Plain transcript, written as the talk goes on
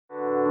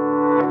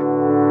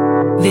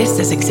This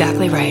is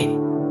exactly right.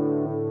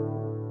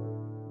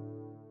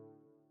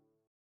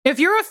 If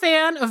you're a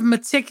fan of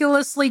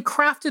meticulously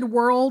crafted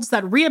worlds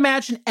that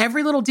reimagine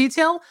every little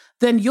detail,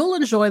 then you'll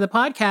enjoy the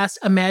podcast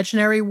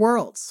Imaginary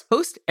Worlds.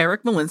 Host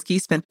Eric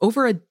Malinsky spent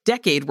over a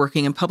decade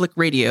working in public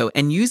radio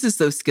and uses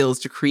those skills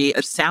to create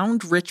a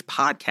sound-rich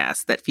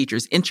podcast that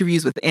features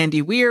interviews with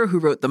Andy Weir, who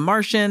wrote The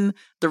Martian,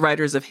 the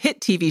writers of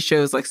hit TV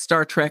shows like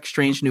Star Trek: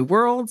 Strange New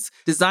Worlds,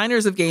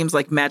 designers of games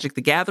like Magic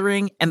the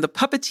Gathering, and the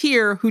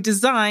puppeteer who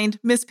designed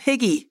Miss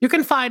Piggy. You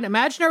can find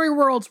Imaginary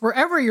Worlds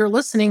wherever you're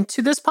listening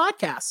to this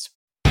podcast.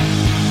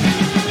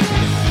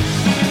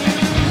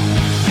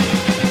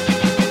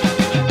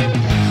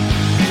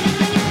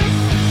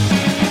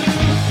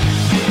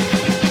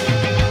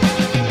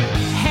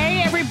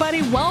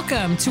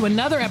 Welcome to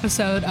another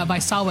episode of I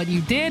Saw What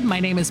You Did. My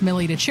name is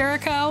Millie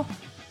DeCherico.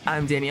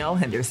 I'm Danielle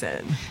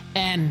Henderson.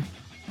 And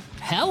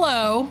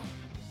hello,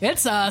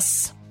 it's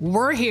us.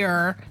 We're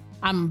here.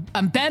 I'm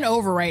bent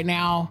over right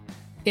now,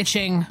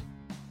 itching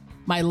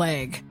my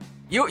leg.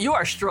 You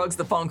are Strugs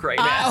the Funk right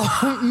now.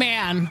 Oh,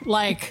 man.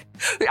 Like,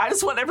 I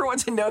just want everyone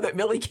to know that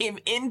Millie came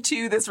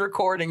into this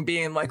recording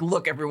being like,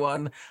 look,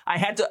 everyone, I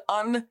had to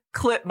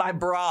unclip my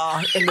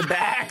bra in the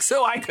back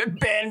so I could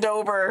bend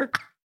over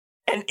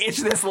and itch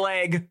this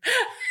leg.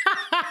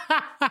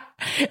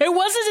 It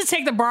wasn't to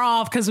take the bra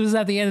off because it was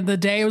at the end of the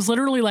day. It was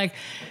literally like,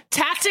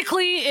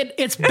 tactically,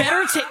 it's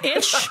better to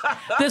itch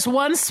this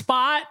one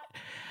spot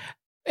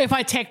if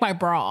I take my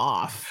bra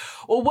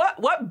off. Well,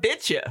 what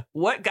bit you?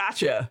 What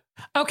got you?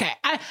 Okay,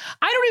 I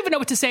don't even know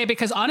what to say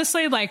because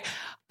honestly, like,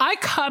 I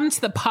come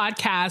to the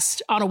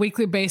podcast on a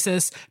weekly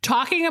basis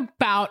talking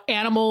about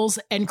animals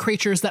and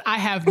creatures that I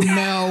have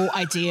no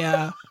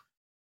idea.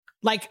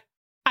 Like,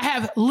 I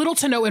have little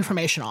to no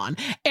information on.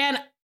 And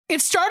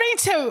it's starting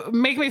to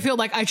make me feel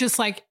like I just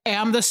like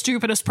am the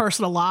stupidest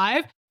person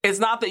alive. It's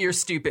not that you're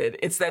stupid.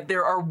 It's that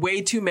there are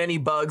way too many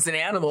bugs and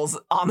animals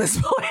on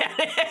this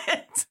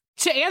planet.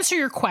 To answer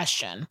your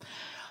question,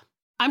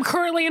 I'm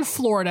currently in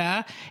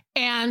Florida,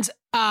 and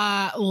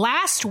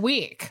last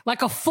week,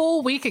 like a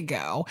full week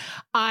ago,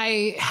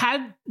 I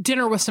had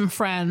dinner with some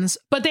friends,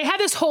 but they had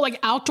this whole like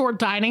outdoor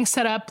dining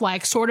set up,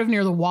 like sort of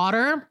near the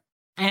water.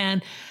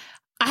 And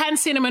I hadn't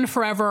seen them in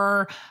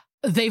forever.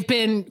 They've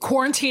been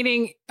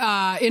quarantining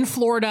in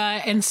Florida.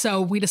 And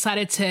so we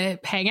decided to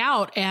hang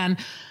out, and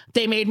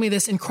they made me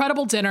this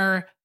incredible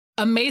dinner,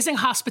 amazing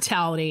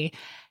hospitality.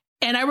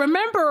 And I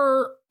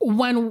remember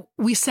when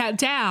we sat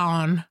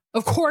down,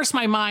 of course,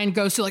 my mind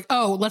goes to like,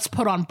 oh, let's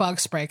put on bug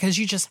spray, because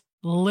you just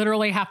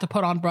literally have to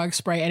put on bug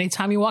spray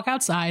anytime you walk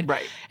outside.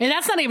 Right. And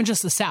that's not even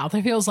just the South.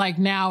 It feels like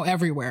now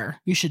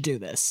everywhere you should do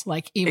this,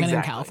 like even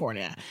in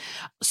California.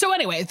 So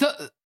anyway,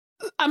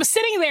 I'm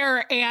sitting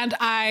there and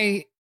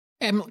I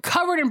am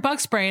covered in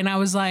bug spray, and I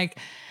was like,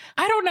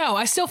 I don't know.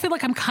 I still feel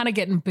like I'm kind of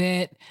getting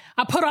bit.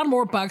 I put on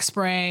more bug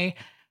spray.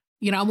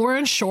 You know, I'm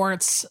wearing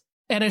shorts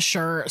and a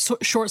shirt,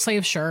 short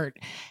sleeve shirt.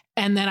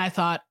 And then I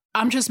thought,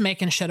 I'm just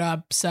making shit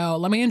up. So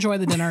let me enjoy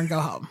the dinner and go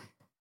home.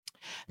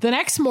 The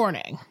next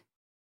morning,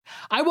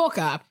 I woke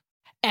up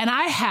and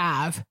I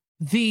have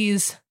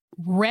these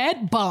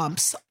red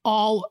bumps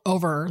all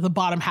over the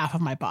bottom half of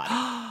my body.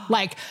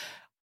 Like,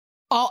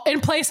 all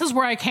in places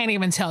where I can't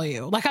even tell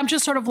you. Like, I'm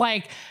just sort of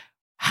like,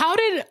 how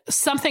did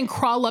something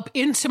crawl up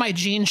into my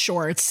jean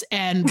shorts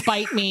and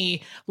bite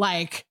me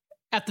like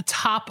at the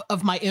top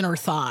of my inner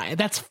thigh?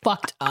 That's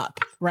fucked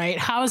up, right?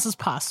 How is this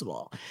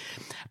possible?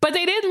 But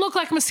they didn't look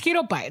like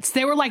mosquito bites.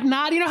 They were like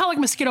not, you know how like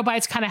mosquito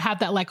bites kind of have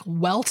that like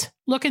welt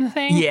looking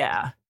thing?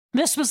 Yeah.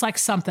 This was like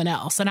something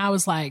else. And I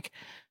was like,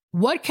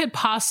 what could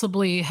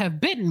possibly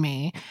have bitten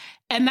me?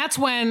 And that's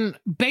when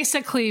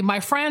basically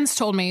my friends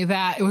told me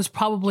that it was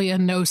probably a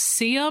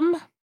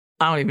no-see-um.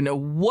 I don't even know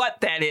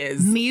what that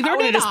is. Neither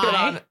did just I. Been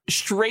on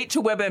straight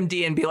to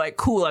WebMD and be like,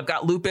 cool, I've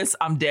got lupus.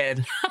 I'm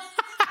dead.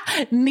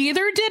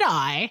 Neither did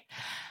I.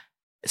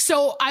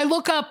 So I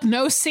look up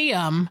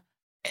no-see-um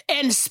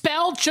and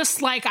spelled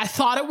just like I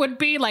thought it would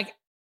be, like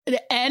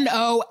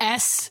Noseeum.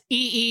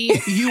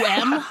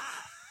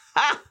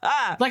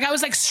 Like, I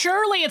was like,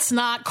 surely it's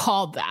not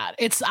called that.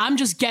 I'm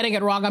just getting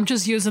it wrong. I'm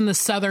just using the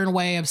Southern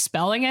way of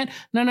spelling it.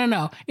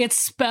 No. It's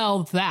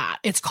spelled that.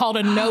 It's called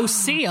a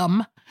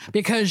no-see-um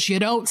because you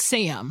don't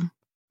see them,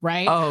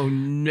 right? Oh,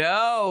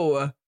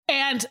 no.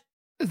 And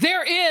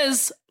there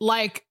is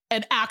like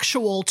an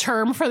actual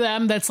term for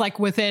them that's like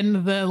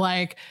within the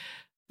like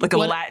a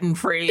Latin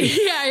phrase.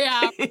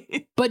 Yeah.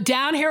 But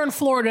down here in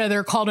Florida,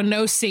 they're called a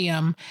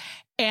no-see-um.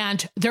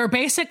 And they're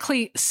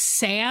basically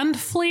sand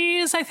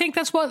fleas. I think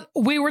that's what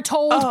we were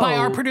told by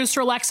our producer,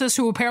 Alexis,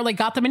 who apparently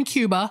got them in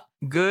Cuba.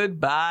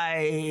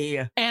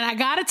 Goodbye. And I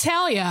got to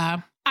tell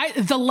you,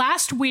 the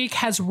last week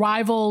has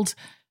rivaled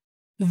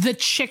the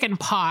chicken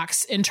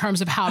pox in terms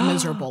of how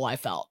miserable I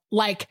felt.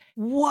 Like,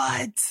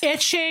 what?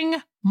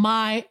 Itching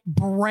my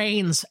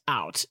brains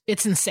out.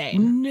 It's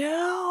insane.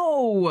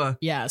 No.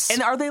 Yes.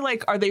 And are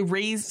they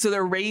raised? So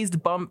they're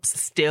raised bumps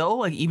still,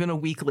 like even a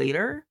week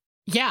later?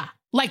 Yeah.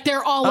 Like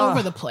they're all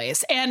over the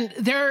place, and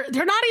they're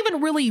not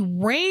even really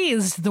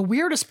raised. The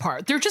weirdest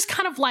part, they're just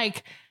kind of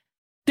like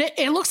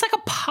It looks like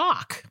a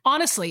pock.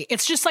 Honestly,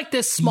 it's just like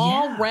this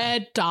small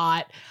red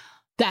dot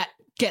that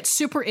gets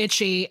super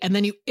itchy, and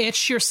then you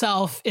itch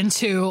yourself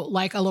into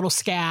like a little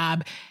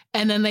scab,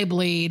 and then they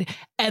bleed,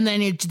 and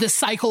then the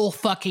cycle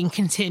fucking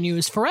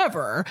continues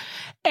forever.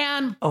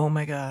 And oh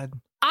my God.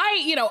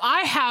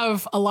 I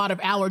have a lot of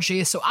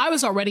allergies, so I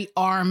was already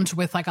armed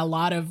with like a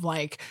lot of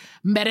like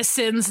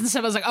medicines and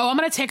stuff. I was like, oh, I'm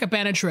going to take a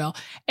Benadryl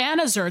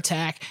and a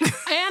Zyrtec,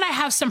 and I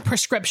have some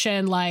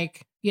prescription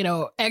like,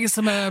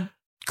 eczema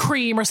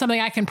cream or something.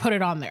 I can put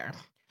it on there.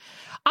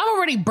 I'm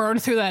already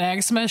burned through that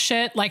eczema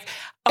shit. Like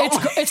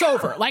it's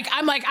over. Like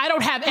I'm like, I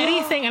don't have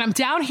anything, and I'm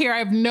down here. I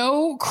have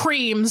no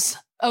creams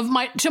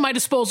to my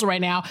disposal right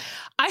now.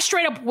 I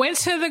straight up went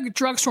to the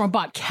drugstore and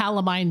bought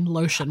calamine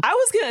lotion. I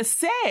was gonna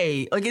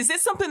say, like, is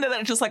this something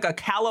that just like a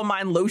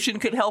calamine lotion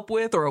could help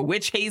with, or a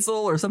witch hazel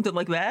or something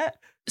like that?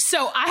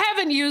 So I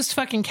haven't used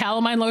fucking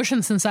calamine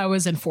lotion since I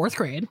was in 4th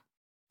grade.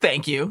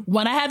 Thank you.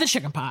 When I had the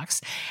chickenpox.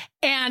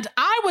 And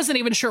I wasn't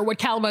even sure what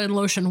calamine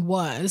lotion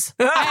was.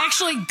 I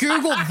actually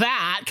Googled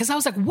that because I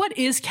was like, what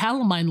is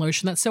calamine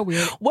lotion? That's so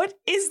weird. What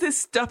is this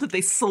stuff that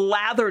they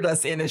slathered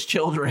us in as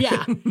children?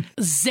 Yeah.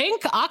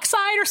 Zinc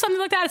oxide or something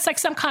like that. It's like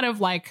some kind of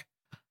like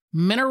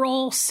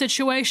mineral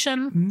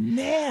situation.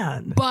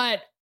 Man.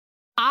 But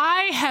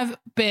I have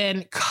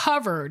been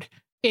covered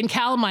in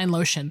calamine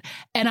lotion,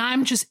 and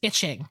I'm just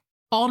itching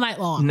all night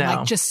long. No.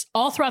 Like just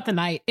all throughout the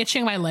night,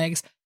 itching my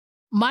legs.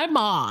 My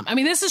mom, I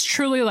mean, this is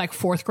truly like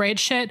 4th grade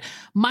shit.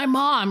 My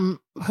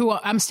mom, who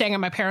I'm staying at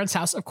my parents'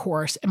 house, of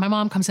course, and my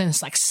mom comes in and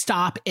is like,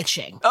 stop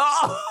itching.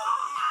 Oh.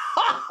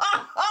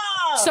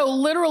 So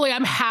literally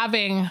I'm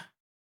having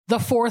the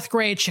 4th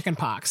grade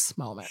chickenpox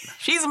moment.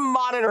 She's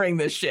monitoring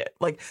this shit.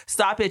 Like,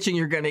 stop itching,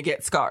 you're going to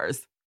get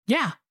scars.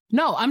 Yeah.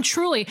 No, I'm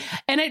truly,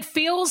 and it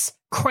feels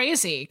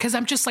crazy because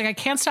I'm just like, I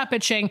can't stop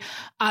itching.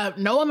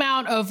 No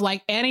amount of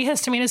like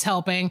antihistamine is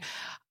helping.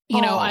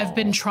 I've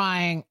been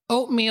trying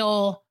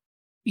oatmeal,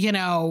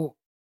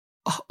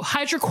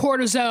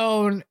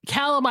 hydrocortisone,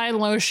 calamine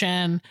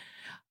lotion.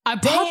 I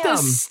bought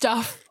this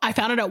stuff. I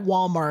found it at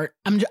Walmart.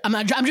 I'm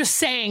just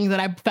saying that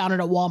I found it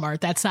at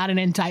Walmart. That's not an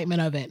indictment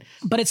of it,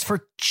 but it's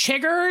for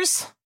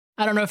chiggers.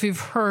 I don't know if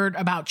you've heard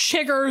about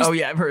chiggers. Oh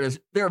yeah, I've heard of.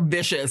 They're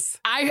vicious.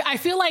 I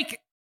feel like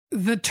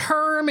the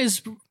term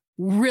is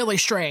really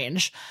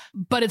strange,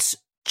 but it's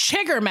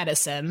chigger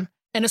medicine,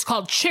 and it's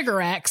called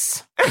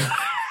Chiggerex.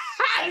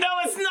 No,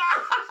 it's not.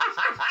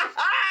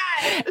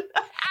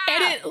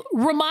 And it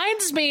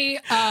reminds me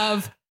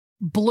of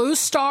Blue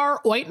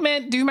Star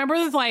ointment. Do you remember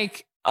in the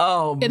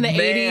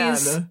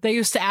 80s, they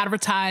used to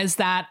advertise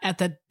that at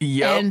the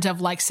end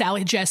of like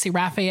Sally Jesse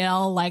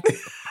Raphael, like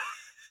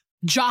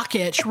jock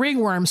itch,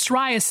 ringworm,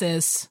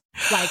 psoriasis.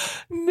 Like,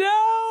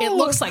 no, it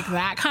looks like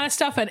that kind of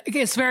stuff. And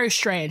it's very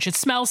strange. It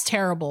smells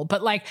terrible,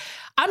 but like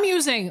I'm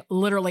using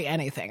literally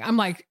anything. I'm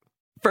like,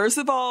 first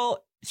of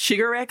all,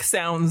 Chiggerex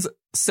sounds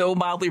so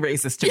mildly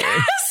racist to me.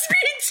 Yes, me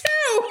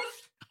too.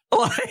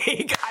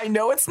 Like, I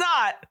know it's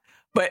not,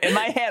 but in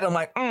my head, I'm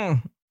like,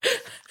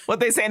 what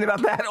they saying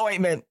about that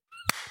ointment?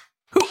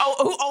 Who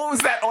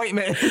owns that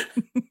ointment?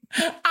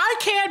 I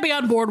can't be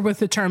on board with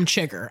the term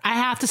chigger. I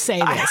have to say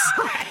this.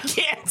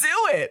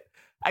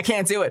 I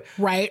can't do it.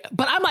 Right?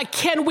 But I'm like,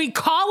 can we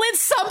call it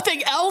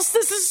something else?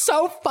 This is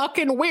so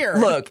fucking weird.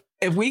 Look,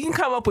 if we can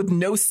come up with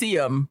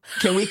no-see-um,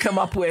 can we come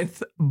up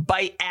with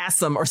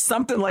bite-assum or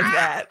something like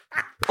that?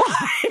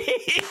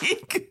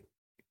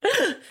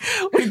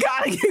 Like,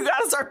 you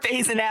gotta start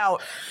phasing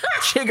out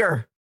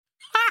chigger.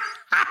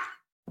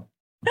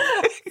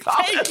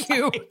 Thank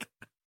you.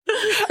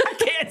 I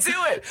can't do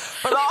it.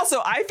 But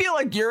also, I feel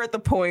like you're at the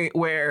point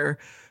where,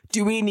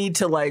 do we need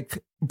to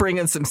like bring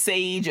in some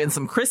sage and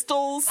some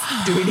crystals?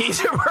 Do we need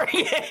to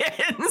bring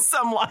in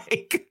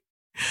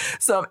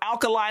some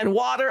alkaline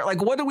water?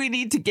 Like, what do we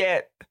need to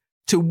get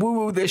to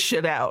woo this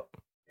shit out?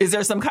 Is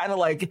there some kind of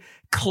like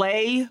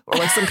clay or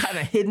like some kind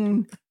of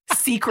hidden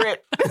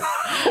secret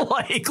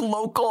like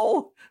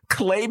local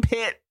clay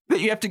pit that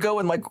you have to go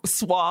and like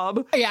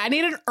swab? Yeah, I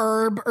need an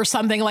herb or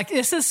something. Like,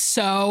 this is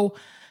so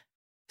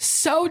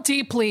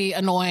deeply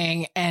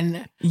annoying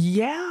and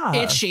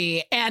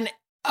itchy. And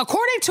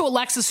according to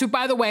Alexis, who,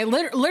 by the way,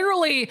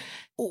 literally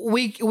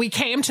we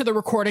came to the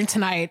recording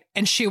tonight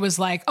and she was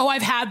like, oh,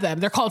 I've had them.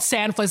 They're called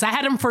Sandflies. I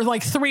had them for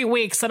like 3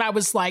 weeks and I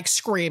was like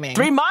screaming.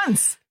 3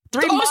 months.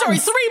 3 months. Sorry,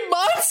 3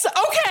 months?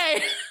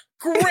 Okay.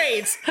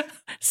 Great.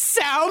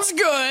 Sounds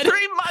good.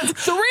 3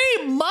 months.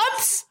 3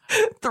 months?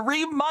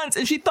 3 months.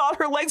 And she thought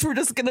her legs were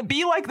just going to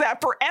be like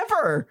that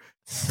forever.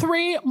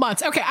 3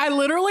 months. Okay, I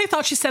literally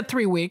thought she said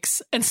 3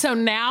 weeks. And so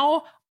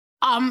now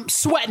I'm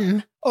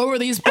sweating over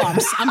these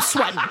bumps. I'm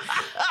sweating.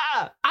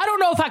 I don't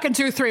know if I can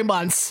do 3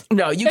 months.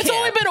 No, you can't.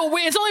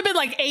 It's only been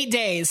like 8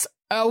 days,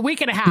 a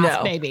week and a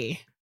half, maybe.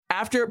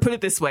 Put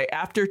it this way,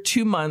 after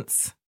 2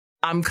 months,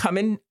 I'm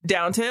coming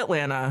down to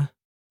Atlanta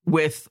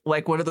with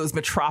like one of those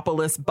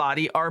Metropolis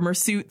body armor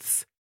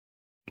suits,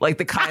 like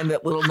the kind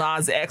that Lil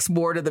Nas X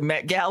wore to the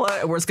Met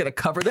Gala, and we're just gonna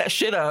cover that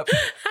shit up.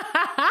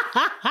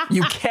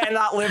 You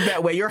cannot live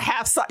that way.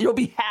 You'll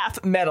be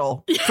half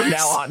metal from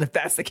now on if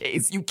that's the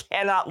case. You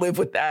cannot live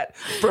with that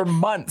for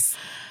months.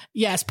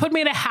 Yes, put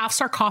me in a half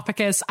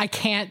sarcophagus. I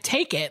can't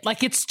take it.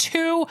 Like, it's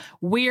too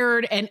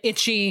weird and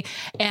itchy,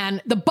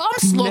 and the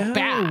bumps look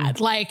bad.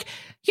 Like,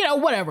 you know,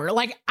 whatever.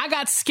 Like, I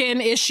got skin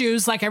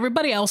issues like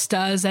everybody else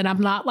does, and I'm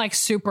not like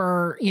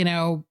super, you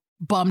know,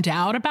 bummed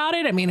out about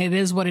it. I mean, it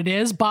is what it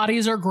is.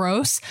 Bodies are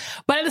gross.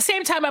 But at the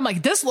same time, I'm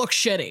like, this looks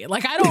shitty.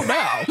 Like, I don't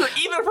know.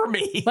 Even for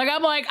me. Like,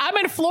 I'm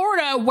in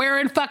Florida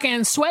wearing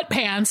fucking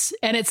sweatpants,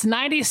 and it's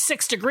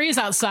 96 degrees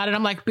outside, and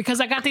I'm like,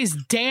 because I got these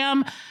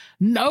damn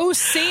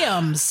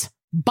no-see-ums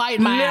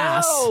biting my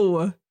ass.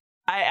 No,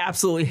 I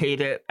absolutely hate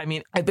it. I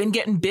mean, I've been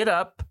getting bit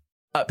up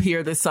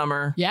here this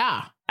summer.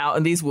 Yeah. Out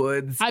in these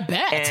woods. I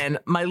bet. And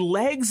my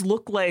legs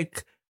look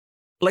like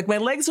my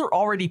legs are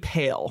already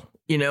pale.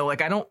 You know,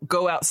 like I don't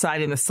go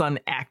outside in the sun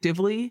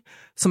actively.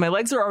 So my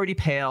legs are already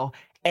pale.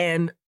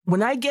 And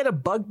when I get a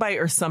bug bite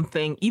or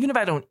something, even if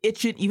I don't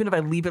itch it, even if I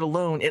leave it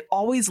alone, it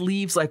always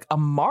leaves like a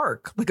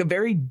mark, like a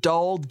very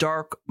dull,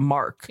 dark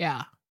mark.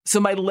 Yeah. So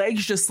my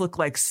legs just look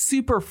like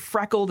super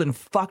freckled and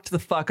fucked the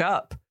fuck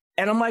up.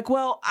 And I'm like,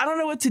 well, I don't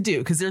know what to do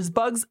because there's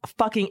bugs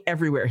fucking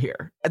everywhere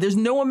here. There's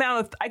no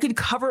amount of, I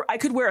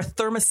could wear a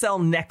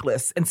Thermacell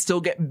necklace and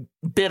still get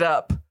bit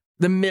up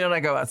the minute I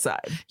go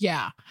outside.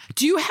 Yeah.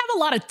 Do you have a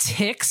lot of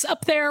ticks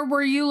up there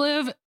where you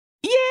live?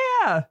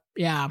 Yeah.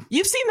 Yeah.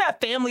 You've seen that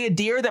family of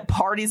deer that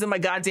parties in my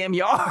goddamn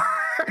yard.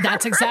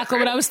 That's exactly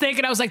what I was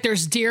thinking. I was like,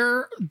 there's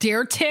deer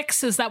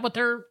ticks. Is that what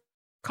they're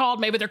called?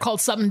 Maybe they're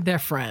called something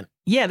different.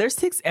 Yeah, there's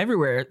ticks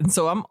everywhere. And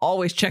so I'm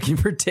always checking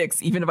for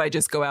ticks, even if I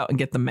just go out and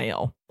get the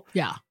mail.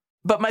 Yeah.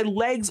 But my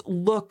legs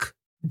look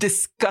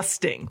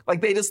disgusting. Like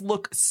they just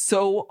look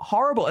so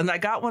horrible. And I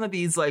got one of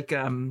these, like,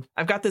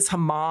 I've got this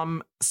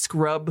hammam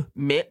scrub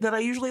mitt that I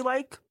usually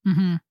like.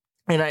 Mm-hmm.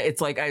 And it's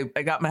like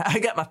I got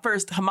my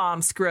first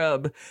hammam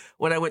scrub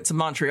when I went to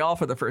Montreal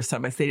for the first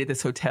time. I stayed at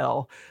this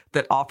hotel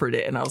that offered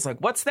it. And I was like,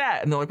 what's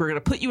that? And they're like, we're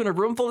going to put you in a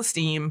room full of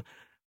steam,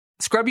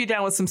 scrub you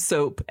down with some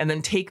soap, and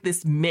then take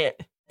this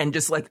mitt and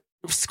just like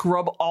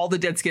scrub all the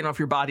dead skin off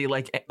your body.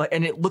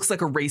 And it looks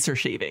like eraser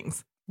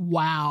shavings.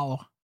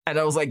 Wow. And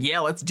I was like, yeah,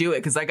 let's do it.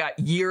 Because I got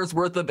years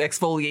worth of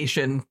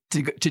exfoliation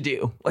to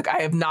do. Like,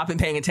 I have not been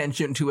paying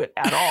attention to it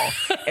at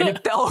all. And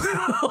it felt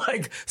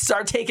like,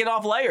 start taking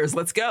off layers.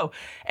 Let's go.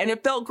 And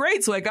it felt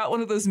great. So I got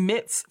one of those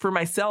mitts for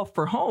myself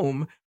for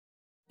home.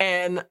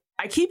 And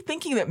I keep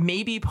thinking that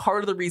maybe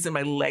part of the reason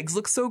my legs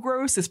look so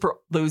gross is for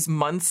those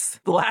months,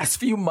 the last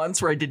few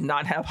months where I did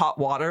not have hot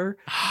water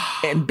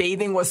and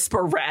bathing was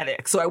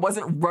sporadic. So I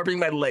wasn't rubbing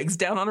my legs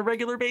down on a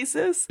regular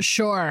basis.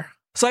 Sure.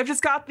 So I've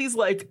just got these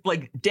like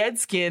dead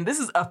skin. This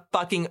is a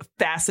fucking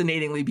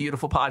fascinatingly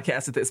beautiful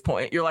podcast at this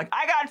point. You're like,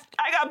 I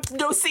got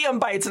no-see-um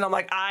bites. And I'm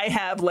like, I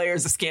have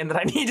layers of skin that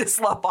I need to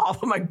slough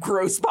off of my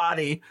gross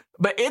body.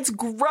 But it's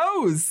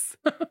gross.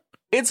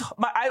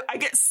 I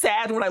get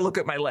sad when I look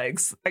at my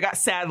legs. I got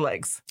sad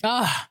legs.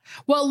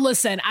 Well,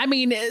 listen, I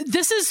mean,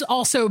 this is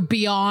also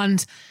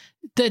beyond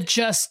the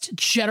just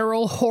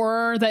general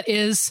horror that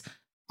is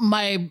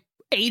my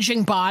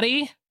aging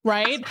body,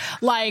 right?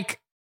 Like,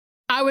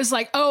 I was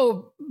like,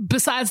 oh,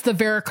 besides the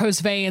varicose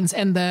veins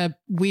and the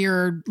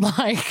weird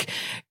like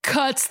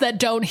cuts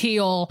that don't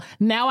heal,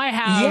 now I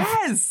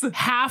have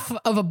half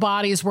of a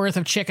body's worth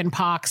of chicken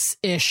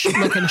pox-ish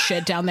looking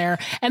shit down there.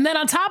 And then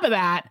on top of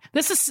that,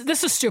 this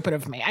is stupid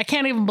of me. I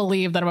can't even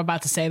believe that I'm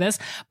about to say this,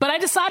 but I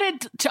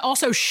decided to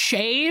also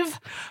shave.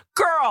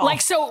 Girl.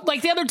 Like, so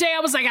like the other day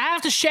I was like, I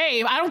have to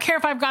shave. I don't care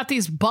if I've got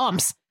these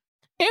bumps.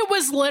 It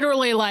was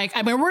literally like,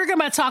 I mean, we're going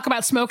to talk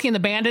about Smokey and the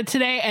Bandit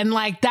today. And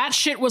like that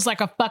shit was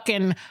like a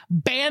fucking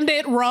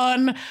bandit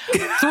run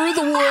through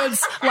the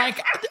woods.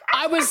 Like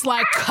I was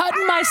like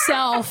cutting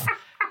myself,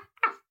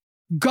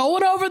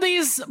 going over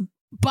these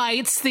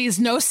bites, these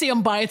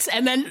no-see-um bites.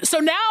 And then, so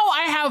now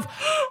I have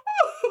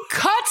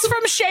cuts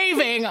from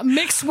shaving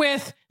mixed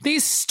with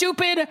these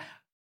stupid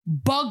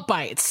bug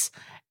bites.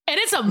 And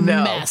it's a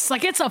mess.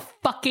 Like, it's a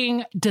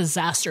fucking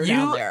disaster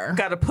down there. You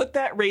got to put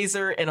that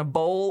razor in a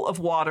bowl of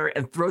water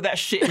and throw that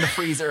shit in the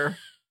freezer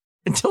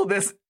until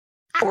this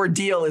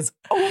ordeal is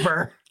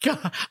over.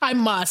 God, I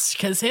must,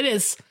 because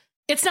it's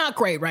not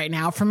great right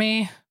now for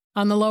me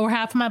on the lower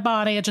half of my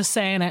body. I'm just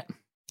saying it.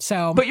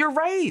 So, but you're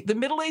right. The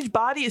middle-aged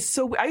body is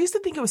so, I used to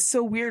think it was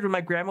so weird when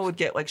my grandma would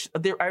get like,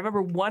 I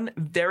remember one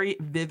very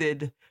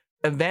vivid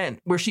event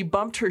where she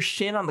bumped her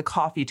shin on the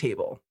coffee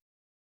table.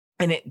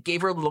 And it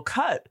gave her a little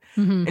cut.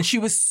 Mm-hmm. And she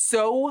was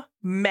so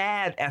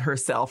mad at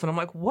herself. And I'm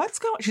like, what's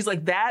going on? She's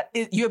like,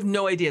 you have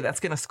no idea that's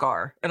going to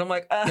scar. And I'm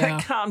like,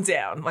 calm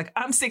down. Like,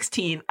 I'm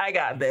 16. I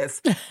got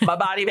this. My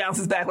body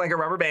bounces back like a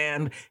rubber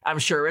band. I'm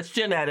sure it's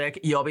genetic.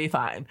 You'll be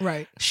fine.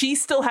 Right. She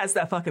still has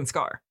that fucking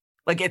scar.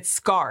 Like, it's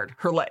scarred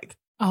her leg.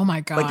 Oh,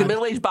 my God. Like, the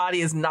middle-aged body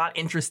is not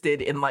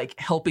interested in, like,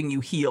 helping you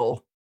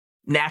heal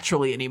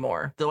naturally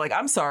anymore. They're like,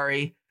 I'm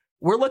sorry.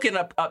 We're looking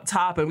up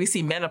top and we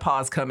see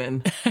menopause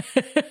coming.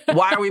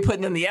 Why are we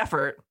putting in the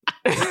effort?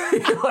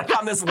 like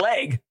on this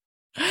leg.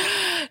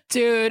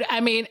 Dude,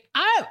 I mean,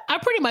 I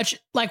pretty much,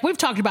 like we've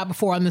talked about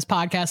before on this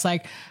podcast,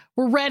 like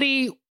we're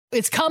ready.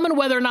 It's coming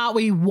whether or not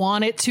we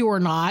want it to or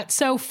not.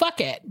 So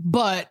fuck it.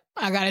 But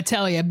I got to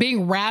tell you,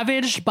 being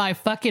ravaged by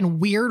fucking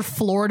weird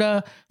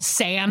Florida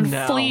sand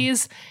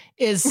fleas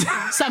is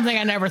something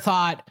I never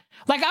thought.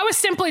 Like I was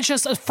simply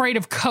just afraid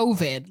of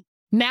COVID.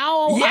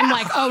 Now I'm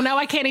like, oh, now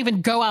I can't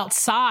even go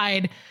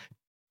outside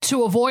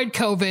to avoid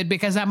COVID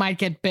because I might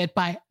get bit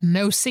by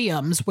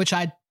no-see-ums, which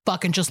I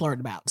fucking just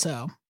learned about.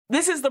 So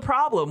this is the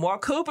problem. While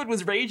COVID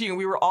was raging and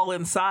we were all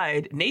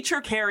inside,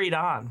 nature carried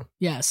on.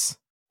 Yes.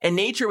 And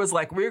nature was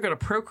like, we're going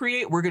to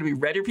procreate. We're going to be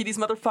ready for these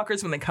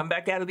motherfuckers when they come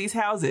back out of these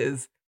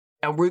houses.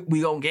 And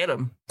we going to get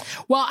them.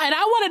 Well, and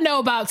I want to know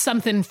about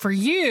something for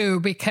you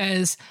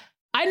because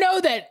I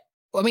know that,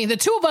 I mean, the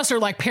two of us are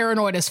like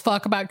paranoid as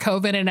fuck about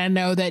COVID. And I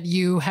know that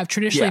you have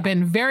traditionally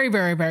been very,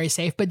 very, very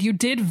safe, but you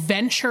did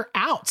venture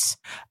out.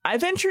 I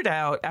ventured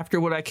out after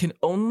what I can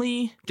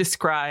only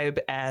describe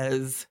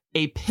as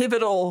a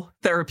pivotal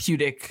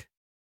therapeutic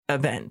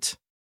event.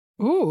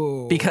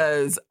 Ooh.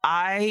 Because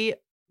I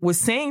was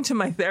saying to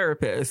my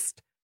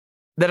therapist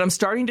that I'm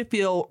starting to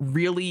feel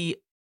really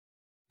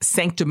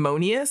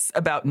sanctimonious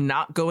about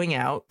not going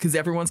out because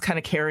everyone's kind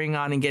of carrying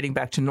on and getting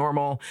back to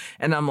normal.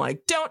 And I'm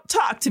like, don't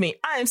talk to me.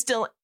 I am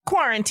still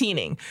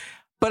quarantining.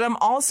 But I'm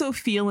also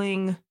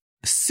feeling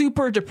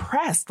super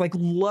depressed, like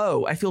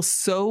low. I feel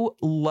so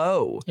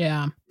low.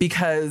 Yeah.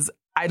 Because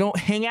I don't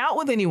hang out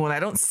with anyone. I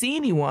don't see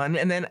anyone.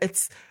 And then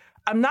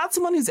I'm not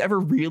someone who's ever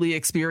really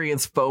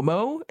experienced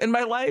FOMO in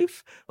my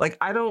life. Like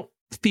I don't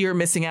fear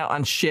missing out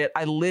on shit.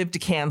 I live to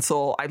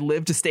cancel. I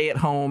live to stay at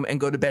home and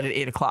go to bed at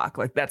 8 o'clock.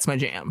 Like that's my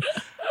jam.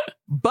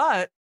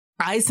 But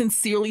I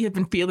sincerely have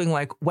been feeling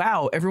like,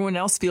 wow, everyone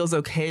else feels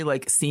okay,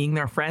 like seeing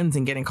their friends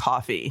and getting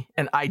coffee.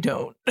 And I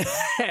don't.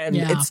 And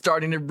it's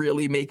starting to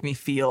really make me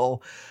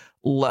feel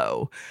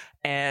low.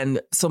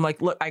 And so I'm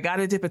like, look, I got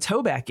to dip a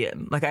toe back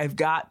in. Like I've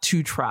got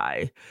to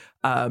try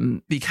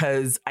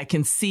because I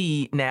can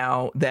see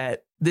now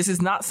that this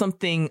is not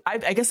something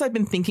I guess I've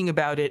been thinking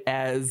about it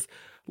as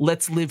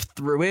let's live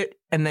through it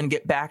and then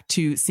get back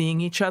to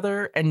seeing each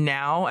other. And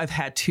now I've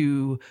had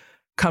to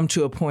come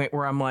to a point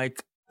where I'm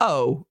like,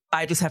 oh,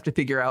 I just have to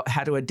figure out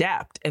how to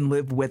adapt and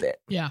live with it.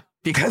 Yeah.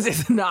 Because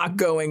it's not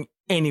going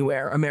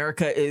anywhere.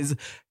 America is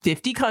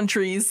 50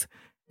 countries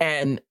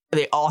and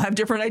they all have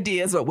different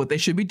ideas about what they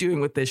should be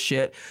doing with this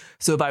shit.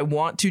 So if I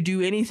want to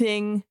do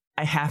anything,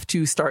 I have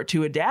to start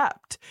to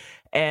adapt.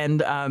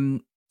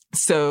 And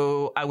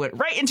so I went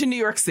right into New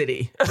York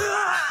City.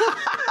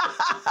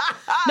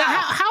 Now,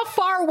 how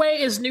far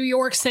away is New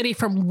York City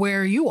from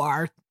where you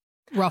are,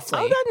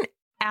 roughly? About an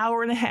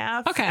hour and a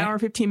half, hour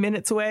 15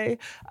 minutes away.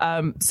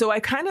 So I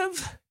tried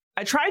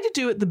to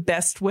do it the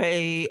best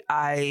way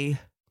I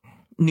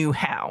knew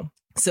how.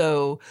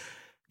 So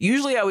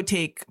usually I would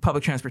take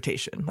public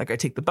transportation. Like I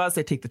take the bus,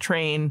 I take the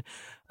train.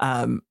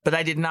 But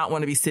I did not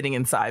want to be sitting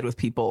inside with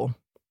people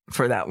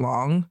for that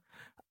long.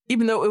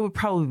 Even though it would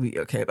probably be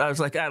okay. But I was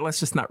like, let's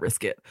just not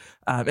risk it.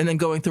 And then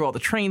going through all the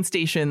train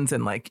stations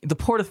and like the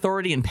Port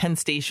Authority and Penn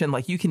Station,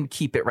 like you can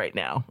keep it right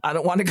now. I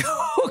don't want to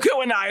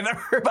go in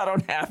either if I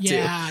don't have to.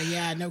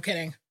 Yeah, no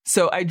kidding.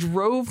 So I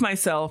drove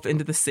myself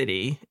into the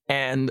city.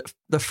 And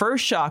the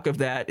first shock of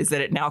that is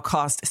that it now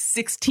costs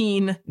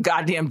 $16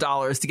 goddamn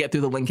to get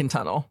through the Lincoln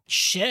Tunnel.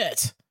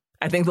 Shit.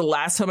 I think the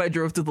last time I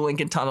drove through the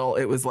Lincoln Tunnel,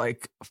 it was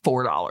like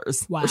 $4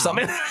 or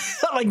something.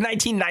 Like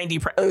 1990.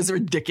 It was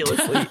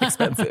ridiculously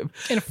expensive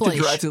to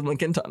drive to the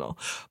Lincoln Tunnel.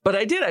 But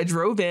I did. I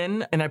drove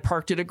in and I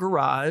parked at a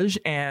garage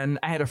and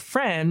I had a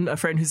friend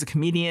who's a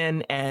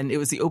comedian, and it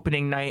was the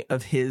opening night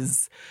of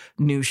his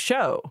new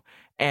show.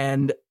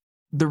 And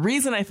the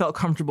reason I felt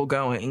comfortable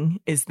going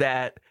is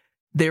that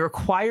they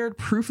required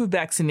proof of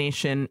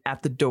vaccination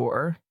at the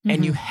door,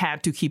 and you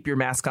had to keep your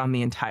mask on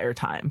the entire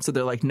time. So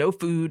they're like, no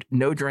food,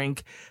 no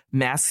drink,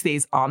 mask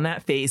stays on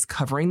that face,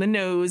 covering the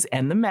nose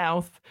and the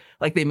mouth.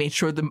 Like they made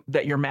sure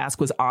that your mask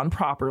was on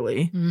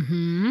properly.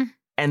 Mm-hmm.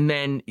 And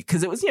then,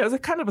 because it was a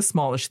kind of a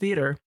smallish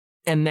theater.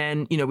 And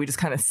then, we just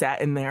kind of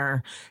sat in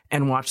there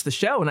and watched the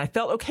show. And I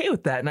felt okay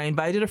with that. And I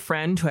invited a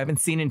friend who I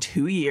haven't seen in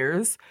 2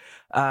 years.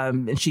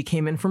 And she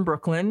came in from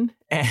Brooklyn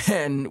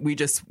and we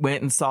just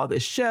went and saw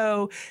this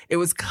show. It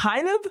was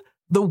kind of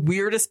the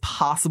weirdest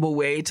possible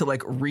way to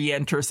like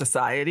re-enter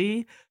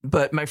society.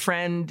 But my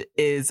friend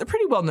is a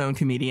pretty well-known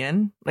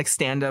comedian, like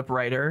stand-up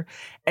writer.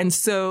 And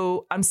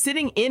so I'm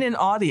sitting in an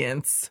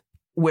audience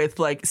with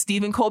like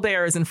Stephen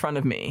Colbert is in front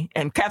of me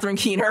and Catherine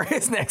Keener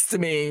is next to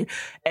me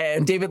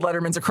and David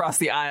Letterman's across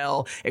the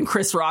aisle and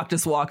Chris Rock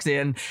just walked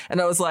in.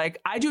 And I was like,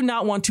 I do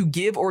not want to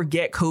give or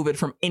get COVID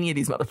from any of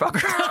these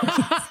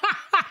motherfuckers.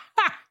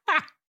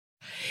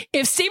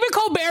 If Stephen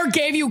Colbert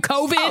gave you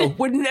COVID,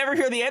 would never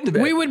hear the end of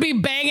it. We would be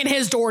banging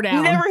his door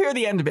down. Never hear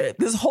the end of it.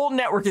 This whole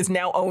network is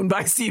now owned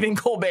by Stephen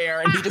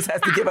Colbert, and he just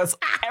has to give us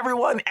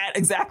everyone at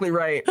exactly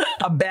right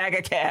a bag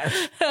of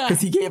cash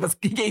because he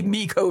gave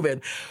me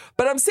COVID.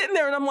 But I'm sitting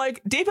there and I'm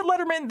like, David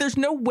Letterman, there's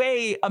no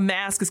way a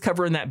mask is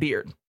covering that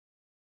beard.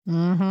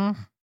 Mm-hmm.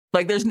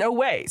 Like, there's no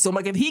way. So I'm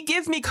like, if he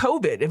gives me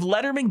COVID, if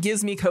Letterman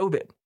gives me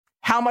COVID,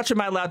 how much am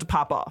I allowed to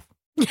pop off?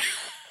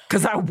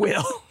 Because I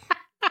will.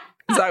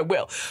 Because I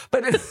will.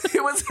 But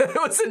it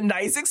was a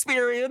nice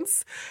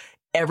experience.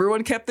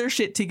 Everyone kept their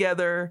shit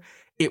together.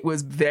 It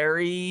was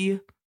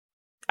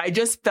I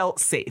just felt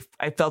safe.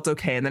 I felt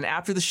okay. And then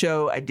after the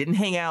show, I didn't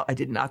hang out. I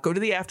did not go to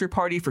the after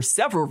party for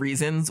several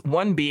reasons.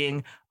 One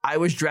being I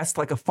was dressed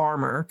like a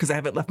farmer because I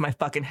haven't left my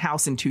fucking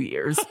house in 2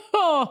 years.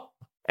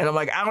 And I'm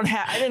like,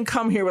 I didn't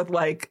come here with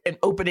like an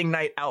opening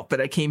night outfit.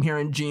 I came here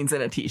in jeans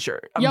and a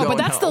t-shirt. But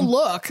that's home. The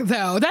look,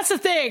 though. That's the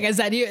thing, is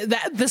that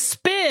the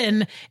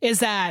spin is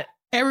that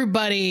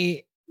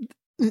everybody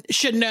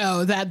should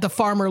know that the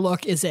farmer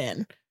look is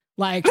in.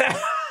 Like,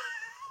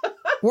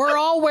 we're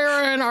all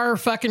wearing our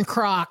fucking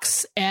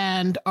Crocs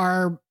and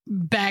our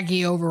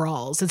baggy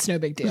overalls. It's no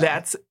big deal.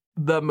 That's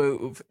the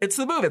move. It's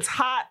the move. It's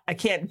hot. I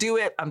can't do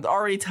it. I'm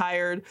already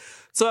tired.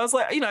 So I was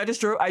like,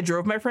 I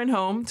drove my friend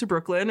home to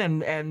Brooklyn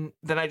and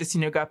then I just,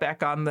 got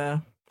back on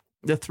the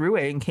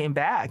thruway and came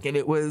back. And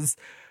it was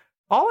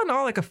all in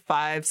all like a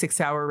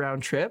 5-6 hour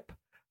round trip.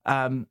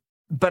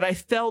 But I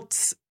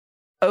felt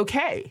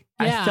okay.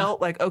 Yeah. I felt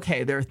like,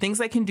 okay, there are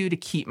things I can do to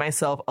keep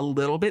myself a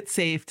little bit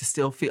safe, to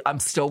still feel I'm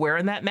still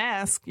wearing that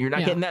mask. You're not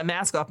getting that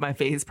mask off my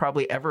face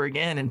probably ever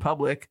again in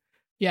public.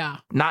 Yeah.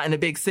 Not in a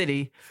big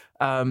city.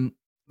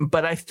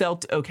 But I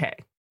felt okay.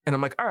 And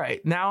I'm like, all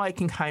right, now I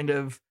can kind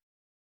of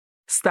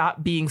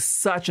stop being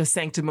such a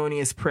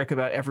sanctimonious prick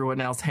about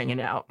everyone else hanging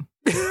out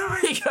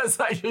because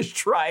I just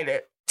tried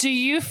it. Do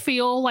you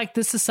feel like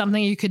this is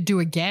something you could do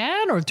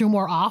again or do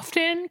more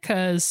often?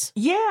 Because,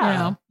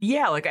 yeah,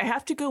 like I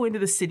have to go into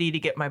the city to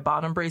get my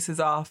bottom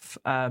braces off.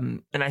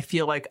 And I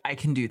feel like I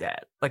can do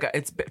that. Like,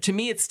 to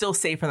me, it's still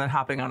safer than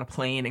hopping on a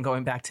plane and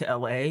going back to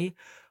LA,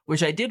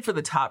 which I did for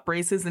the top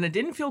braces. And it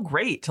didn't feel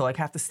great to like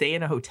have to stay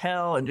in a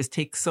hotel and just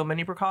take so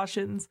many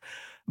precautions.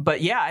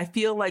 But yeah, I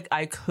feel like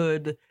I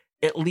could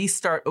at least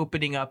start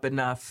opening up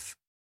enough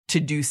to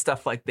do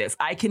stuff like this.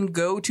 I can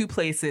go to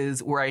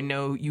places where I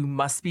know you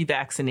must be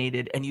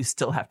vaccinated and you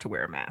still have to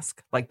wear a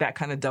mask. Like, that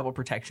kind of double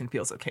protection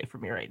feels okay for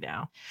me right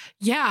now.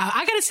 Yeah,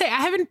 I gotta say, I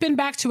haven't been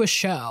back to a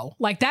show.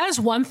 Like, that is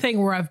one thing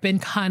where I've been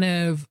kind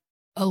of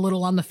a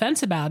little on the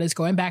fence about, is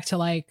going back to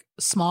like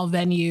small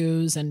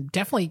venues and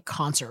definitely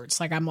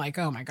concerts. Like, I'm like,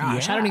 oh my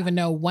gosh, I don't even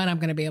know when I'm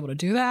going to be able to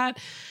do that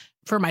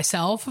for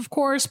myself, of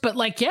course. But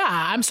like, yeah,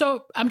 I'm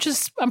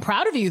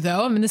proud of you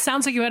though. I mean, this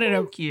sounds like you had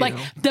like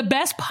the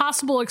best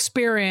possible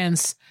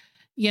experience,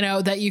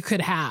 that you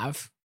could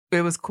have.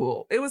 It was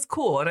cool.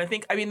 And I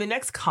think, the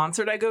next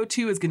concert I go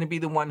to is going to be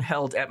the one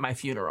held at my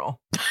funeral.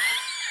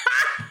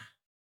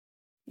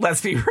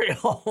 Let's be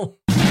real.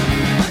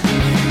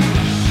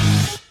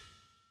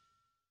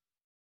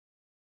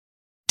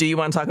 Do you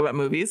want to talk about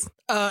movies?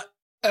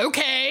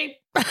 Okay.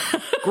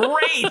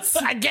 Great.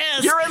 I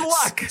guess. You're in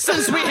luck.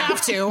 Since we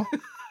have to.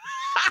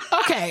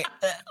 Okay.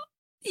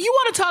 You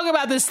want to talk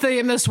about this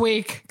theme this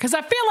week? Because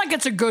I feel like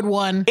it's a good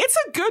one. It's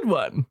a good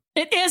one.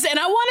 It is. And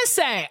I want to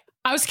say,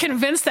 I was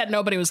convinced that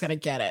nobody was going to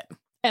get it.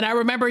 And I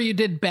remember you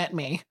did bet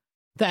me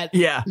that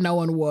no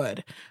one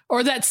would.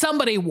 Or that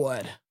somebody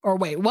would. Or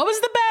wait, what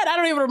was the bet? I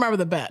don't even remember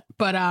the bet.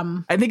 But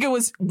I think it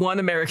was $1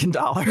 American.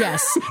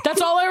 Yes.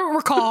 That's all I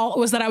recall,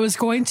 was that I was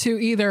going to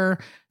either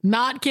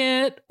not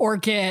get or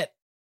get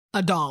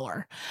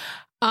 $1.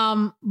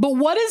 But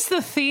what is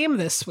the theme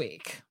this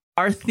week?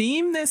 Our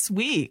theme this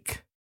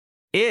week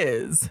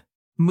is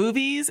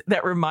movies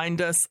that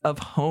remind us of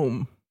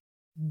home.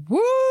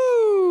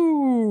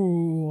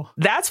 Woo!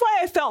 That's why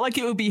I felt like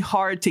it would be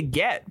hard to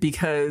get,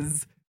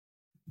 because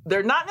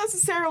they're not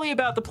necessarily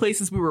about the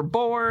places we were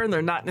born.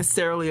 They're not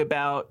necessarily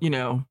about,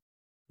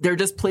 they're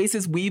just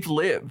places we've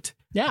lived.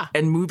 Yeah.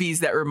 And movies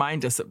that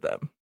remind us of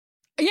them.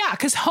 Yeah,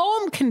 because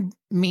home can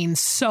mean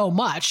so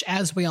much,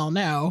 as we all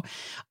know.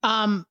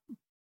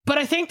 But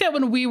I think that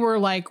when we were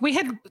like, we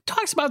had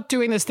talked about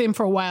doing this theme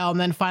for a while, and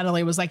then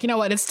finally was like, you know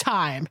what? It's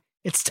time.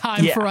 It's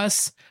time for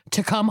us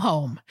to come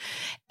home.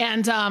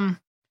 And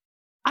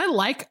I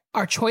like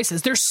our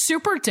choices. They're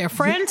super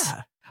different,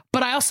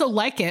 but I also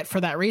like it for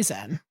that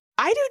reason.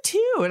 I do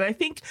too. And I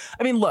think,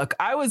 look,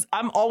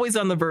 I'm always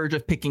on the verge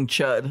of picking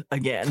Chud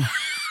again.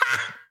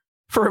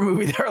 For a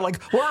movie that are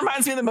like, what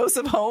reminds me the most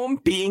of home?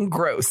 Being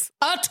gross.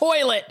 A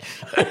toilet.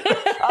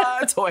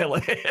 A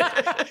toilet.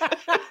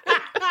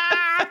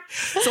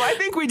 So I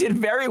think we did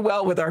very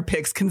well with our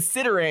picks,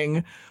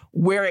 considering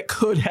where it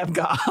could have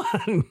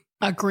gone.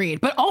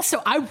 Agreed. But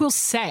also, I will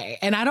say,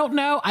 and I don't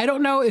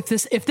know if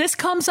this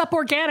comes up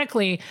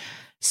organically,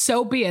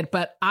 so be it.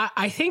 But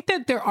I think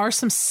that there are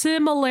some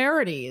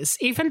similarities,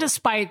 even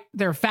despite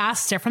their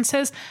vast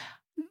differences.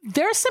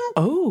 There's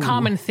some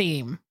common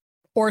theme.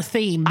 Or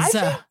themes.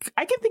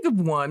 I can think of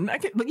one. I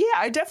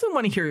definitely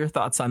want to hear your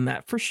thoughts on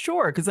that for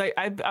sure. Because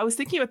I was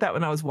thinking about that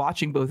when I was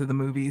watching both of the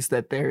movies,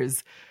 that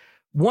there's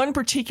one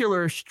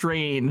particular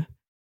strain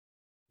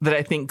that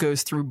I think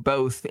goes through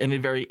both in a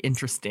very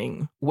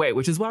interesting way,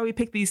 which is why we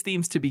picked these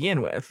themes to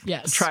begin with.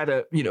 Yes. To try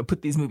to,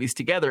 put these movies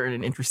together in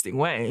an interesting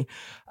way.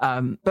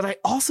 But I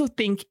also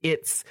think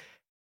it's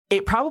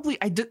it probably,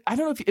 I don't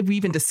know if we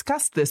even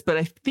discussed this, but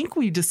I think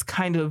we just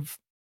kind of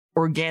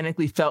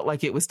organically felt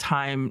like it was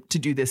time to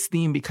do this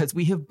theme because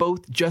we have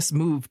both just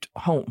moved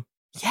home.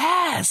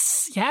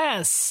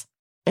 Yes.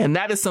 And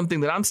that is something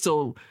that I'm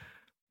still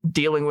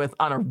dealing with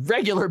on a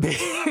regular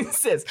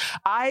basis.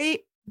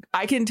 I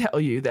can tell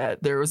you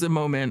that there was a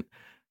moment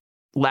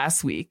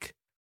last week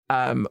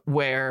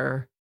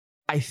where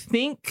I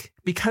think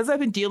because I've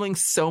been dealing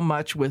so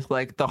much with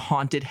like the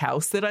haunted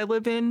house that I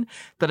live in,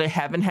 that I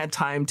haven't had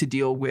time to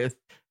deal with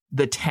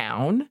the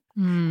town.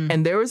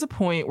 And there was a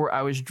point where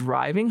I was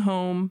driving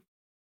home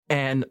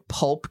and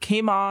Pulp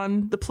came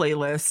on the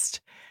playlist,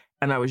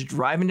 and I was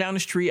driving down the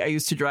street I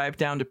used to drive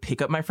down to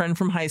pick up my friend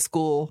from high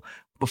school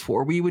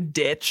before we would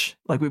ditch.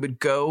 Like we would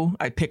go,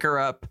 I'd pick her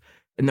up,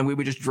 and then we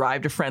would just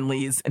drive to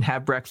Friendly's and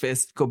have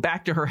breakfast, go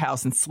back to her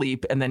house and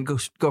sleep, and then go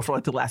for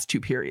like the last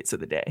 2 periods of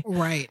the day.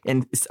 Right.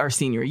 And it's our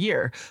senior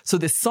year. So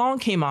this song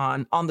came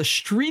on the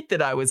street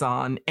that I was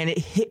on, and it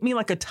hit me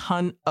like a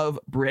ton of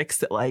bricks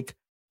that like,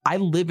 I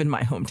live in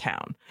my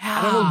hometown. Yeah.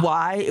 I don't know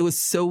why it was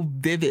so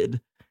vivid.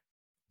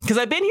 Because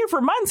I've been here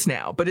for months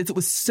now, but it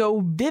was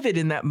so vivid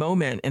in that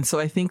moment. And so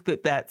I think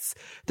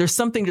there's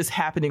something just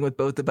happening with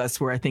both of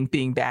us where I think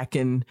being back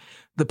in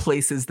the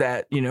places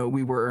that, you know,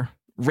 we were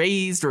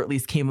raised or at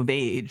least came of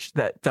age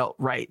that felt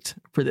right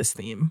for this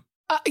theme.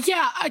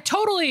 Yeah, I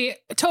totally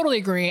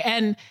agree.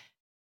 And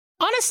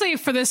honestly,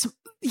 for this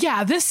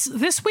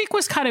week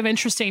was kind of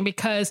interesting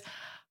because,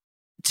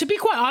 to be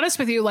quite honest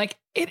with you, like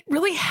it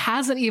really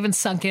hasn't even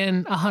sunk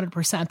in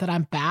 100% that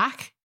I'm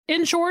back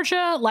in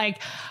Georgia.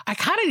 Like I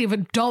kind of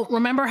even don't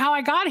remember how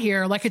I got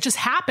here. Like it just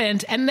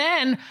happened. And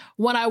then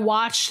when I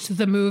watched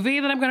the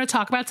movie that I'm going to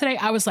talk about today,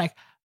 I was like,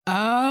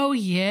 oh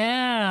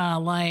yeah,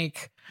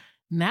 like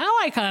now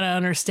I kind of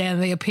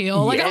understand the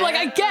appeal. Like, I'm like,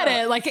 I get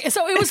it. Like,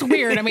 so it was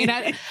weird. I mean,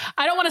 I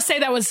don't want to say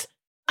that was,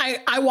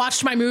 I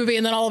watched my movie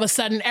and then all of a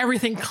sudden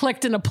everything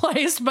clicked into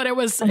place, but it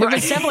was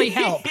definitely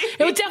help.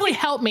 It would definitely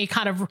help me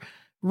kind of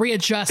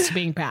readjust to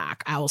being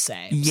back, I will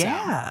say.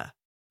 Yeah. So.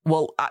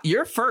 Well,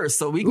 you're first,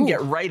 so we can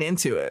get right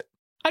into it.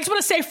 I just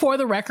want to say for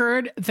the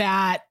record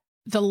that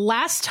the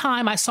last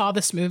time I saw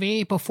this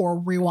movie before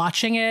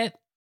rewatching it,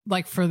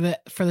 like for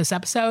this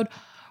episode,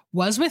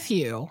 was with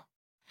you.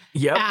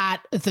 Yep. At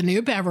the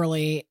New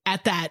Beverly,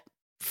 at that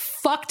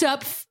fucked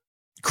up,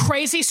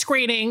 crazy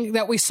screening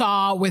that we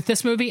saw with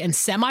this movie and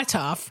Semi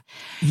Tough.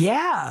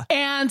 Yeah.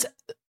 And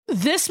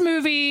this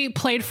movie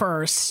played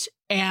first,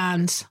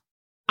 and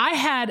I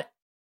had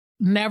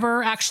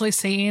never actually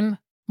seen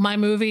my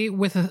movie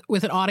with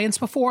an audience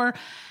before.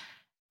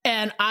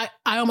 And I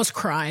almost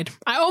cried.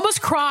 I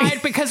almost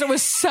cried because it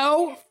was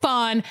so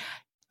fun.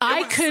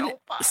 I could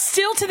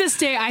still to this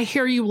day, I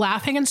hear you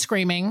laughing and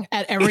screaming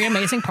at every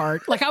amazing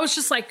part. Like I was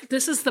just like,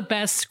 this is the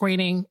best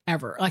screening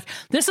ever. Like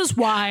this is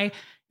why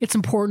it's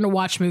important to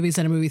watch movies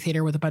in a movie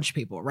theater with a bunch of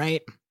people,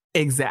 right?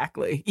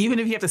 Exactly. Even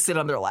if you have to sit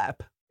on their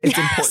lap, it's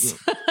important.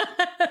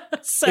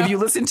 So, if you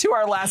listen to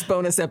our last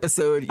bonus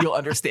episode, you'll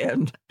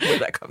understand where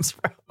that comes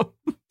from.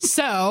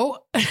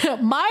 So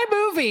my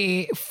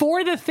movie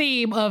for the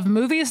theme of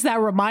movies that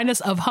remind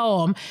us of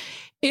home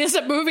is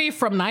a movie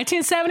from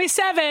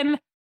 1977.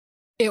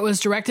 It was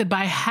directed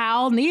by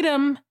Hal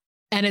Needham,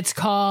 and it's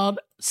called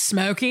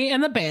Smokey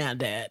and the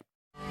Bandit.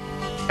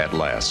 At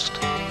last,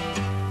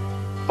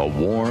 a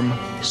warm,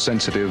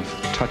 sensitive,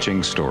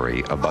 touching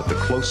story about the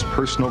close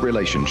personal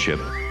relationship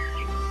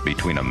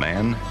between a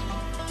man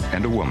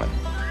and a woman.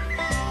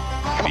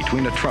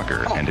 Between a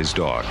trucker and his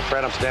dog.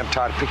 Fred, I'm so damn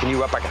tired of picking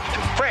you up. I got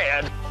to.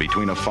 Fred!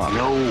 Between a father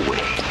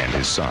and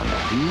his son.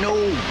 No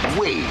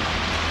way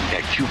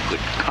that you could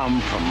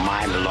come from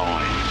my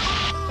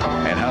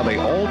loins. And how they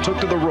all took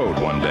to the road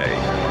one day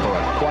for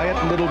a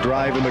quiet little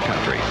drive in the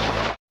country.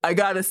 I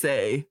gotta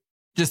say,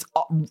 just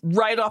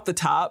right off the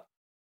top,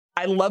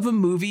 I love a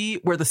movie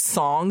where the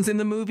songs in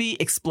the movie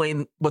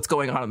explain what's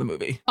going on in the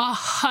movie.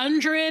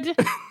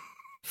 100%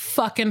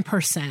 fucking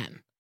 %.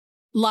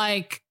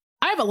 Like,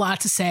 I have a lot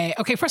to say.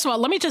 Okay, first of all,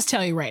 let me just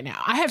tell you right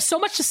now, I have so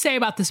much to say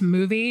about this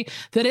movie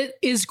that it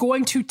is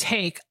going to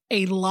take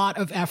a lot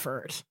of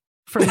effort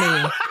for me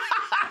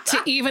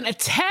to even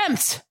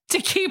attempt to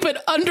keep it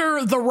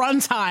under the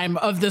runtime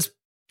of this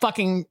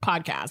fucking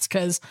podcast.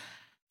 Because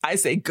I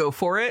say go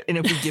for it. And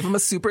if we give them a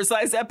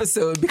supersized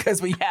episode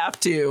because we have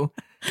to,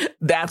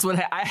 that's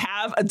what I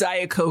have a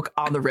Diet Coke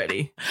on the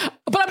ready.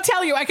 But I'm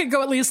telling you, I could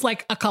go at least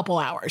like a couple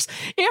hours,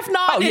 if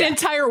not an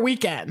entire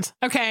weekend.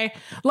 Okay.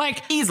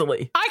 Like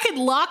easily. I could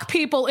lock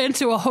people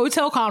into a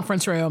hotel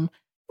conference room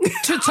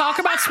to talk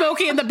about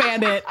Smokey and the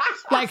Bandit.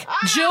 Like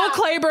Jill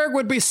Clayburgh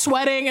would be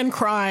sweating and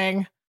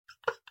crying.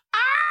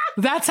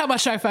 That's how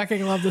much I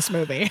fucking love this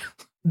movie.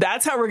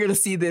 That's how we're going to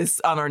see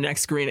this on our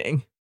next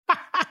screening.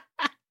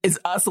 Is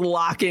us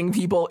locking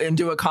people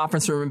into a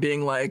conference room and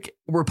being like,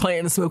 we're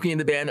playing Smokey and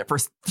the Bandit for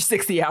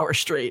 60 hours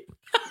straight.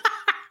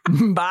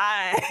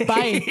 Bye.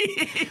 Bye.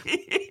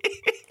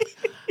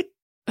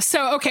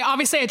 So, okay,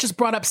 obviously I just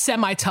brought up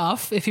Semi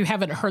Tough, if you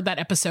haven't heard that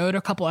episode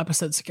a couple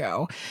episodes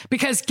ago.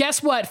 Because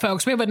guess what,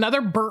 folks? We have another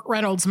Burt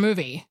Reynolds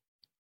movie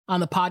on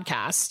the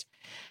podcast.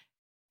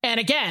 And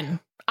again,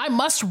 I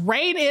must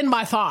rein in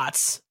my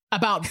thoughts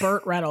about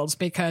Burt Reynolds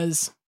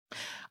because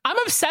I'm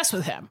obsessed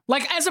with him.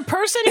 Like, as a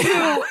person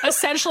who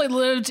essentially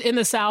lived in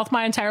the South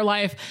my entire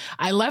life,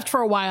 I left for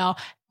a while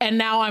and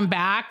now I'm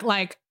back.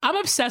 Like, I'm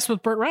obsessed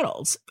with Burt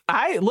Reynolds.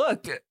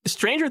 Look,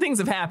 stranger things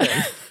have happened.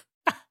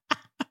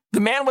 The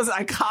man was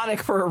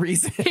iconic for a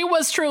reason. He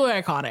was truly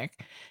iconic.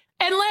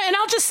 And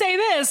I'll just say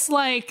this,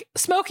 like,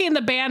 Smokey and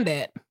the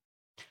Bandit,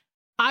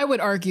 I would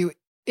argue,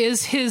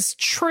 is his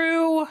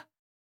true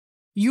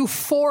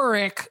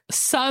euphoric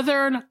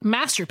Southern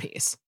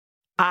masterpiece.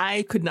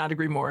 I could not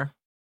agree more.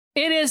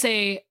 It is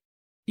a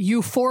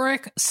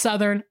euphoric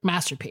Southern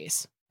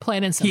masterpiece.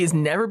 Plain and simple. He's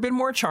never been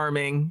more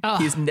charming.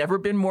 He's never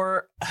been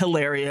more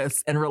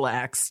hilarious and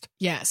relaxed.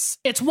 Yes.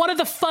 It's one of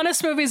the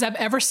funnest movies I've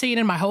ever seen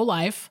in my whole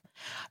life.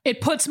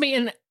 It puts me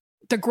in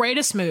the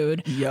greatest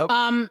mood. Yep.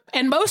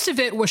 And most of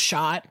it was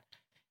shot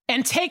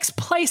and takes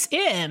place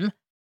in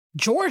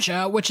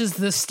Georgia, which is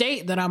the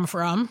state that I'm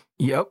from.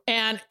 Yep.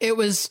 And it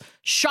was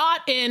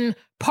shot in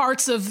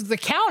parts of the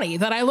county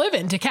that I live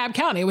in, DeKalb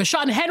County. It was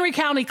shot in Henry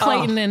County,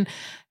 Clayton,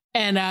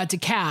 and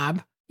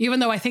DeKalb. Even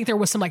though I think there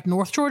was some like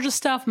North Georgia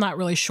stuff, I'm not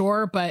really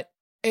sure, but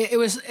it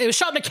was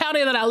shot in the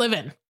county that I live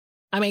in.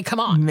 I mean, come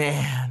on,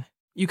 man,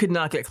 you could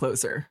not get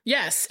closer.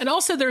 Yes, and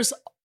also there's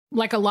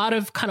like a lot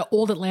of kind of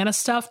old Atlanta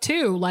stuff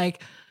too,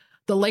 like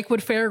the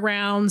Lakewood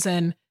Fairgrounds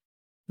and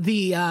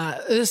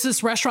there's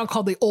this restaurant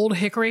called the Old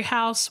Hickory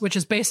House, which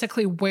is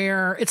basically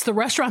where it's the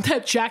restaurant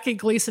that Jackie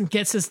Gleason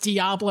gets his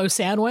Diablo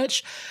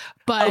sandwich.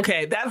 But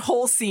okay, that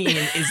whole scene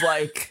is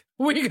like,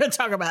 we're going to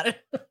talk about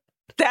it.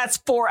 That's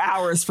 4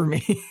 hours for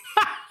me.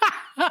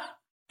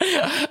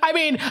 I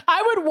mean,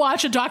 I would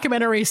watch a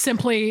documentary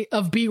simply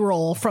of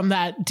B-roll from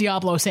that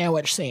Diablo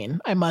sandwich scene,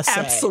 I must say.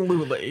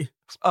 Absolutely.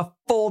 A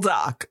full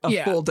doc.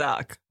 Full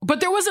doc. But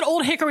there was an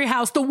Old Hickory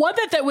House. The one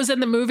that was in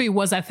the movie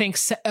was, I think,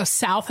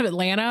 south of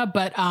Atlanta.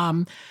 But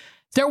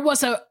there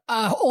was a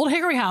Old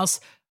Hickory House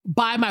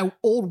by my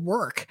old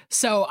work.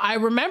 So I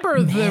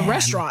remember the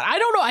restaurant. I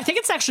don't know. I think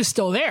it's actually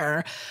still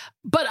there.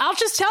 But I'll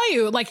just tell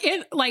you,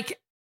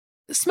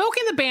 Smokey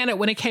and the Bandit,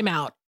 when it came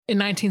out in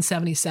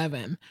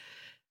 1977,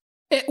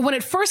 when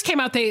it first came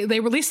out, they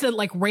released it at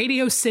like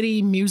Radio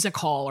City Music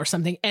Hall or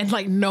something, and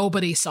like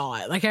nobody saw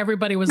it. Like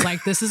everybody was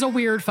like, this is a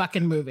weird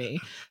fucking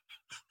movie.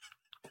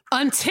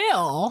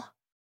 Until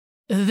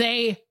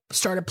they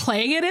started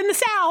playing it in the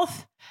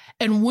South,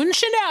 and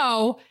wouldn't you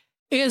know,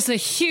 it is a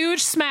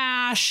huge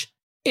smash.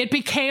 It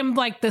became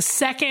like the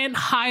second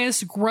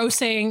highest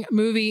grossing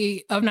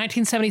movie of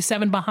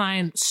 1977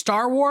 behind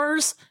Star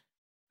Wars.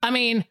 I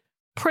mean,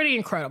 pretty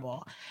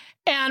incredible.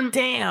 And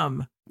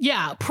damn.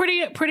 Yeah,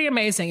 pretty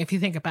amazing if you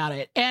think about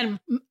it.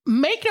 And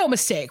make no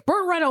mistake,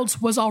 Burt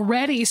Reynolds was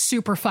already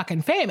super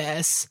fucking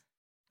famous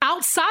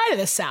outside of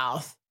the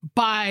South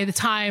by the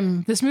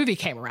time this movie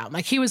came around.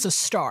 Like, he was a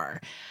star.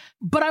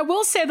 But I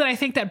will say that I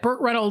think that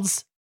Burt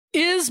Reynolds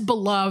is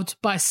beloved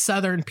by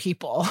Southern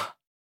people.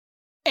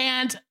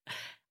 And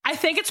I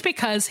think it's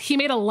because he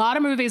made a lot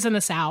of movies in the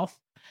South.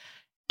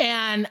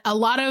 And a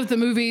lot of the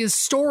movie's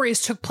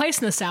stories took place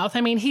in the South.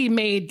 I mean, he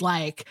made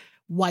like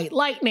White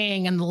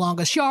Lightning and The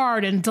Longest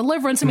Yard and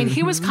Deliverance. I mean,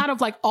 he was kind of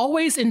like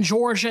always in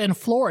Georgia and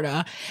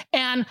Florida.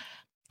 And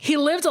he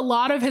lived a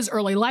lot of his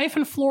early life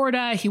in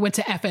Florida. He went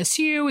to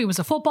FSU. He was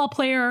a football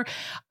player.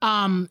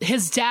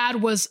 His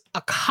dad was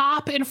a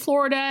cop in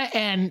Florida.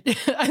 And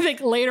I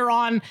think later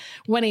on,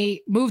 when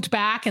he moved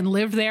back and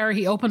lived there,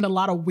 he opened a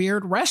lot of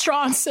weird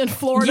restaurants in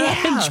Florida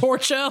and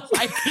Georgia,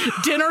 like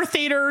dinner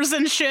theaters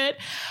and shit.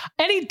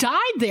 And he died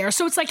there.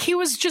 So it's like he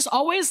was just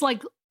always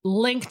like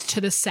linked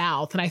to the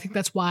South. And I think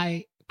that's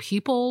why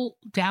people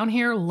down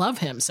here love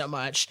him so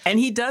much. And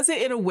he does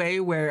it in a way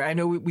where, I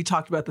know we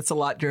talked about this a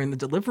lot during the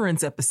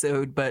Deliverance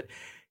episode, but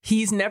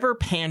he's never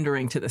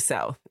pandering to the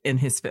South in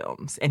his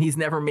films. And he's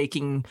never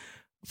making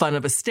fun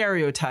of a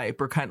stereotype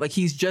or kind of like,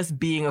 he's just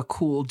being a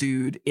cool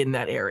dude in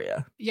that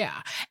area.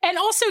 Yeah. And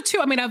also too,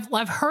 I mean,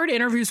 I've heard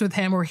interviews with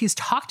him where he's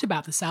talked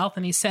about the South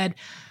and he said,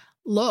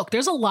 look,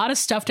 there's a lot of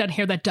stuff down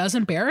here that does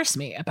embarrass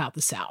me about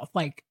the South.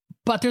 Like,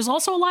 but there's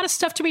also a lot of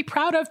stuff to be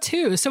proud of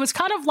too. So it's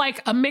kind of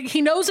like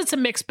he knows it's a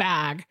mixed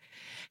bag.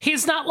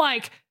 He's not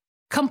like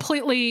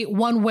completely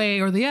one way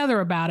or the other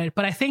about it,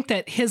 but I think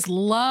that his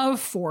love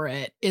for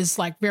it is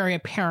like very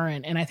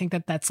apparent. And I think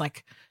that that's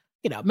like,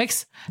 you know,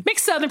 makes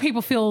Southern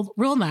people feel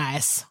real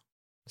nice.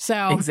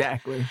 So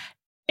exactly.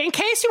 In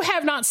case you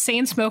have not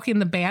seen Smokey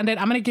and the Bandit,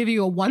 I'm going to give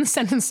you a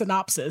 1-sentence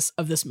synopsis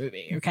of this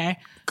movie. Okay.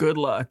 Good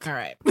luck. All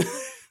right.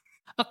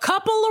 A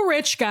couple of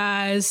rich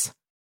guys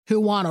who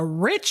want a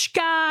rich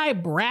guy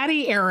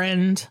bratty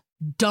errand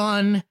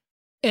done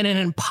in an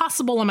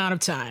impossible amount of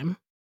time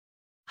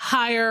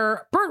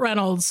hire Burt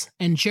Reynolds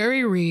and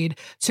Jerry Reed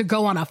to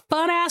go on a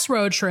fun-ass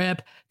road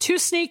trip to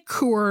sneak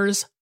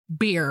Coors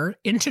beer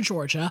into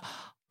Georgia,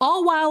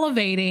 all while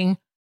evading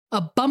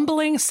a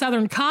bumbling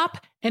Southern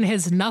cop and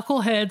his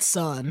knucklehead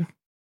son.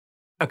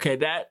 Okay,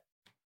 that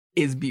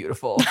is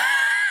beautiful.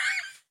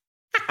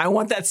 I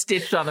want that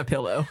stitched on a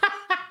pillow.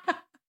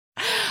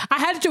 I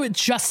had to do it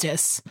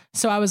justice.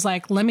 So I was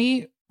like, let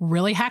me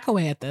really hack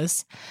away at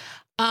this.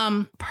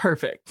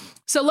 Perfect.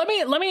 So let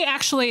me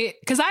actually,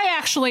 because I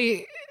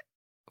actually,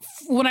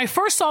 when I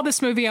first saw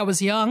this movie, I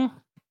was young,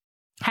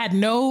 had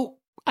no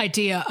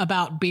idea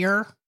about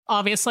beer,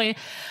 obviously.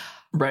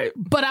 Right.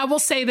 But I will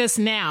say this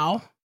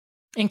now,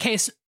 in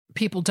case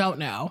people don't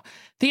know.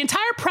 The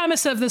entire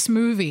premise of this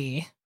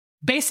movie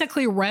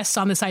basically rests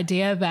on this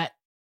idea that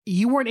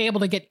you weren't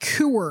able to get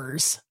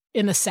Coors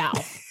in the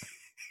South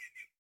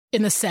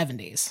in the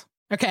 70s.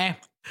 Okay.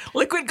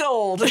 Liquid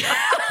gold.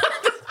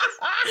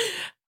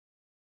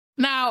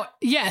 Now,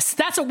 yes,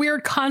 that's a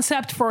weird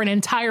concept for an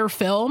entire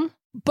film,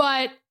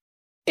 but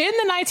in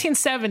the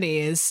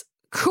 1970s,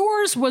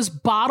 Coors was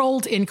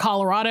bottled in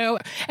Colorado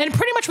and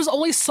pretty much was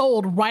only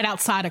sold right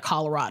outside of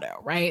Colorado,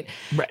 right?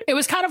 Right. It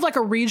was kind of like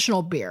a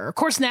regional beer. Of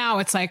course, now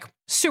it's like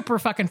super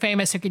fucking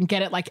famous. You can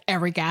get it like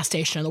every gas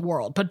station in the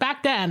world. But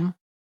back then,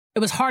 it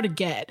was hard to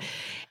get.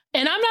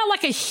 And I'm not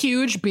like a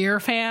huge beer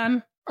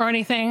fan or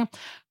anything.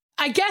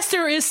 I guess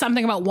there is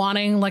something about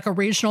wanting like a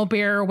regional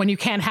beer when you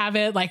can't have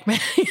it. Like,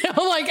 you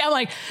know, like I'm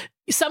like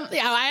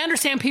I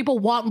understand people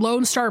want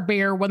Lone Star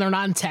beer when they're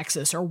not in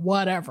Texas or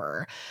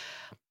whatever.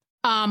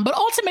 But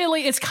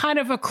ultimately, it's kind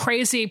of a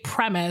crazy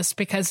premise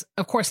because,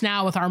 of course,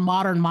 now with our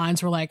modern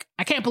minds, we're like,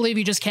 I can't believe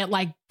you just can't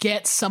like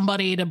get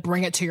somebody to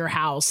bring it to your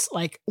house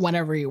like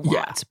whenever you want.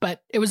 Yeah.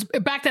 But it was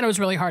back then, it was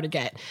really hard to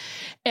get.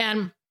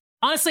 And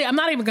honestly, I'm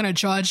not even going to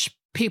judge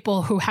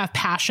people who have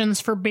passions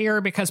for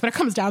beer because when it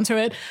comes down to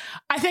it,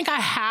 I think I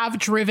have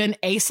driven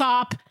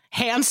Aesop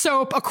hand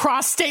soap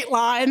across state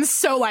lines.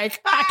 So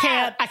like,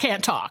 I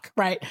can't talk,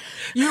 right?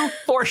 You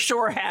for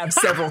sure have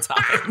several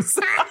times.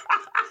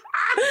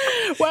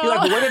 Well, you're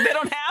like, what if they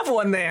don't have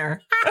one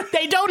there?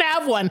 They don't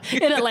have one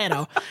in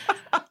Atlanta.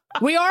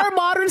 We are a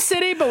modern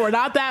city, but we're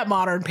not that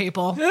modern,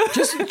 people.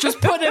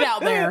 Just putting it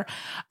out there.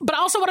 But I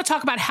also want to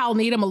talk about Hal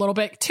Needham a little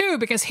bit, too,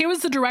 because he was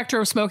the director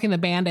of Smokey and the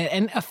Bandit.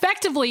 And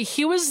effectively,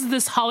 he was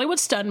this Hollywood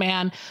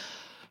stuntman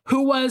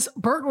who was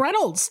Burt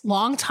Reynolds'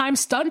 longtime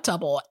stunt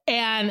double.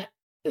 And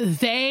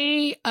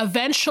they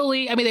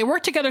eventually, I mean, they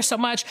worked together so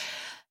much.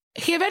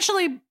 He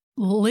eventually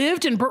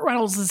lived in Burt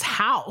Reynolds'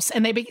 house,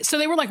 and so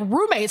they were like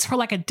roommates for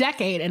like a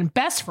decade and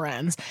best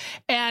friends.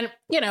 And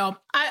you know,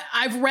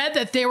 I've read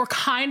that they were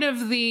kind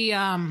of the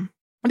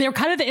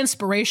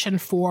inspiration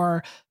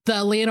for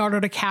the Leonardo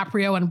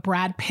DiCaprio and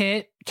Brad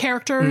Pitt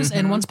characters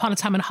in Once Upon a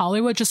Time in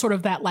Hollywood. Just sort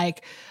of that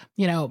like,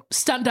 you know,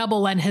 stunt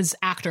double and his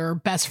actor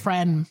best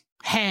friend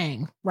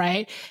hang,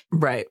 right?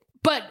 Right.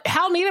 But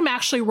Hal Needham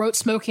actually wrote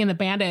Smokey and the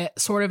Bandit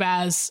sort of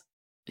as.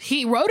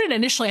 He wrote it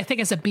initially, I think,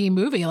 as a B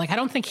movie. Like, I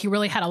don't think he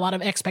really had a lot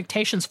of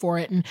expectations for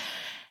it. And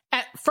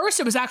at first,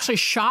 it was actually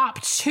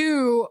shopped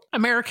to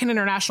American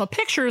International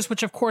Pictures,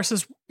 which, of course,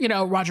 is, you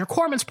know, Roger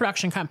Corman's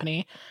production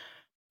company.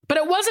 But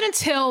it wasn't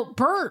until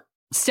Burt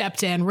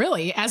stepped in,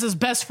 really, as his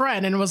best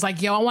friend and was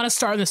like, yo, I want to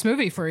star in this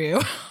movie for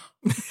you.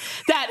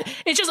 That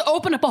it just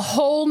opened up a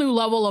whole new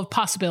level of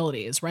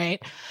possibilities,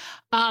 right?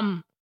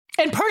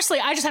 And personally,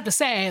 I just have to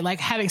say, like,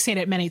 having seen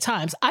it many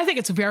times, I think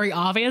it's very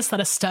obvious that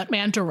a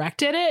stuntman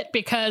directed it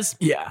because,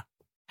 yeah,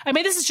 I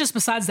mean, this is just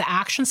besides the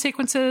action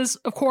sequences,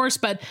 of course,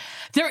 but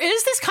there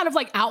is this kind of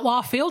like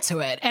outlaw feel to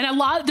it. And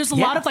there's a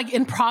lot of like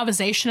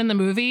improvisation in the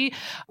movie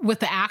with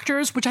the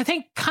actors, which I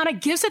think kind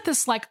of gives it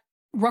this like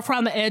rough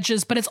around the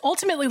edges, but it's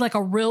ultimately like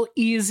a real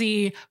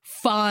easy,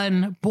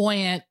 fun,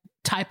 buoyant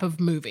type of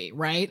movie,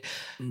 right?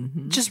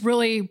 Mm-hmm. Just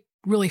really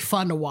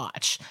fun to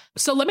watch.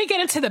 So let me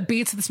get into the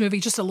beats of this movie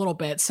just a little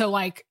bit. So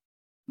like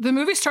the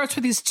movie starts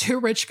with these two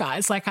rich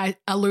guys, like I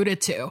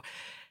alluded to.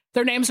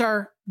 Their names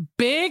are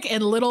Big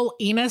and Little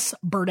Enos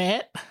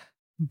Burdett.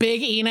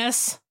 Big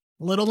Enos,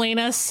 Little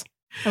Enos.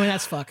 I mean,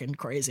 that's fucking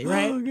crazy,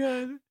 right? Oh,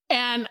 God.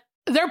 And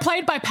they're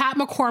played by Pat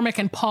McCormick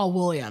and Paul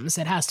Williams,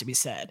 it has to be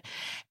said.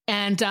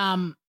 And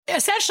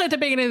essentially at the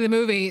beginning of the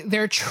movie,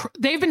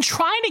 they've been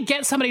trying to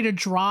get somebody to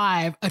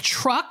drive a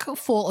truck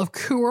full of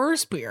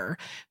Coors beer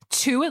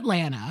to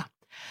Atlanta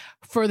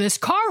for this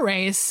car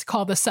race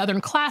called the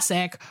Southern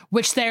Classic,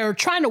 which they're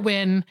trying to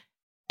win.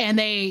 And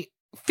they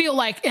feel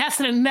like that's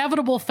an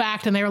inevitable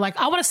fact. And they were like,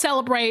 I want to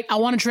celebrate. I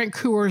want to drink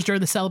Coors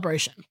during the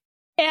celebration.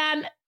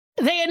 And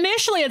they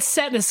initially had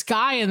sent this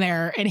guy in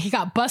there and he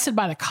got busted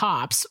by the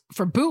cops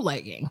for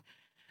bootlegging.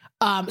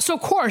 So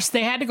of course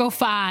they had to go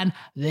find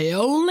the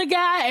only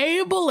guy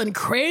able and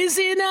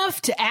crazy enough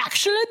to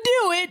actually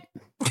do it.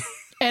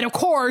 And of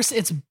course,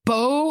 it's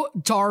Bo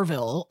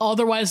Darville,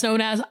 otherwise known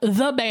as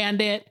the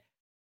Bandit,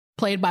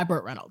 played by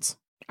Burt Reynolds.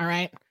 All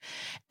right.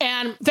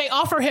 And they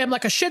offer him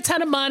like a shit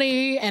ton of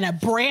money and a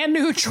brand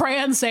new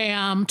Trans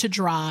Am to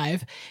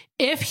drive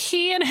if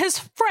he and his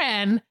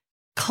friend,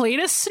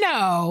 Cletus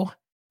Snow,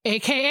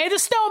 a.k.a. the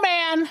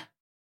Snowman,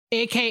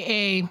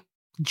 a.k.a.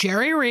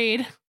 Jerry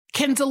Reed,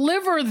 can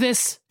deliver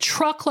this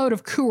truckload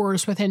of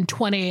Coors within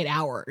 28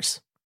 hours.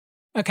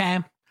 Okay.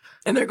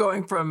 And they're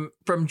going from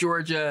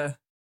Georgia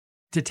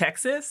to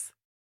Texas?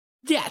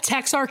 Yeah,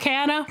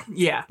 Texarkana.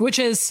 Yeah. Which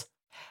is,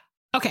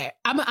 okay,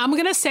 I'm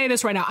going to say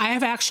this right now. I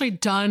have actually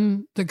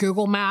done the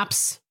Google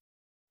Maps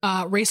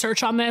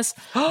research on this.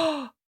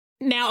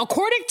 Now,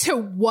 according to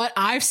what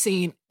I've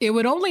seen, it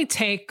would only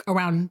take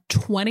around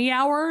 20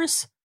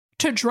 hours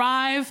to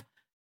drive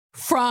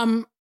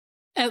from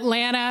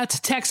Atlanta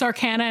to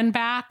Texarkana and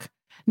back.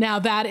 Now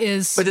that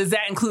is... But does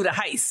that include a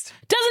heist?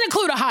 Doesn't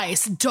include a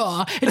heist,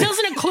 duh. It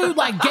doesn't include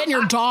like getting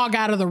your dog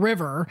out of the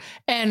river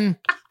and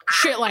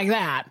shit like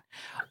that.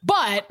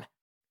 But,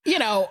 you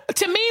know,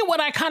 to me,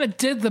 when I kind of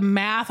did the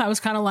math, I was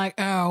kind of like,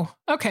 oh,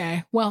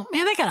 okay, well,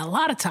 man, they got a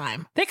lot of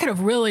time. They could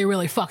have really,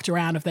 really fucked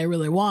around if they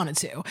really wanted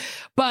to.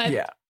 But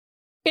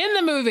in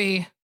the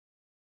movie...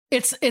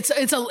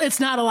 It's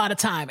not a lot of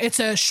time. It's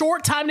a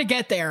short time to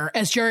get there,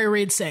 as Jerry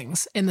Reed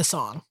sings in the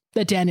song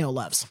that Daniel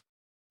loves.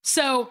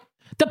 So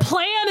the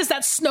plan is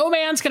that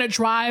Snowman's going to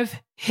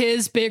drive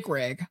his big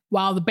rig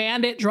while the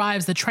Bandit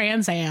drives the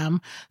Trans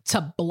Am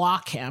to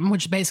block him,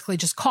 which basically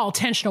just call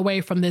attention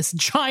away from this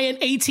giant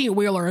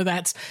 18-wheeler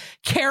that's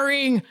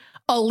carrying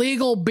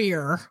illegal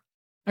beer.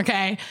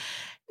 Okay.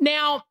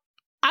 Now,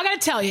 I got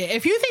to tell you,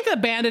 if you think the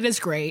Bandit is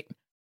great,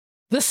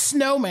 the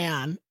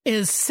Snowman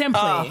is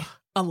simply...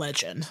 a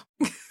legend.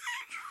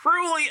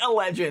 Truly a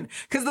legend.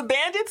 Because the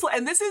Bandits,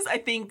 and this is, I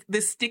think,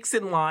 this sticks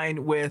in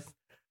line with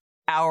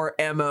our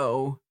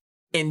MO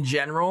in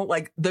general.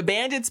 Like, the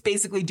Bandit's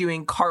basically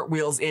doing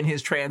cartwheels in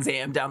his Trans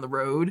Am down the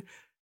road,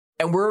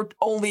 and we're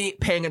only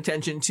paying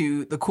attention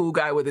to the cool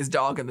guy with his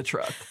dog in the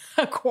truck.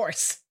 Of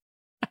course.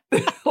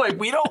 Like,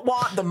 we don't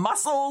want the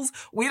muscles.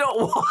 We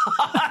don't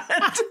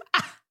want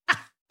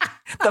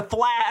the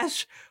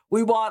flash.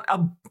 We want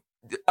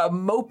a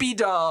mopey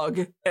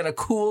dog and a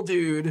cool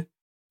dude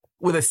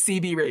with a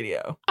CB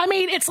radio. I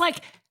mean, it's like,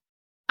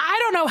 I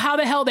don't know how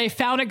the hell they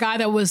found a guy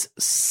that was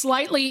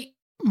slightly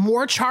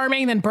more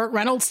charming than Burt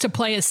Reynolds to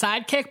play his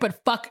sidekick, but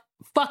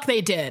fuck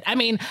they did. I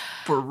mean,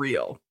 for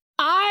real.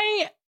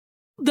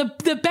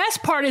 The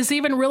best part is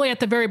even really at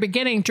the very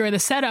beginning during the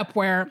setup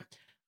where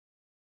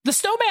the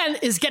Snowman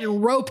is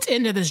getting roped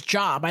into this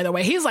job, by the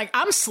way. He's like,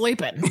 I'm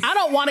sleeping. I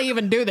don't want to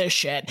even do this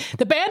shit.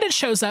 The Bandit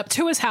shows up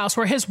to his house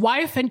where his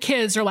wife and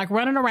kids are like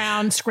running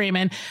around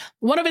screaming.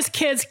 One of his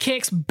kids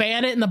kicks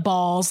Bandit in the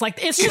balls.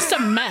 Like, it's just a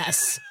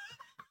mess.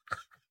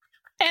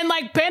 And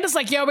like, Bandit's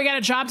like, yo, we got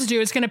a job to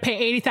do. It's going to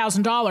pay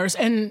 $80,000.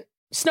 And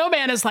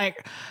Snowman is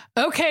like,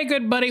 okay,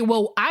 good buddy.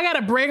 Well, I got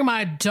to bring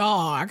my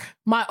dog,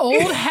 my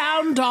old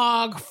hound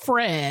dog,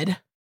 Fred,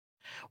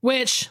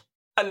 which...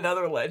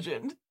 Another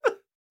legend.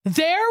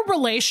 Their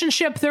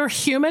relationship, their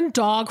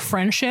human-dog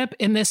friendship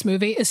in this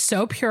movie is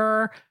so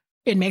pure.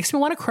 It makes me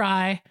want to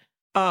cry.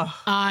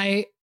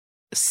 I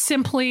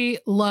simply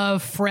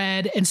love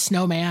Fred and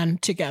Snowman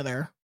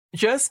together.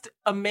 Just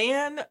a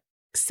man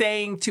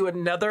saying to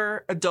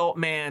another adult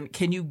man,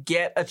 can you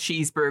get a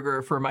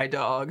cheeseburger for my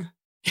dog?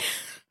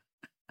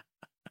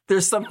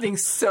 There's something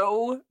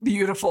so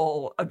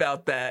beautiful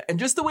about that. And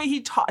just the way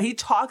he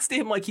talks to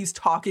him like he's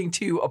talking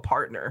to a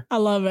partner. I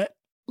love it.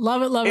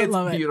 Love it.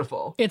 It's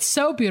beautiful. It's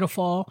so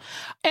beautiful.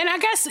 And I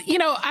guess, you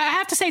know, I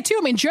have to say, too,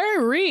 I mean,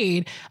 Jerry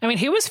Reed, I mean,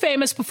 he was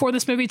famous before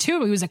this movie,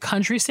 too. He was a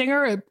country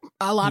singer.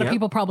 A lot of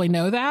people probably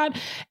know that.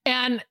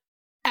 And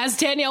as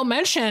Danielle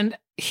mentioned,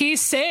 he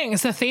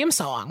sings the theme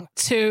song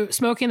to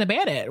Smokey and the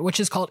Bandit,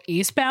 which is called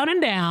Eastbound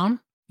and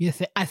Down.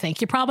 I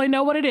think you probably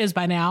know what it is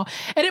by now.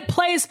 And it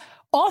plays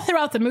all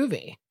throughout the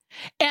movie.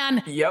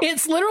 And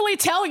it's literally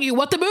telling you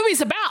what the movie's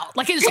about.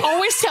 Like, it's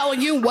always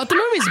telling you what the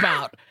movie's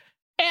about.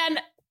 And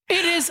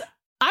it is,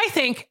 I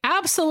think,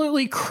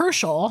 absolutely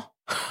crucial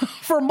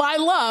for my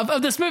love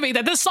of this movie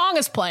that this song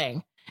is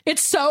playing.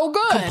 It's so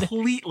good.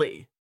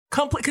 Completely.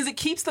 Because it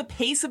keeps the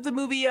pace of the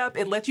movie up.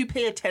 It lets you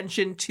pay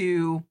attention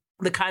to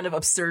the kind of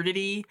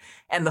absurdity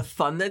and the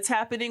fun that's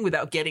happening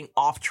without getting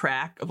off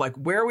track of like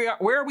where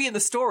are we in the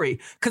story?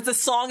 Because the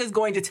song is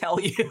going to tell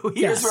you,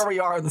 here's where we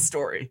are in the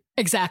story.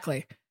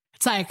 Exactly.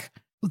 It's like,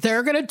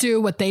 they're going to do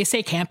what they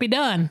say can't be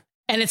done.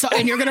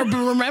 And you're going to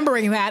be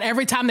remembering that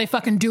every time they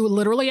fucking do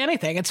literally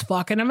anything. It's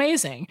fucking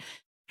amazing.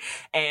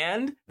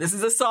 And this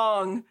is a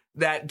song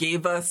that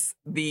gave us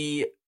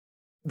the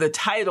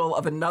title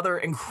of another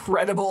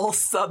incredible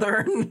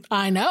Southern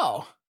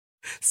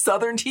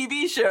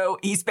TV show,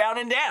 Eastbound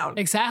and Down.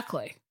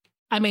 Exactly.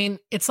 I mean,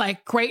 it's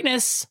like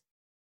greatness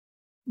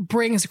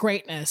brings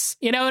greatness.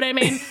 You know what I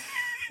mean?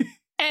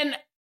 And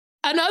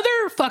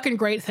another fucking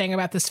great thing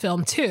about this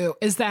film, too,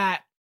 is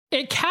that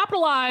it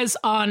capitalized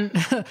on...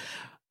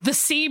 the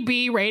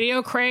CB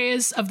radio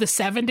craze of the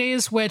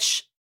 70s,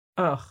 which,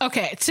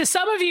 okay, to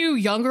some of you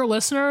younger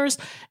listeners,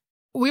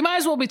 we might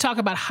as well be talking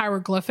about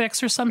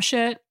hieroglyphics or some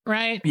shit,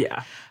 right?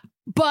 Yeah.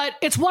 But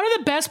it's one of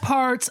the best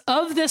parts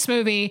of this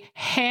movie,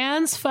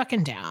 hands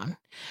fucking down.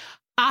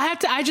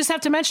 I just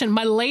have to mention,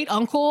 my late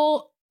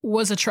uncle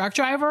was a truck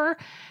driver,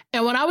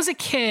 and when I was a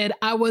kid,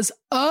 I was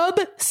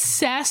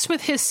obsessed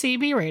with his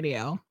CB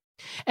radio.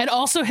 And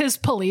also his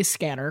police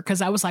scanner,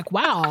 because I was like,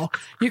 wow,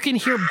 you can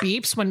hear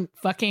beeps when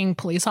fucking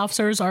police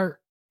officers are...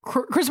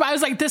 I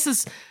was like, this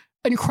is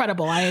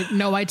incredible. I had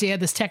no idea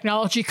this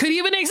technology could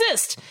even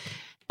exist.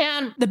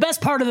 And the best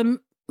part of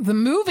the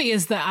movie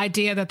is the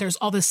idea that there's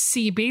all this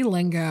CB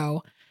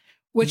lingo,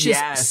 which is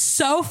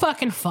so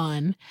fucking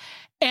fun.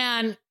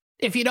 And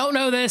if you don't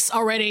know this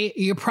already,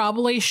 you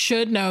probably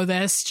should know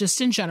this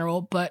just in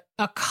general, but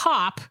a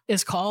cop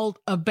is called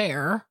a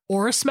bear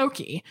or a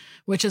Smokey,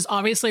 which is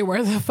obviously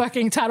where the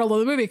fucking title of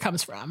the movie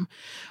comes from.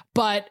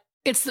 But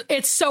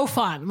it's so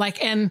fun.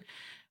 Like, and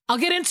I'll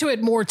get into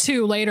it more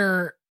too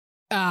later,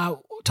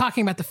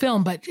 talking about the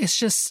film, but it's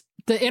just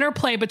the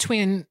interplay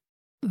between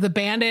the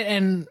bandit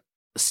and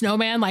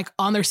Snowman, like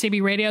on their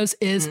CB radios,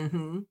 is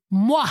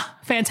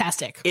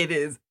fantastic. It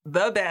is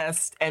the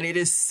best. And it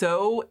is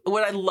so,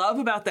 what I love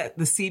about that,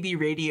 the CB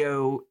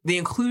radio, the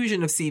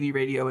inclusion of CB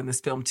radio in this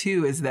film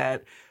too, is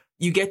that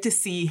you get to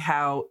see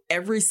how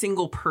every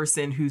single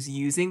person who's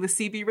using the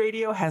CB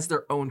radio has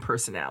their own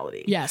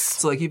personality. Yes.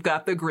 So like you've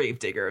got the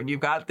gravedigger and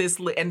you've got this,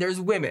 and there's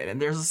women and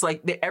there's just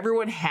like,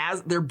 everyone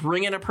they're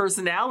bringing a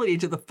personality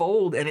to the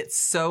fold, and it's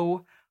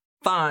so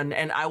fun.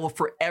 And I will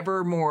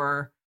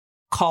forevermore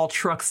call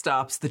truck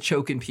stops the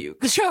choke and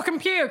puke. The choke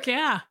and puke,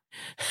 yeah.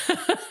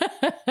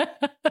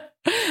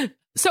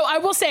 So I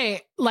will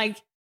say, like,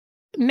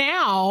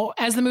 now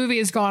as the movie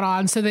has gone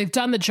on, so they've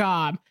done the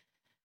job,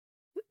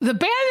 the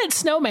bandit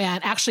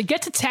Snowman actually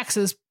get to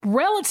Texas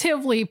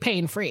relatively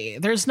pain-free.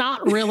 There's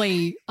not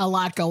really a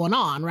lot going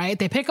on, right?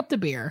 They pick up the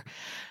beer,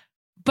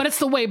 but it's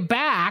the way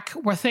back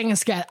where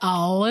things get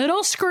a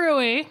little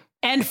screwy.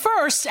 And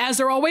first, as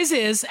there always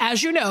is,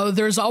 as you know,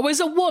 there's always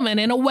a woman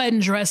in a wedding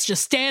dress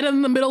just standing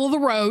in the middle of the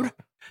road.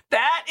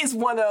 That is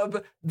one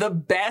of the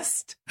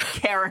best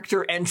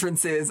character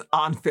entrances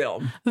on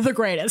film. The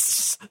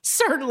greatest.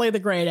 Certainly the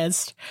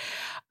greatest.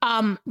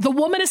 The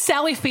woman is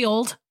Sally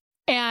Field,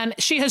 and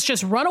she has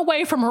just run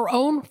away from her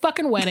own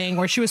fucking wedding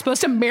where she was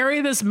supposed to marry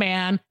this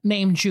man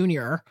named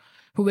Junior,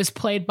 who was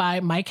played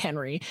by Mike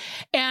Henry.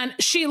 And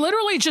she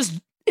literally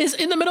just is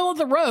in the middle of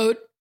the road,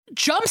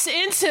 jumps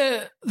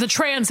into the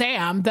Trans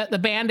Am that the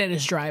bandit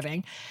is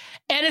driving,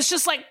 and it's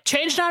just like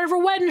changed out of her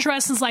wedding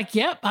dress and is like,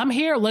 yep, I'm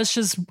here. Let's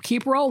just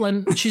keep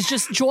rolling. She's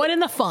just joining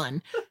the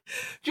fun.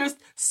 Just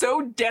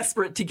so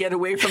desperate to get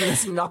away from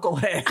this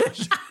knucklehead.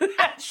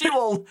 She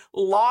will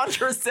launch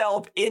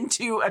herself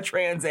into a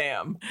Trans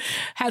Am.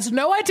 Has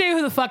no idea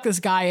who the fuck this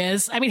guy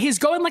is. I mean, he's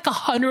going like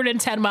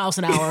 110 miles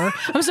an hour.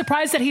 I'm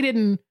surprised that he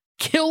didn't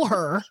kill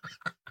her.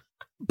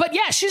 But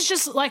yeah, she's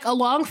just like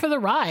along for the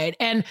ride.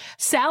 And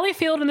Sally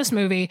Field in this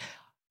movie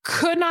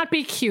could not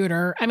be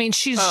cuter. I mean,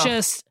 she's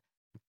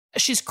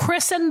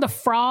christened the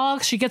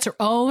frog. She gets her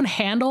own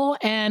handle,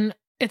 and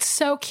it's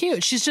so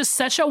cute. She's just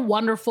such a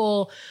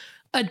wonderful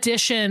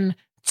addition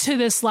to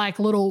this like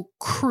little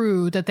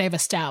crew that they've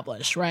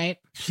established, right?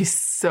 She's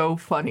so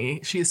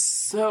funny. She is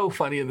so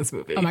funny in this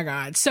movie. Oh my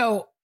God.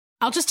 So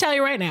I'll just tell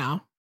you right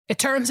now, it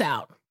turns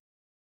out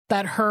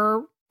that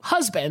her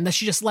husband that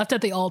she just left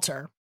at the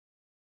altar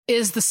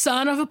is the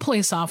son of a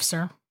police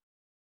officer.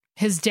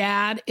 His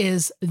dad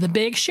is the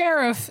big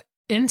sheriff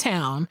in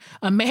town,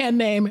 a man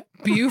named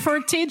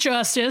Buford T.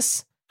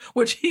 Justice.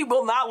 Which he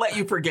will not let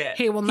you forget.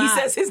 He will not.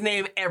 He says his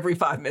name every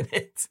 5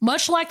 minutes.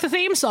 Much like the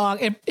theme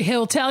song,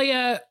 he'll tell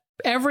you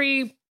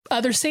every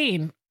other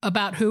scene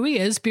about who he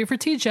is,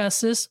 Buford T.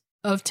 Justice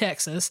of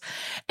Texas.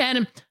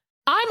 And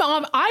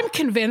I'm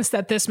convinced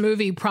that this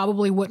movie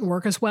probably wouldn't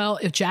work as well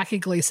if Jackie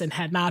Gleason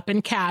had not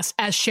been cast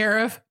as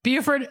Sheriff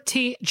Buford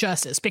T.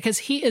 Justice, because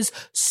he is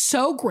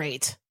so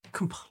great.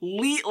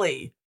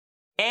 Completely.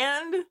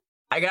 And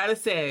I gotta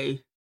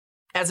say,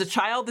 as a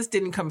child, this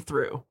didn't come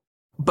through,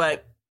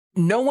 but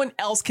no one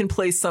else can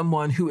play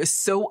someone who is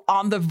so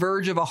on the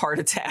verge of a heart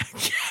attack.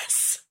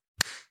 Yes.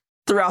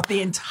 Throughout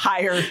the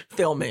entire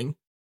filming.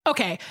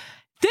 Okay.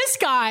 This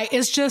guy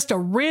is just a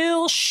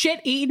real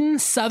shit-eating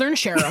Southern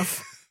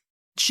sheriff.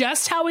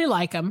 Just how we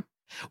like him.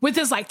 With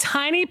his like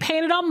tiny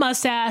painted on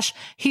mustache,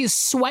 he's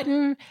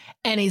sweating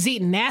and he's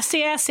eating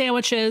nasty ass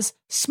sandwiches,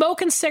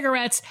 smoking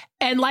cigarettes.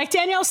 And like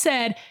Danielle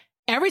said,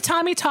 every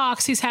time he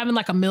talks, he's having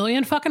like 1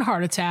 million fucking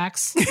heart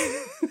attacks.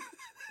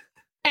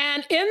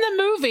 And in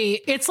the movie,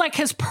 it's like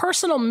his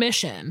personal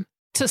mission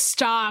to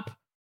stop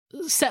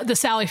the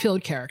Sally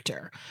Field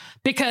character,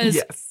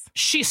 because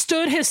she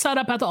stood his son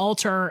up at the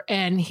altar,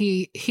 and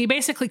he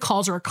basically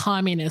calls her a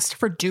communist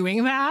for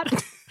doing that.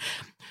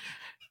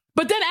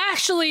 But then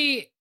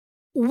actually,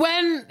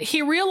 when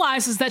he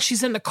realizes that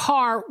she's in the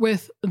car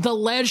with the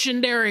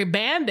legendary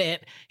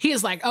bandit, he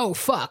is like, oh,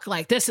 fuck,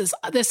 like this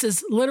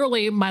is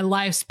literally my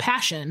life's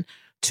passion,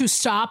 to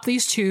stop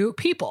these two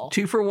people.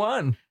 2 for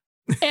 1.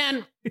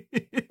 And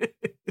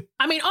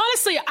I mean,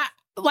 honestly,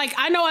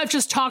 I know I've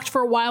just talked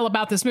for a while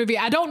about this movie.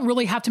 I don't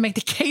really have to make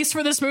the case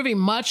for this movie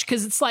much,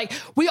 because it's like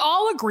we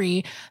all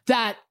agree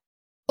that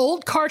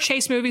old car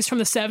chase movies from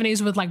the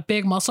 70s with like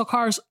big muscle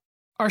cars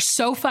are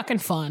so fucking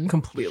fun.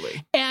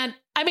 Completely. And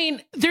I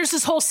mean, there's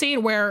this whole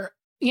scene where,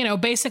 you know,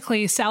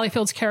 basically Sally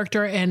Field's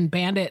character and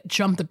Bandit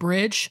jump the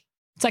bridge.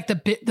 It's like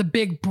the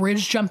big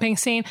bridge jumping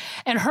scene.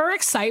 And her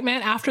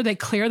excitement after they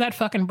clear that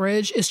fucking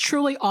bridge is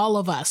truly all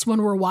of us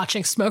when we're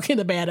watching Smokey and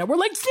the Bandit. We're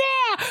like,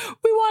 yeah,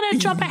 we want to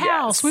jump a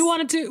house. We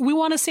want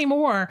to see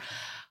more.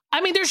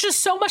 I mean, there's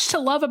just so much to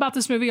love about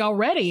this movie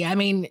already. I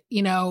mean,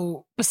 you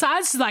know,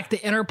 besides like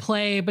the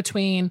interplay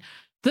between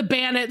the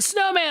Bandit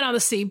Snowman on the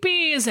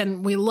CBs,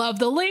 and we love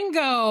the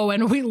lingo,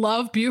 and we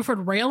love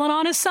Buford railing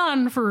on his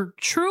son for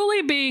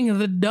truly being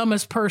the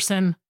dumbest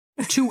person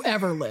to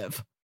ever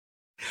live.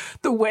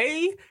 The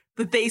way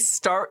that they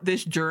start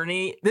this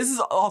journey, this is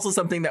also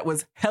something that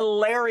was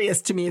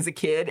hilarious to me as a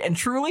kid and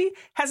truly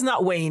has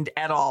not waned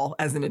at all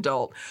as an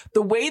adult.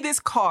 The way this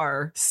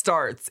car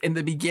starts in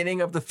the beginning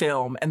of the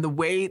film and the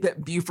way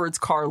that Buford's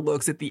car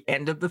looks at the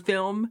end of the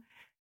film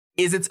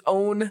is its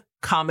own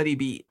comedy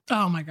beat.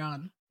 Oh my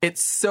God.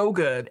 It's so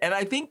good. And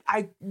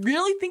I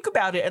really think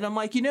about it and I'm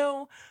like,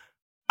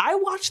 I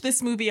watched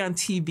this movie on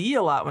TV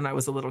a lot when I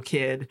was a little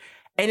kid.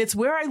 And it's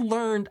where I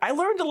learned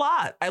a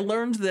lot. I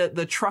learned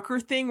the trucker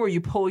thing where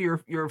you pull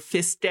your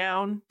fist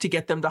down to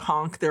get them to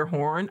honk their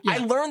horn. Yeah. I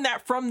learned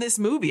that from this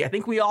movie. I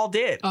think we all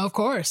did. Of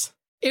course.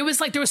 It was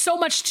like there was so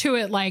much to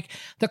it, like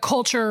the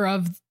culture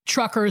of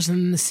truckers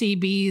and the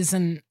CBs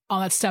and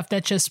all that stuff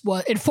that just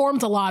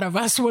informed a lot of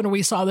us when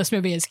we saw this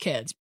movie as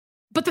kids.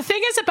 But the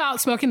thing is about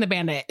Smokey and the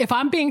Bandit, if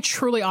I'm being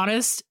truly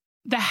honest,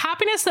 the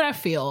happiness that I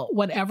feel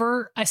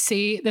whenever I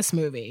see this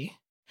movie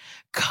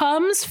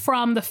comes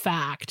from the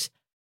fact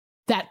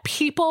that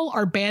people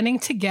are banding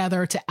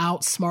together to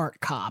outsmart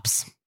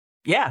cops.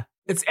 Yeah,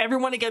 it's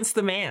everyone against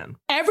the man.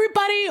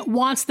 Everybody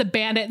wants the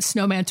Bandit and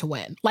Snowman to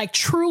win. Like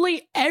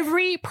truly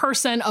every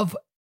person of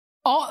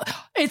all,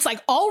 it's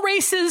like all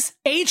races,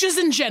 ages,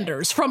 and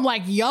genders, from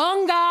like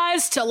young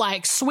guys to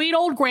like sweet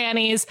old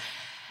grannies.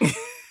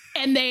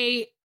 And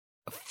they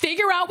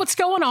figure out what's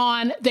going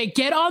on. They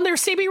get on their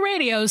CB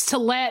radios to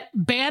let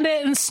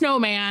Bandit and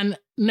Snowman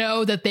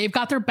know that they've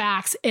got their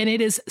backs. And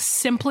it is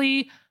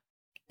simply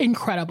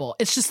incredible.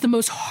 It's just the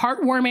most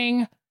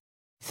heartwarming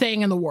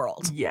thing in the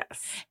world.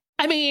 Yes.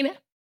 I mean,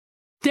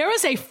 there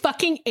is a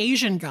fucking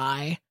Asian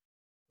guy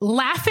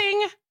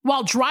laughing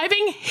while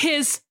driving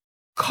his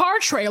car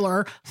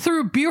trailer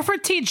through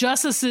Buford T.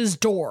 Justice's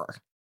door.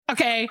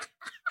 Okay.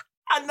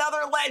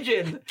 Another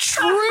legend.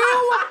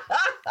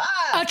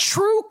 A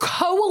true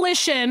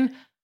coalition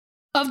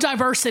of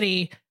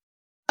diversity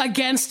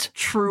against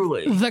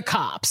truly the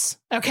cops.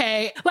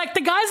 Okay. Like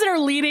the guys that are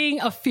leading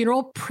a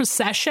funeral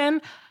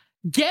procession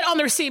get on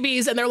their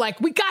CBs and they're like,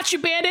 we got you,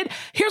 Bandit.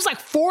 Here's like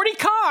 40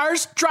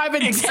 cars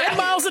driving 10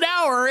 miles an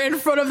hour in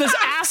front of this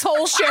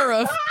asshole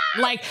sheriff.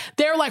 Like,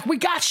 they're like, we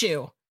got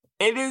you.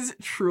 It is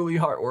truly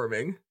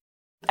heartwarming.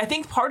 I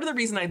think part of the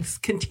reason I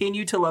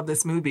continue to love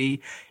this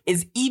movie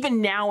is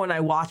even now when I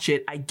watch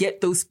it, I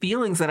get those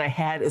feelings that I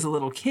had as a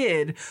little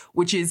kid,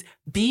 which is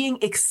being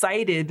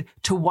excited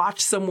to watch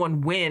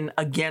someone win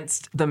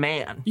against the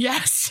man.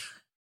 Yes.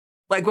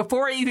 Like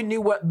before I even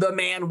knew what the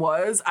man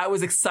was, I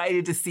was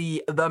excited to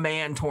see the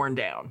man torn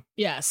down.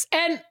 Yes.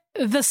 And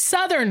the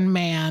Southern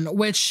man,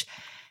 which,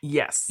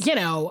 yes,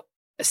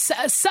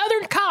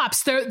 Southern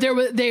cops,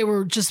 they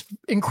were just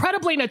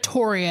incredibly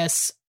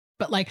notorious.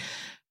 But like,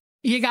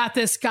 you got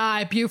this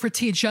guy, Buford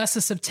T.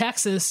 Justice of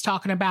Texas,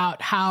 talking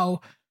about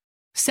how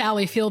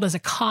Sally Field is a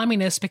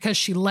communist because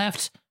she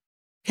left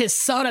his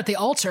son at the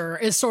altar,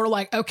 is sort of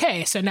like,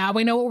 okay, so now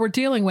we know what we're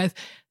dealing with.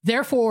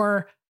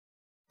 Therefore,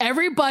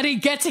 everybody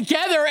get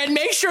together and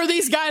make sure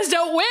these guys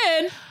don't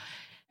win.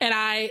 And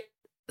I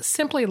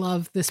simply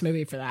love this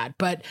movie for that.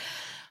 But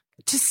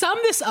to sum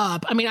this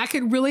up, I mean, I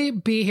could really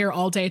be here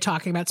all day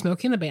talking about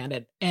Smokey and the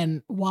Bandit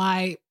and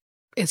why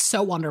it's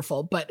so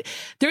wonderful. But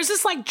there's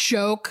this like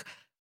joke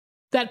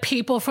that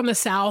people from the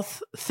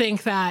South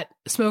think that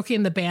Smokey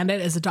and the Bandit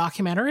is a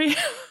documentary. And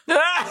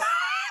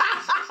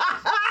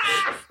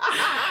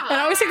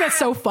I always think that's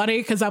so funny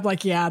because I'm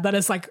like, yeah, that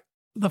is like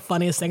the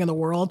funniest thing in the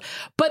world.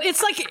 But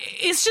it's like,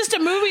 it's just a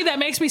movie that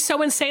makes me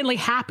so insanely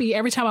happy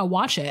every time I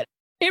watch it.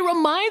 It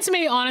reminds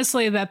me,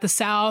 honestly, that the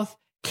South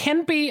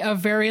can be a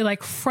very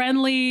like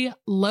friendly,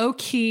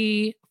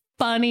 low-key,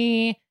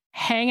 funny,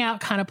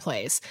 hangout kind of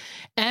place.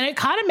 And it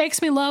kind of makes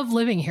me love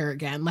living here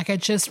again. Like,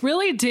 it just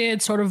really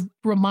did sort of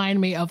remind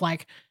me of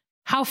like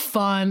how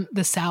fun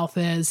the South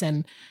is.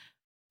 And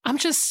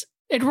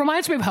it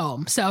reminds me of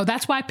home. So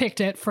that's why I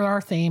picked it for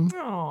our theme.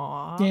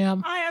 Aww. Yeah.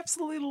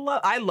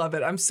 I love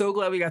it. I'm so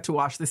glad we got to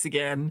watch this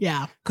again.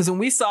 Yeah. Because when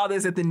we saw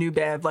this at the New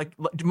Bev, like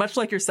much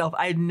like yourself,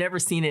 I had never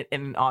seen it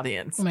in an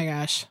audience. Oh my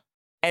gosh.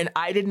 And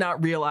I did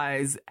not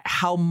realize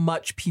how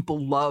much people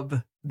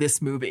love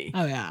this movie.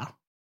 Oh yeah.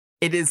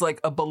 It is like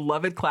a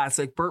beloved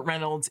classic. Burt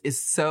Reynolds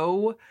is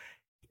so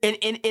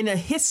in a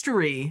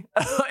history,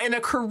 in a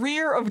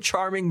career of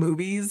charming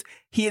movies,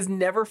 he is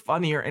never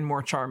funnier and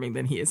more charming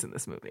than he is in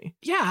this movie.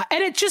 Yeah.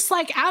 And it just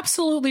like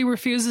absolutely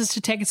refuses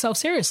to take itself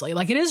seriously.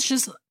 Like, it is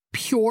just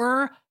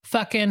pure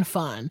fucking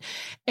fun.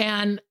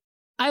 And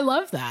I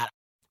love that.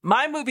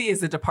 My movie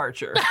is a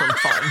departure from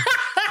fun.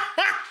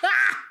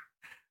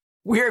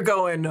 We're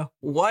going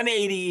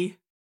 180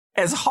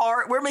 as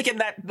hard. We're making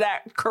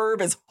that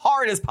curve as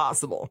hard as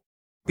possible.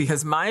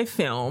 Because my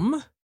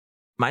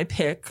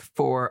pick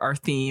for our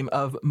theme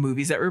of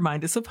movies that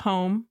remind us of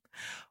home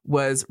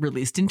was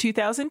released in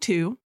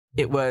 2002.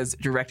 It was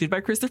directed by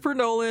Christopher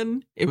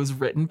Nolan. It was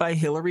written by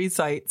Hilary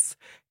Seitz,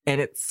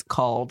 and it's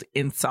called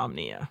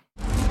Insomnia.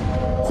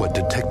 What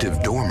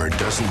Detective Dormer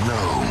doesn't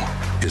know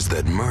is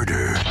that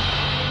murder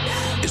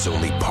is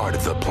only part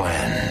of the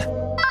plan.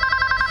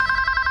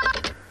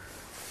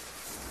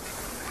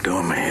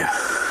 Dormer here.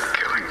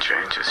 Killing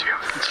changes you.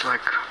 It's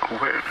like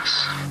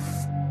awareness.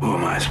 Who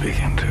am I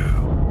speaking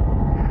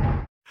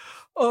to?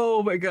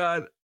 Oh my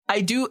God.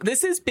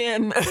 This has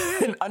been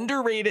an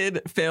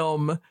underrated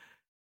film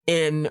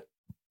in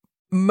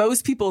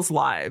most people's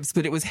lives,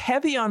 but it was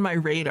heavy on my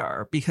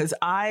radar because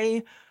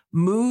I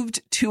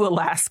moved to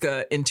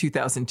Alaska in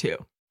 2002.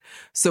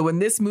 So when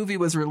this movie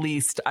was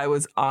released, I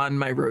was on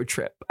my road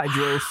trip. I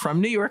drove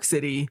from New York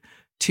City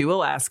to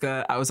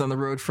Alaska. I was on the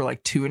road for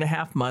like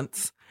 2.5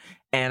 months.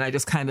 And I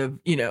just kind of,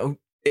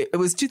 it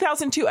was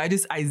 2002.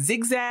 I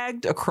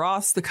zigzagged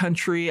across the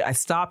country. I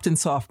stopped and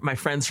saw my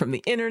friends from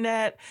the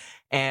internet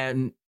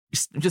and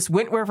just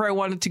went wherever I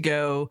wanted to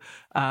go.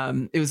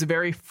 It was a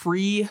very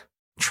free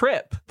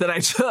trip that I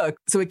took.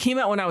 So it came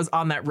out when I was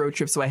on that road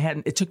trip. So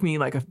it took me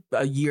like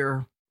a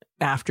year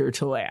after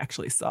till I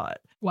actually saw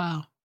it.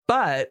 Wow.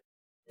 But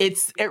it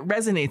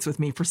resonates with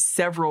me for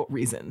several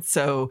reasons.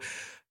 So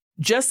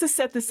just to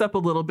set this up a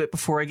little bit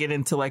before I get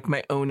into like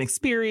my own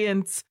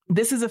experience,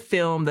 this is a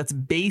film that's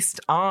based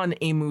on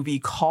a movie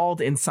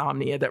called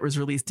Insomnia that was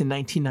released in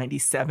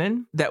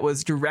 1997 that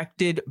was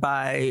directed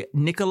by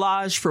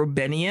Nikolaj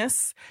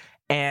Frobenius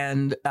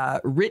and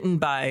written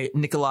by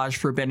Nikolaj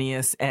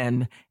Frobenius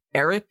and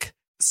Eric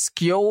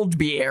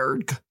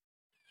Skjoldbjerg.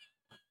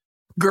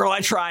 Girl,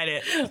 I tried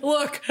it.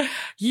 Look,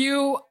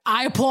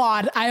 I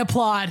applaud.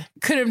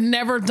 Could have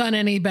never done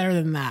any better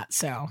than that.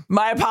 So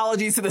my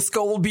apologies to the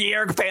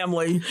Skjoldbjerg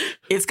family.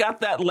 It's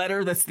got that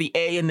letter that's the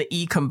A and the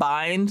E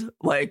combined.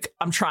 Like,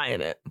 I'm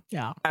trying it.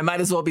 Yeah. I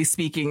might as well be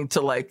speaking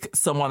to like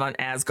someone on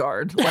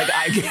Asgard. Like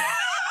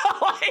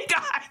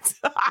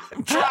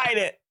I'm trying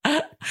it.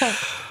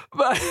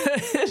 But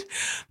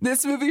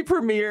this movie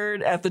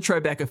premiered at the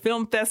Tribeca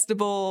Film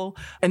Festival.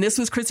 And this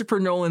was Christopher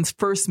Nolan's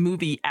first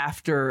movie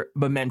after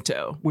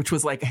Memento, which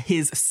was like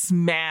his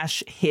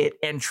smash hit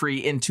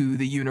entry into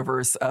the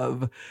universe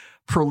of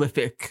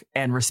prolific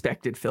and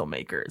respected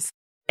filmmakers.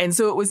 And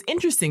so it was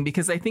interesting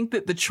because I think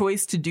that the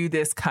choice to do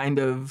this kind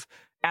of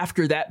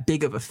after that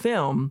big of a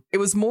film, it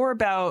was more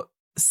about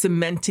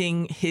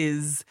cementing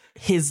his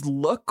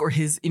look or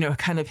his,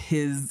 kind of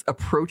his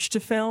approach to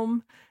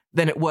film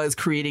than it was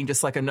creating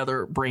just like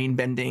another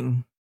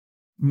brain-bending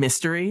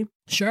mystery.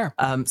 Sure.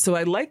 So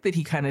I like that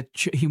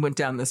he went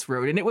down this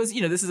road, and it was,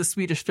 this is a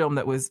Swedish film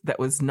that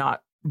was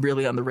not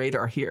really on the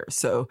radar here.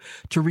 So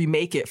to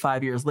remake it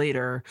 5 years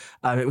later,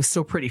 it was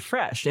still pretty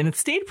fresh, and it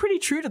stayed pretty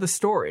true to the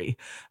story.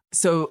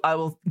 So I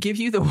will give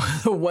you the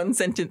one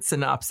sentence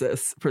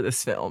synopsis for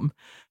this film,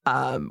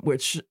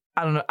 which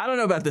I don't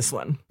know about this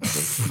one,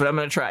 but I'm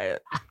going to try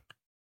it.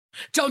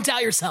 Don't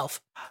doubt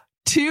yourself.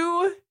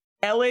 2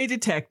 LA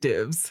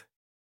detectives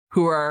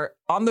who are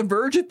on the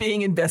verge of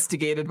being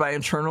investigated by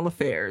internal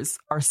affairs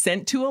are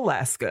sent to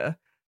Alaska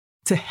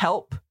to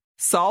help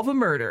solve a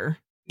murder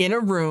in a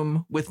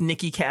room with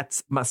Nicky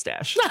Katt's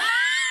mustache.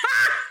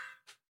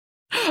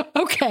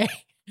 Okay.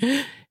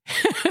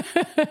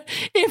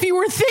 If you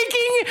were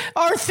thinking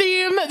our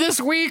theme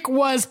this week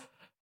was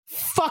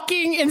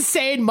fucking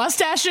insane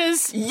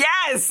mustaches.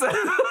 Yes. That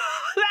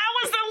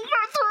was the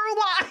through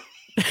line.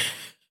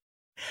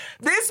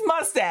 This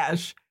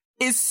mustache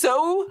is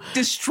so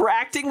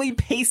distractingly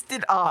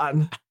pasted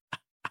on.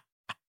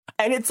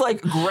 And it's like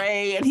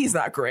gray, and he's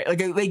not gray.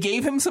 Like, they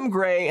gave him some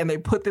gray and they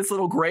put this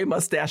little gray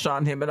mustache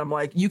on him. And I'm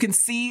like, you can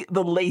see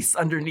the lace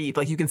underneath.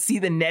 Like, you can see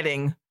the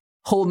netting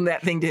holding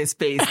that thing to his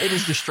face. It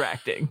is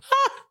distracting.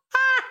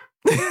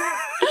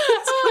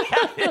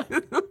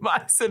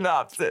 My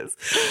synopsis.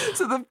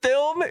 So the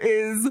film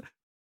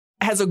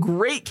has a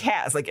great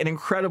cast, like an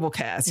incredible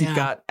cast. Yeah. You've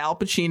got Al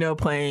Pacino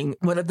playing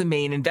one of the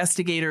main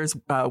investigators,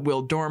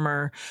 Will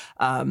Dormer.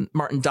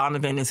 Martin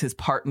Donovan is his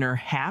partner,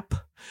 Hap.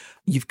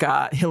 You've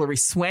got Hilary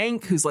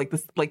Swank, who's like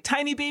this like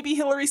tiny baby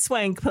Hilary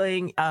Swank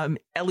playing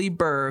Ellie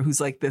Burr,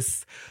 who's like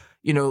this,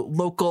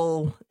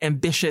 local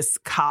ambitious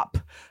cop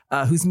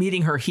who's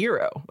meeting her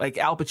hero. Like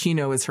Al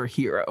Pacino is her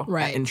hero,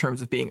 right, in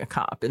terms of being a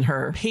cop. And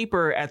her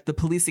paper at the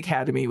police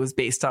academy was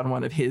based on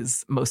one of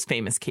his most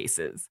famous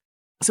cases.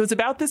 So it's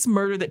about this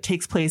murder that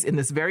takes place in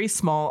this very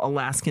small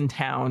Alaskan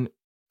town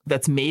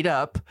that's made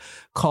up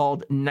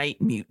called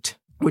Nightmute,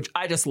 which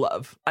I just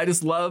love. I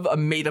just love a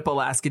made up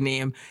Alaskan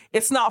name.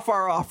 It's not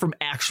far off from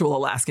actual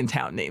Alaskan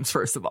town names,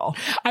 first of all.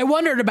 I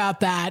wondered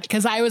about that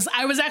because I was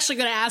actually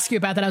going to ask you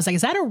about that. I was like,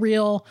 is that a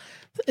real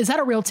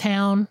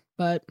town?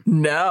 But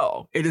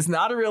no, it is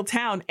not a real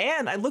town.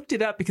 And I looked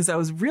it up because I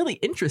was really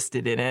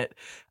interested in it.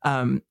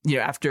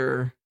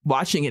 After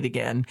watching it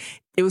again,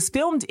 it was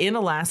filmed in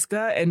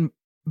Alaska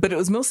but it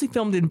was mostly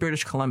filmed in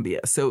British Columbia.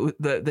 So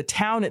the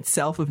town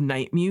itself of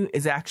Nightmute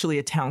is actually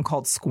a town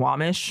called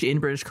Squamish in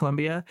British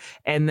Columbia.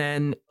 And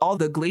then all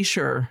the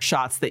glacier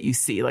shots that you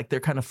see, like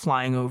they're kind of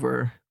flying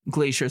over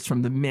glaciers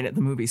from the minute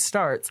the movie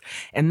starts.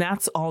 And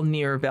that's all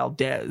near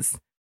Valdez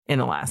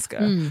in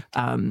Alaska.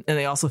 And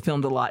they also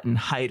filmed a lot in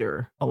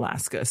Hyder,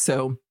 Alaska.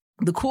 So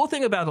the cool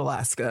thing about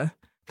Alaska,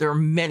 there are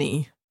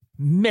many,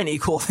 many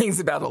cool things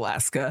about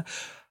Alaska.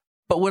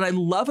 But what I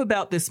love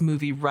about this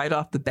movie right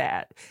off the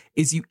bat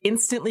is you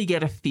instantly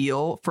get a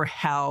feel for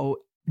how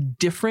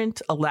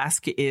different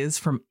Alaska is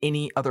from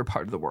any other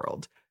part of the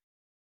world.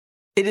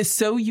 It is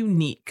so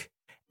unique.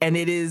 And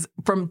it is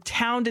from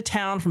town to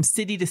town, from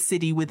city to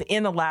city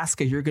within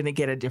Alaska, you're going to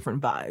get a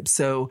different vibe.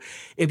 So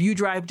if you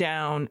drive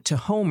down to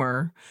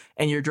Homer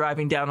and you're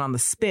driving down on the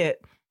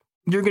Spit,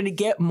 you're going to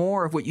get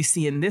more of what you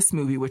see in this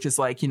movie, which is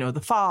like, you know,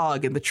 the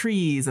fog and the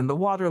trees and the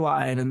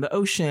waterline and the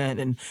ocean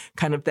and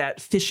kind of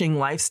that fishing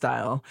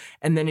lifestyle.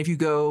 And then if you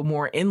go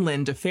more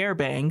inland to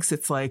Fairbanks,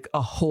 it's like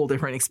a whole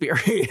different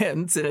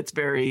experience. And it's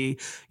very,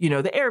 you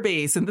know, the air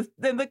base and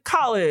the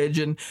college.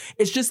 And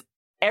it's just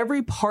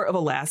every part of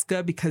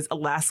Alaska, because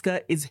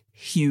Alaska is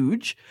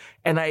huge.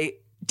 And I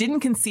didn't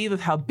conceive of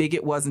how big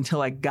it was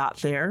until I got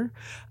there,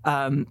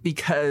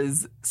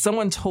 because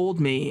someone told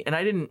me, and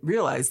I didn't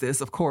realize this,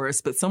 of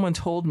course, but someone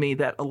told me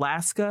that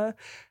Alaska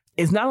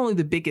is not only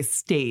the biggest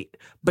state,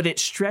 but it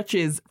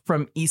stretches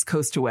from East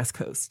Coast to West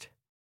Coast.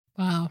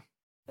 Wow.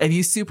 If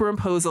you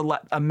superimpose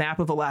a map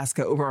of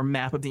Alaska over a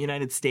map of the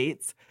United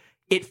States,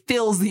 it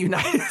fills the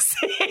United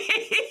States.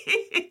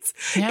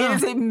 Yeah. It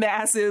is a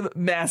massive,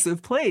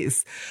 massive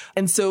place.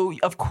 And so,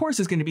 of course,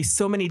 there's going to be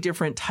so many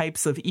different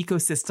types of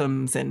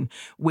ecosystems and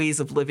ways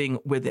of living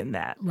within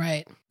that.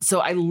 Right.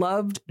 So I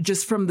loved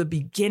just from the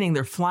beginning,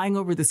 they're flying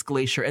over this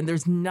glacier and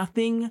there's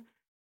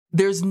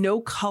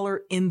no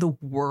color in the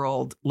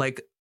world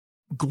like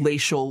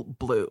glacial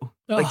blue. Ugh.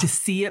 Like to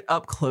see it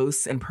up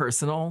close and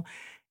personal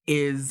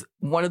is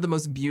one of the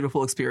most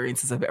beautiful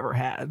experiences I've ever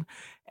had.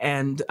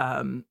 And,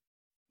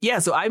 yeah,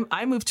 so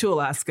I moved to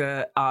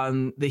Alaska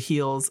on the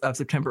heels of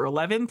September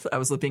 11th. I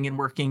was living and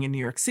working in New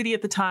York City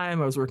at the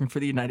time. I was working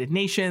for the United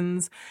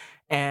Nations,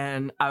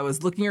 and I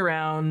was looking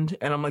around,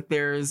 and I'm like,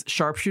 there's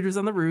sharpshooters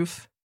on the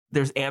roof.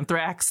 There's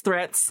anthrax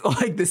threats.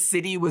 Like, the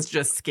city was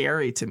just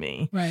scary to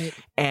me. Right.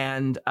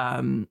 And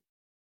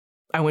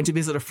I went to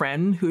visit a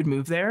friend who had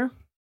moved there,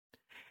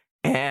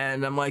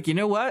 and I'm like, you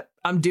know what?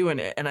 I'm doing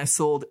it. And I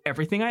sold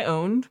everything I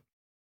owned,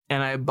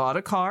 and I bought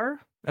a car.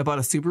 I bought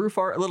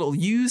a little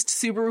used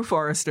Subaru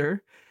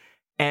Forester,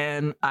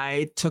 and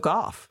I took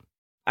off.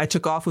 I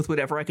took off with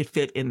whatever I could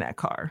fit in that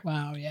car.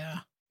 Wow, yeah.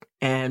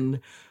 And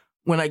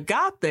when I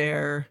got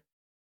there,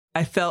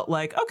 I felt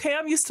like, okay,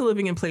 I'm used to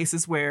living in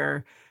places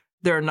where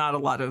there are not a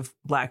lot of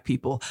Black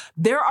people.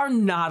 There are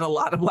not a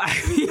lot of Black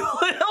people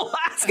in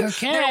Alaska.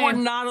 Okay. There were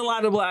not a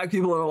lot of Black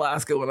people in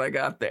Alaska when I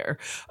got there,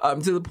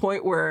 to the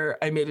point where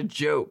I made a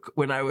joke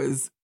when I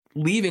was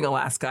leaving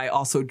Alaska. I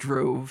also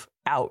drove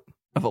out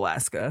of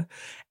Alaska.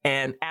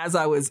 And as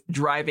I was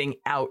driving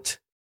out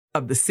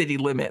of the city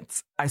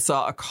limits, I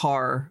saw a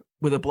car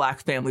with a Black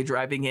family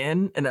driving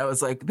in. And I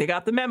was like, they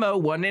got the memo,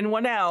 one in,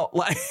 one out.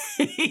 Like,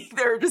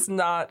 they're just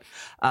not.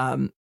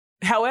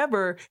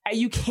 However,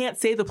 you can't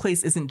say the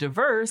place isn't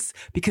diverse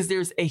because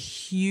there's a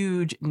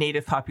huge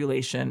Native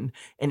population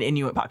and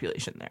Inuit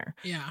population there.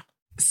 Yeah.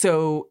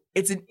 So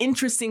it's an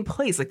interesting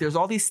place. Like, there's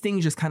all these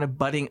things just kind of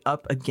butting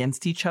up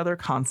against each other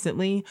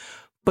constantly.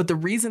 But the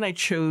reason I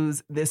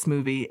chose this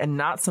movie and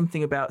not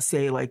something about,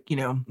 say, like, you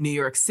know, New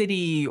York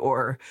City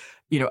or,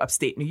 you know,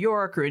 upstate New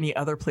York or any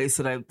other place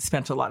that I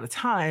spent a lot of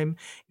time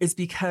is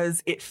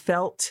because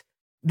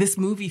this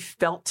movie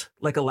felt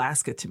like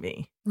Alaska to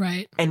me.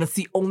 Right. And it's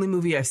the only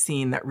movie I've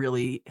seen that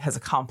really has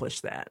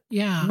accomplished that.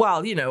 Yeah.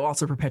 While, you know,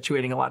 also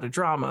perpetuating a lot of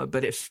drama,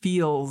 but it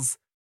feels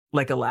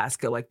like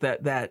Alaska, like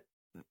there's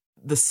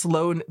a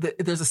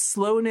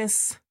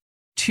slowness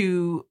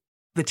to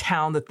the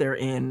town that they're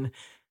in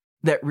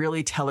that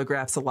really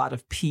telegraphs a lot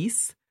of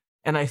peace.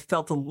 And I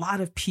felt a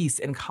lot of peace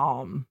and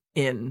calm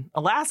in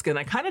Alaska. And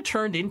I kind of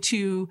turned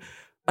into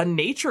a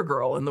nature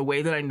girl in the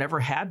way that I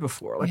never had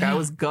before. Like, I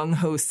was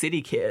gung-ho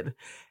city kid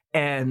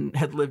and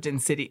had lived in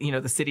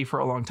the city for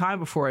a long time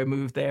before I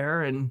moved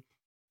there, and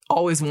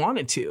always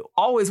wanted to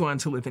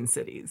live in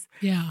cities.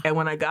 Yeah. And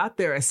when I got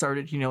there, I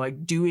started, you know,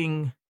 like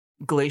doing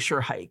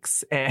glacier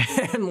hikes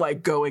and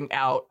like going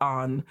out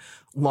on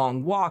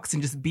long walks,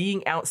 and just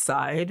being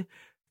outside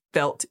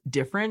felt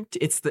different.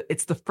 It's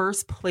the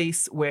first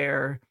place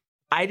where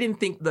I didn't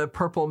think the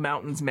Purple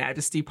Mountains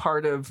Majesty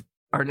part of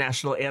our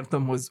national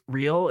anthem was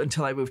real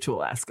until I moved to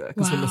Alaska.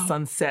 Because when the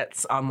sun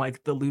sets on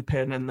like the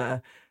lupin and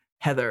the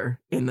heather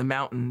in the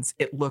mountains,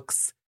 it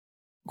looks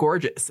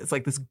gorgeous. It's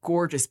like this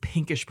gorgeous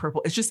pinkish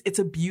purple. It's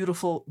a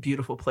beautiful,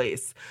 beautiful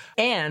place.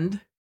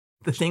 And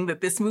the thing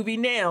that this movie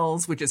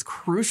nails, which is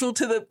crucial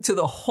to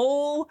the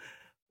whole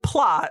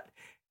plot,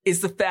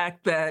 is the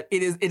fact that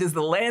it is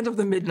the land of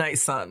the midnight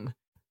sun.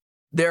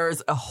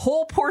 There's a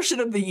whole portion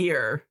of the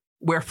year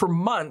where for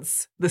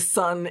months the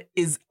sun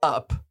is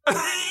up in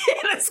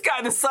the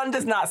sky. The sun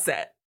does not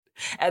set.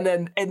 And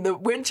then in the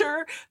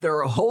winter, there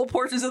are whole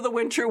portions of the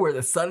winter where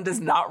the sun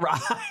does not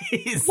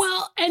rise.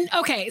 Well, and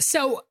okay,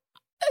 so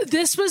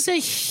this was a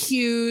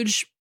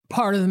huge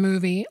part of the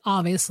movie,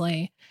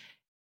 obviously.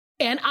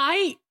 And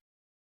I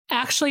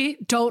actually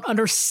don't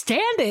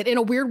understand it in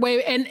a weird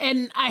way.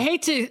 And I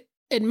hate to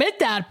admit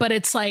that, but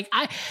it's like,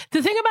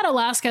 the thing about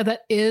Alaska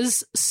that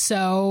is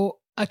so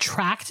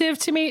attractive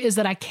to me is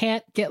that I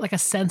can't get like a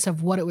sense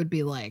of what it would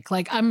be like.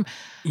 Like I'm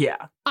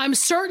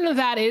certain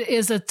that it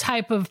is a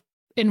type of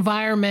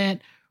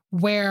environment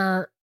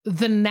where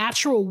the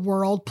natural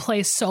world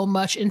plays so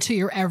much into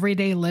your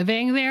everyday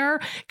living there.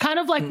 Kind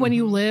of like when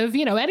you live,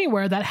 you know,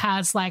 anywhere that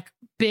has like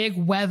big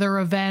weather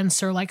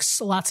events or like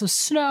lots of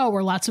snow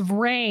or lots of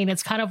rain.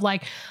 It's kind of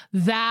like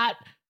that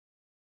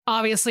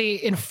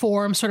obviously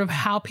informs sort of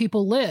how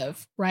people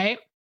live, right?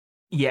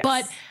 Yes.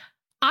 But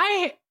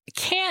I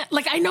can't,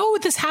 like, I know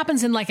this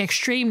happens in like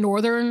extreme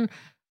northern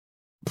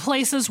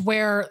places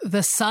where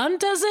the sun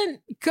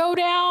doesn't go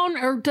down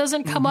or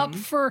doesn't come up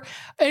for,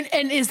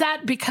 and is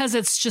that because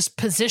it's just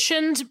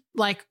positioned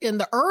like in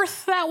the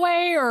earth that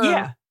way,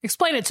 or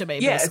explain it to me,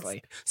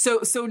 basically.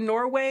 So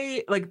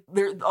Norway, like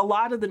there, a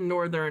lot of the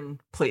northern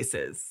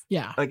places,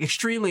 like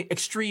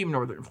extreme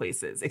northern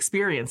places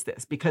experience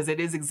this because it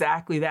is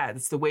exactly that.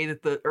 It's the way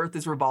that the earth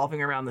is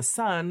revolving around the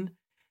sun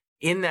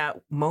in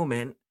that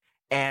moment.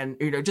 And,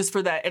 you know, just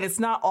for that, and it's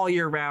not all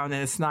year round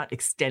and it's not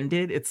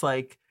extended. It's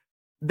like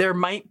there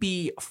might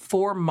be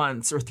 4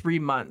 months or 3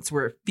 months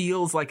where it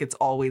feels like it's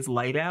always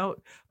light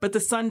out, but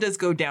the sun does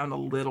go down a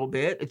little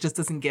bit. It just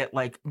doesn't get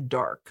like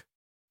dark.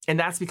 And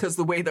that's because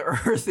the way the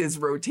earth is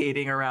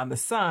rotating around the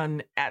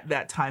sun at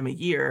that time of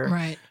year,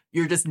 right,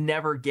 you're just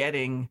never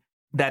getting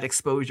that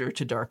exposure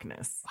to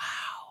darkness.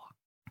 Wow.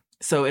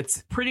 So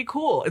it's pretty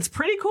cool. It's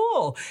pretty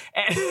cool.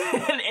 And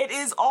it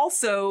is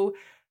also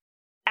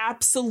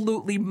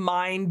absolutely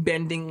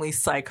mind-bendingly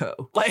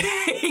psycho. Like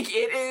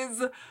it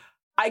is,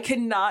 I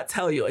cannot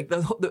tell you, like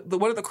the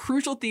one of the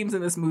crucial themes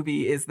in this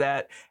movie is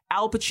that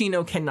Al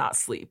Pacino cannot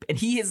sleep, and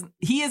he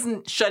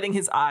isn't shutting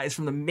his eyes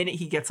from the minute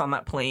he gets on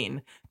that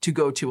plane to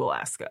go to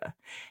Alaska.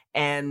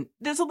 And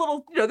there's a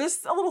little, you know,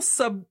 there's a little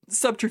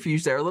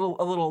subterfuge there, a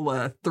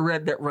little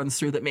thread that runs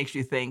through that makes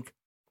you think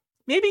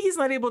maybe he's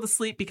not able to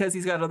sleep because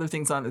he's got other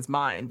things on his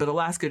mind, but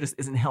Alaska just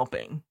isn't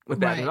helping with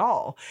that at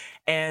all.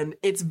 And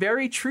it's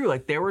very true.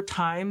 Like there were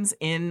times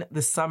in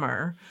the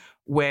summer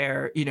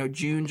where, you know,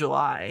 June,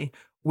 July,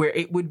 where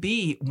it would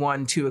be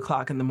 1, 2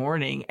 o'clock in the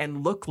morning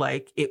and look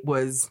like it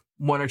was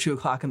 1 or 2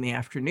 o'clock in the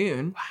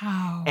afternoon.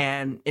 Wow.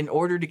 And in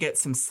order to get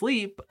some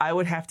sleep, I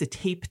would have to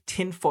tape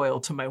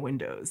tinfoil to my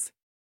windows.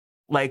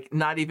 Like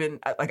not even,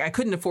 like I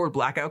couldn't afford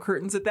blackout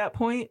curtains at that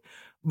point.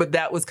 But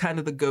that was kind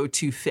of the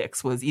go-to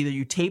fix, was either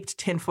you taped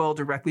tinfoil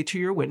directly to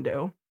your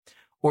window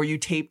or you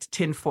taped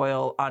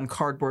tinfoil on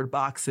cardboard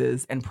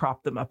boxes and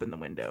propped them up in the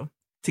window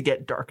to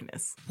get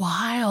darkness.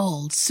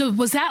 Wild. So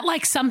was that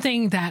like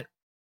something that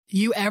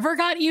you ever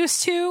got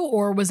used to,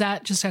 or was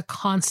that just a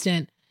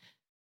constant?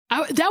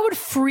 That would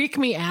freak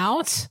me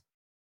out.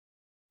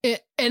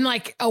 In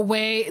like a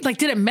way, like,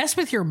 did it mess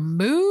with your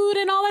mood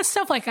and all that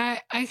stuff? Like, I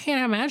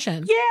can't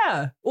imagine.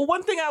 Yeah. Well,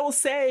 one thing I will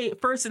say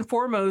first and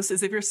foremost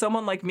is if you're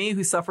someone like me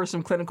who suffers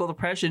from clinical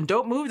depression,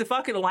 don't move to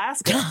fucking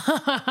Alaska.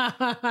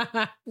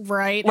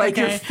 Right. Like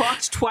you're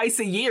fucked twice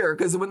a year,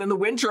 because when in the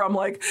winter, I'm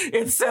like,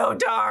 it's so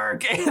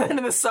dark. And then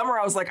in the summer,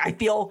 I was like, I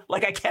feel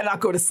like I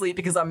cannot go to sleep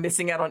because I'm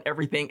missing out on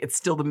everything. It's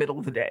still the middle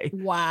of the day.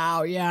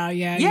 Wow. Yeah.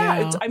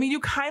 I mean, you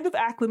kind of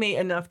acclimate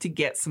enough to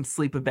get some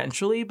sleep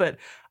eventually, but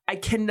I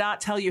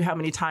cannot tell you how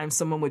many times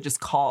someone would just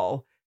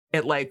call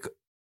at like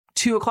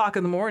 2 o'clock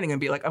in the morning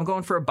and be like, I'm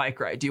going for a bike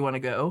ride. Do you want to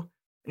go?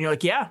 And you're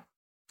like, yeah,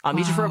 I'll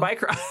meet you for a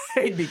bike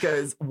ride,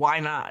 because why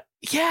not?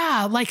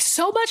 Yeah. Like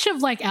so much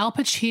of like Al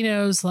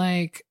Pacino's,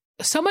 like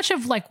so much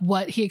of like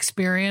what he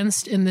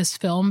experienced in this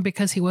film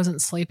because he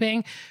wasn't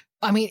sleeping.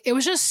 I mean, it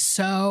was just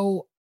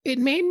it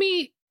made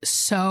me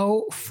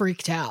so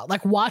freaked out,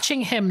 like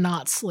watching him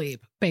not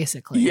sleep,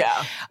 basically.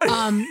 Yeah.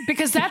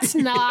 Because that's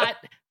not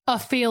a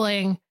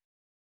feeling.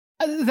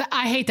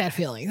 I hate that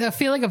feeling. The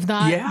feeling of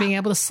not being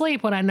able to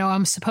sleep when I know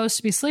I'm supposed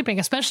to be sleeping,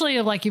 especially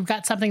if like you've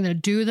got something to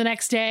do the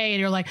next day and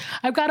you're like,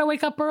 I've got to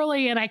wake up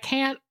early and I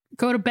can't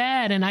go to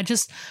bed. And I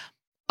just,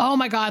 oh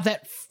my God,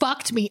 that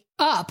fucked me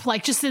up.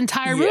 Like just the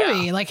entire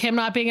movie, like him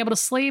not being able to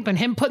sleep and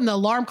him putting the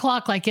alarm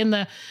clock like in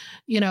the,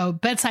 you know,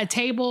 bedside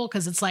table.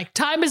 Cause it's like,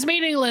 time is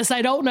meaningless.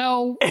 I don't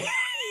know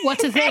what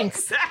to think.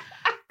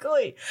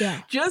 Exactly. Yeah.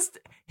 Just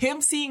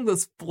him seeing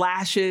those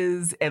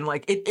flashes and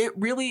like, it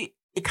really,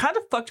 it kind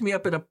of fucked me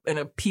up in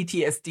a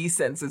PTSD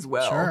sense as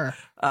well. Sure.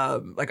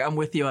 Like I'm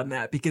with you on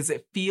that, because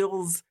it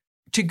feels,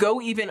 to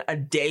go even a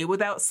day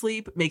without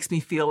sleep makes me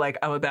feel like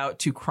I'm about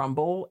to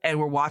crumble. And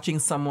we're watching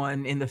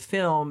someone in the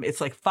film, it's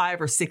like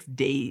 5 or 6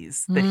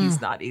 days that he's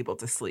not able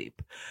to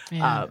sleep.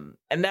 Yeah.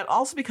 And that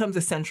also becomes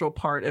a central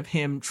part of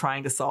him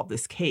trying to solve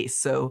this case.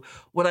 So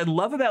what I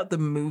love about the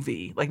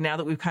movie, like now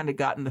that we've kind of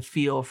gotten the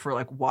feel for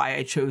like why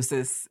I chose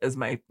this as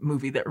my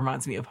movie that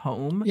reminds me of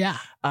home. Yeah.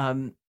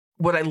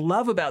 What I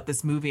love about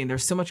this movie, and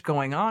there's so much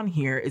going on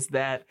here, is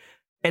that,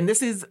 and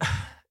this is,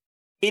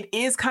 it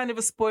is kind of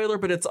a spoiler,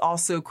 but it's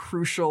also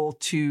crucial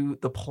to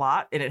the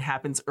plot, and it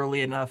happens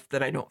early enough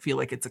that I don't feel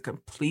like it's a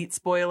complete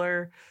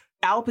spoiler.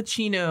 Al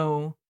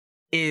Pacino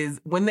is,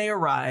 when they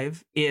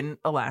arrive in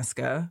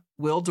Alaska,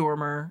 Will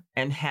Dormer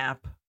and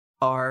Hap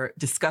are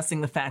discussing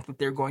the fact that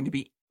they're going to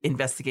be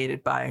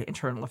investigated by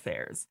Internal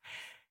Affairs.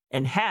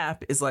 And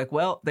Hap is like,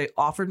 well, they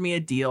offered me a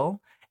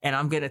deal and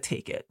I'm going to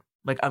take it.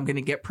 Like, I'm going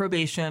to get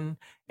probation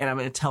and I'm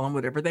going to tell them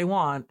whatever they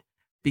want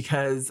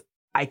because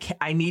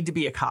I need to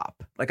be a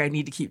cop. Like, I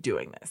need to keep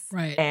doing this.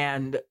 Right.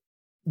 And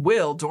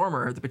Will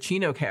Dormer, the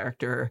Pacino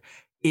character,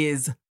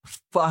 is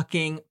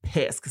fucking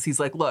pissed because he's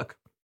like, look,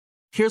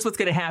 here's what's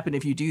going to happen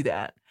if you do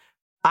that.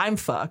 I'm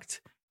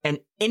fucked. And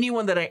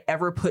anyone that I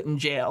ever put in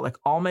jail, like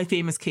all my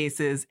famous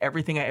cases,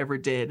 everything I ever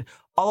did,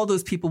 all of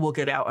those people will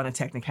get out on a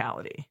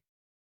technicality.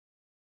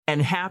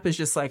 And Hap is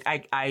just like,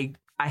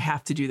 I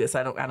have to do this.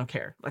 I don't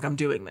care. Like, I'm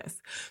doing this.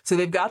 So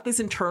they've got this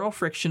internal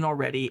friction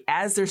already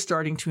as they're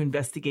starting to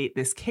investigate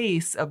this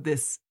case of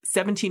this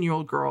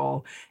 17-year-old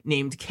girl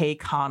named Kay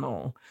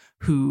Connell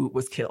who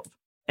was killed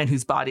and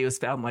whose body was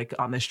found like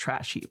on this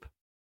trash heap.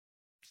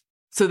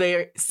 So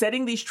they're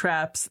setting these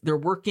traps. They're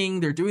working.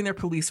 They're doing their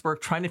police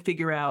work, trying to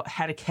figure out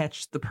how to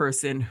catch the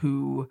person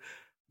who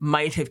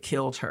might have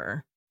killed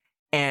her.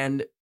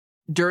 And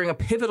during a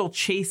pivotal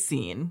chase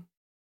scene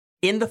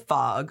in the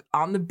fog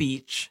on the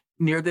beach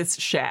near this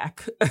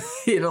shack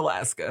in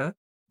Alaska,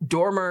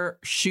 Dormer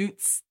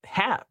shoots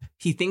Hap.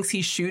 He thinks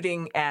he's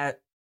shooting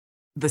at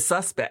the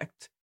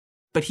suspect,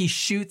 but he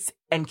shoots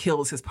and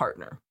kills his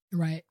partner.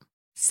 Right.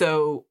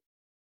 So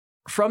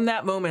from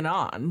that moment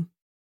on,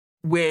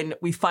 when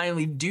we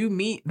finally do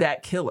meet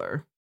that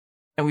killer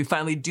and we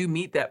finally do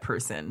meet that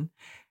person,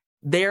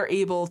 they're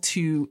able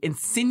to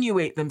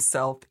insinuate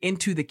themselves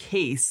into the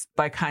case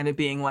by kind of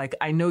being like,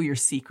 I know your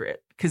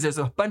secret. Because there's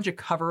a bunch of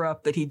cover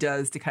up that he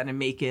does to kind of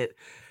make it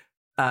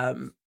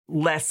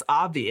less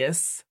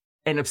obvious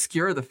and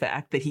obscure the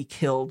fact that he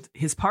killed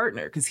his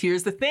partner. Because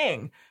here's the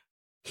thing.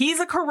 He's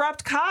a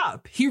corrupt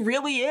cop. He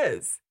really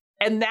is.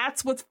 And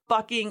that's what's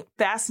fucking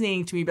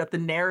fascinating to me about the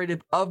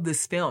narrative of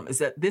this film, is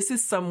that this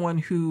is someone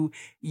who,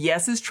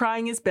 yes, is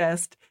trying his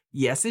best,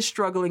 yes, is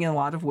struggling in a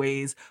lot of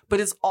ways,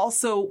 but is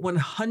also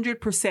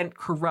 100%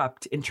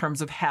 corrupt in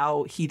terms of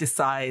how he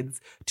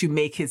decides to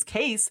make his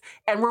case.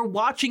 And we're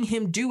watching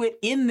him do it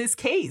in this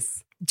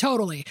case.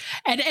 Totally.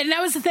 And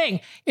that was the thing.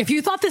 If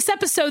you thought this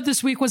episode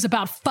this week was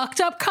about fucked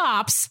up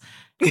cops,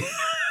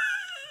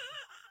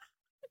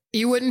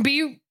 you wouldn't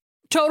be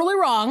totally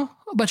wrong,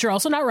 but you're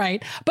also not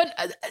right.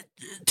 But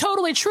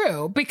totally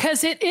true,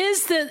 because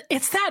it's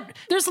that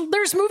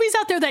there's movies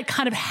out there that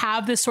kind of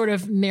have this sort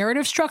of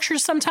narrative structure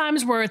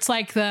sometimes where it's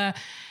like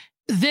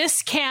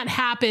this can't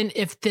happen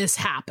if this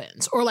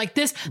happens, or like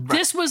this,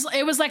 right.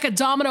 It was like a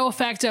domino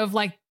effect of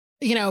like,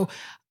 you know,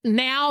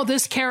 now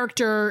this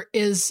character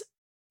is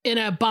in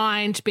a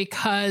bind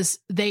because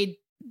they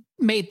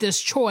made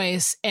this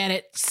choice and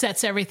it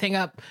sets everything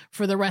up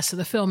for the rest of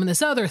the film and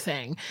this other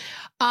thing.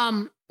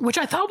 Which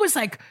I thought was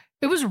like,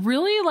 it was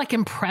really like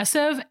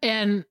impressive.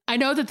 And I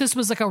know that this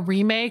was like a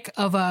remake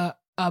of a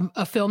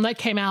film that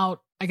came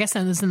out, I guess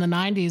it was in the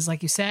 90s,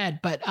 like you said,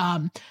 but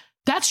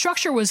that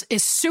structure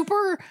is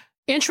super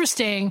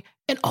interesting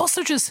and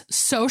also just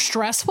so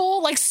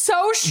stressful, like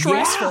so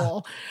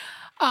stressful.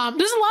 Yeah.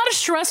 There's a lot of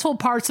stressful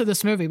parts of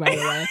this movie, by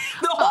the way.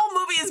 The whole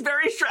movie is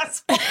very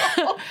stressful.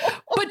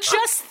 But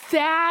just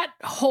that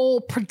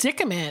whole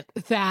predicament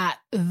that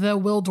the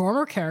Will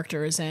Dormer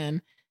character is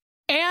in,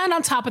 and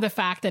on top of the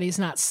fact that he's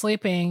not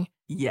sleeping.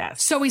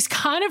 Yes. So he's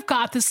kind of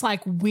got this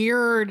like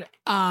weird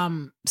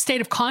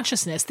state of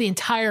consciousness the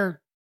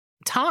entire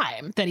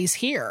time that he's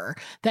here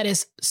that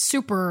is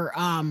super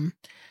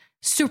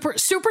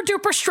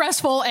duper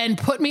stressful and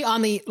put me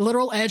on the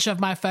literal edge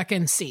of my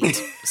fucking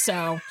seat.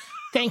 So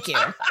thank you.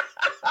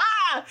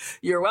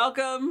 You're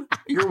welcome.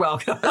 You're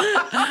welcome.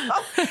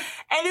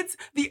 And it's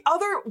the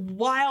other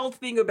wild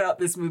thing about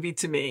this movie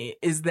to me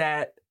is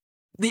that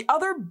the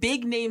other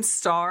big name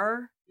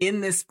star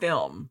in this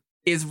film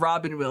is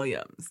Robin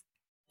Williams.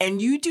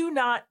 And you do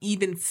not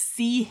even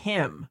see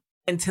him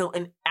until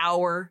an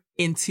hour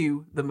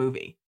into the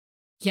movie.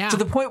 Yeah. To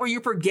the point where you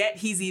forget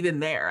he's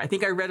even there. I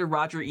think I read a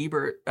Roger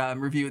Ebert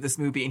review of this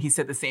movie and he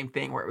said the same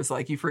thing, where it was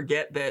like, you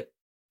forget that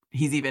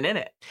he's even in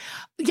it.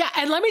 Yeah.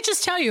 And let me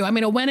just tell you, I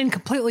mean, I went in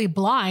completely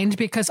blind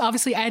because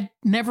obviously I'd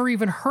never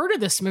even heard of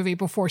this movie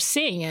before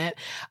seeing it,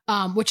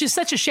 which is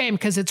such a shame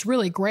because it's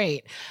really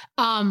great.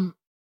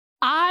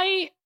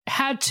 I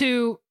had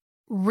to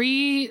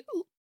recheck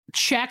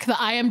the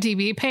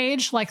IMDb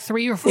page like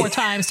 3 or 4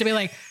 times to be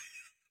like,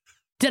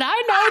 did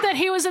I know that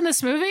he was in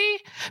this movie?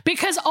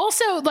 Because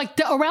also like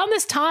around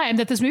this time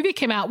that this movie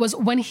came out was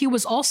when he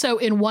was also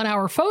in 1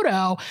 Hour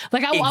Photo.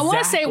 Like I want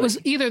to say it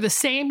was either the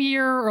same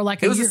year or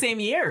like it was the same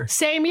year.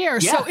 Same year.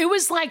 Yeah. So it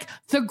was like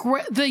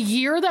the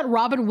year that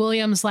Robin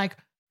Williams like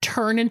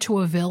turned into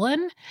a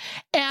villain.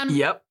 And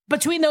yep.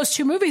 Between those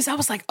two movies, I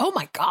was like, oh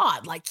my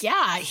God, like,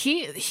 yeah,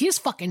 he's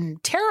fucking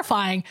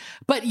terrifying,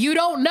 but you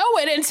don't know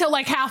it until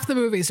like half the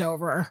movie's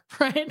over,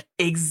 right?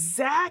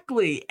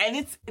 Exactly.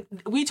 And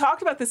we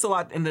talked about this a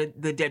lot in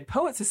the Dead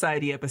Poet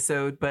Society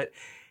episode, but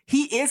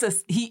he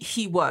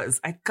was,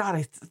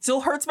 it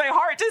still hurts my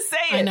heart to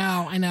say it.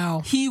 I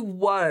know. He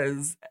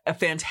was a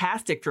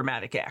fantastic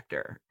dramatic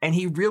actor and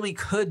he really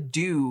could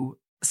do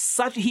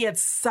he had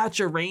such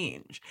a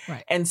range.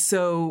 Right. And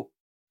so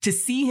to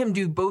see him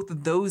do both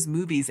of those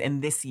movies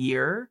in this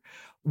year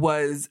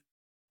was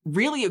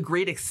really a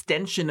great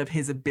extension of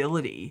his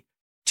ability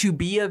to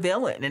be a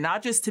villain, and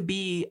not just to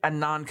be a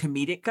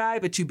non-comedic guy,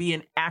 but to be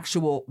an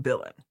actual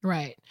villain.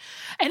 Right.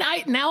 And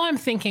I'm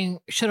thinking,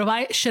 should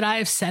I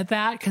have said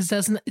that? Because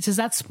does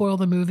that spoil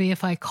the movie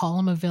if I call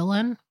him a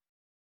villain?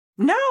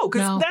 No,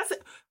 because that's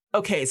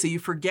okay. So you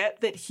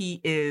forget that he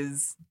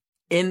is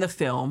in the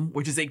film,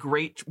 which is a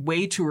great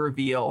way to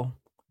reveal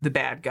the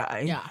bad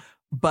guy. Yeah.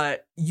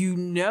 But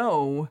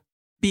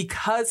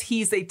because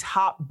he's a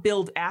top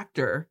billed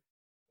actor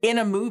in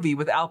a movie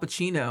with Al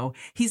Pacino,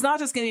 he's not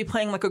just going to be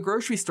playing like a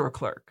grocery store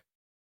clerk.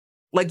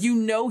 Like,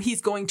 he's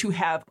going to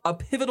have a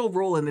pivotal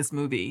role in this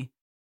movie.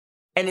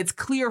 And it's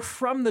clear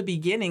from the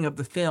beginning of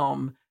the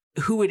film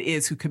who it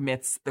is who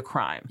commits the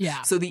crime.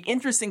 Yeah. So the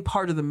interesting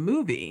part of the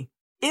movie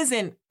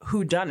isn't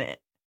who done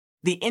it.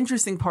 The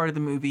interesting part of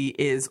the movie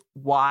is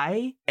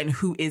why and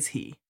who is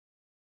he,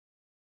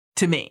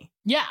 to me.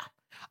 Yeah.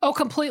 Oh,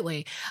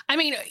 completely. I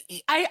mean,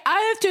 I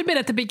have to admit,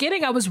 at the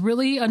beginning, I was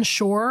really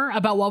unsure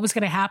about what was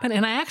going to happen.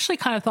 And I actually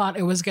kind of thought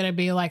it was going to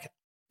be like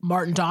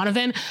Martin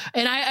Donovan.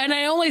 And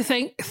I only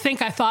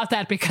think I thought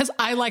that because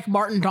I like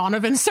Martin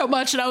Donovan so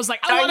much. And I was like,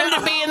 I want him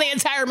to be in the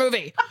entire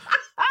movie.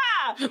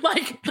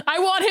 Like, I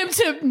want him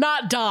to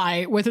not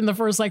die within the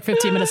first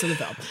 15 minutes of the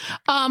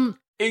film.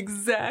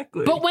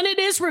 Exactly. But when it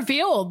is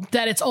revealed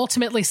that it's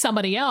ultimately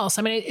somebody else,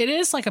 I mean, it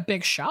is like a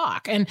big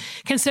shock. And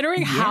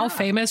considering how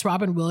famous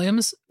Robin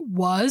Williams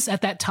was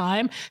at that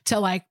time,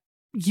 to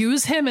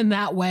use him in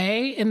that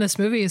way in this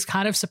movie is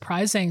kind of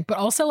surprising, but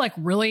also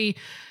really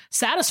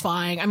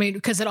satisfying. I mean,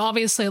 because it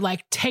obviously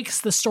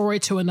takes the story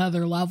to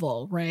another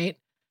level, right?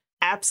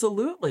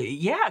 Absolutely.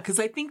 Yeah. Because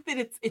I think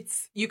that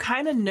it's you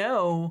kind of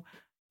know,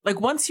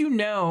 once you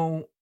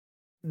know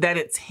that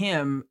it's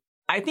him,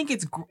 I think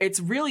it's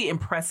really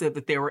impressive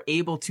that they were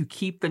able to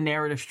keep the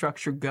narrative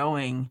structure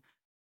going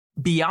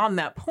beyond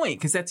that point,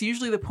 because that's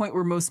usually the point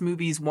where most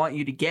movies want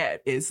you to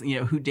get is,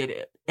 who did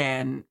it.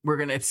 And we're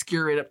going to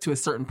obscure it up to a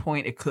certain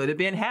point. It could have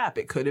been Hap.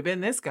 It could have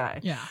been this guy.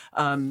 Yeah.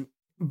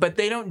 But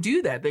they don't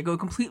do that. They go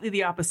completely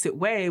the opposite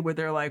way, where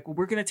they're like, well,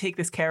 we're going to take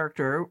this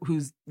character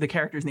the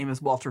character's name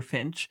is Walter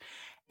Finch,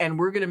 and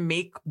we're going to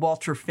make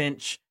Walter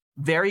Finch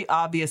very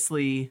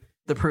obviously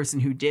the person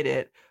who did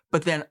it.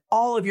 But then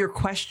all of your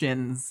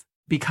questions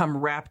become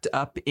wrapped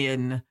up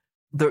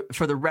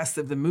for the rest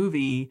of the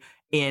movie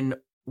in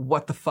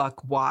what the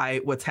fuck,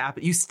 why, what's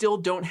happened. You still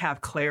don't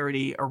have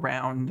clarity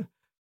around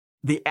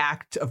the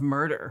act of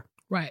murder.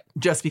 Right.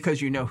 Just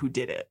because you know who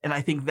did it. And I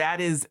think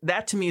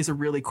that to me is a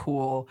really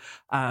cool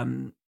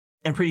and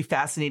pretty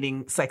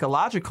fascinating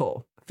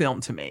psychological film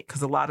to make,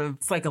 because a lot of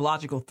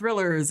psychological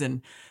thrillers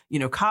and,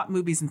 cop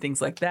movies and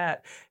things like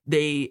that,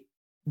 they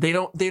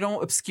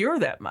don't obscure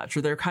that much,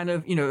 or they're kind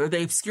of,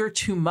 they obscure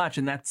too much.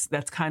 And that's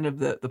kind of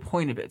the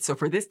point of it. So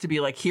for this to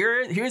be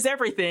here's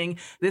everything,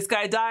 this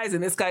guy dies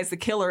and this guy's the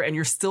killer, and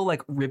you're still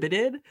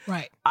riveted.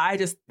 Right. I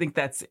just think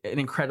that's an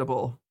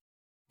incredible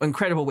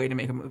way to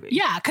make a movie.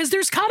 Yeah. Cause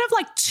there's kind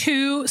of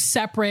two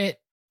separate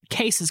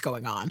cases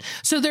going on.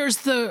 So there's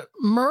the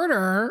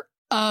murder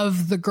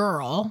of the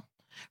girl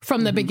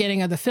from the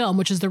beginning of the film,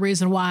 which is the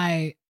reason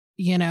why,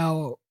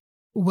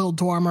 Will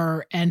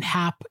Dormer and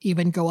Hap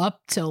even go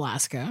up to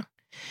Alaska.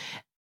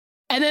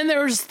 And then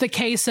there's the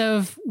case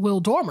of Will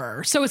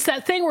Dormer. So it's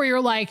that thing where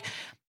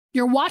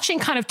you're watching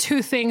kind of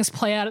two things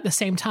play out at the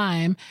same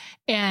time,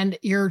 and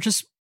you're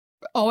just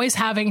always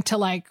having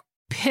to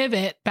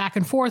pivot back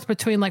and forth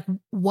between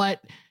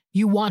what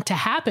you want to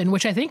happen,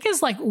 which I think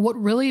is what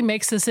really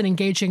makes this an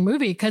engaging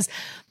movie. Because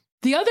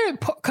the other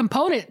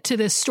component to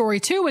this story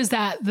too is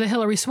that the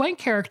Hilary Swank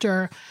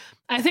character,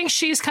 I think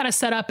she's kind of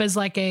set up as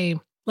a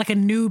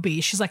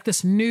newbie. She's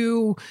this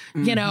new,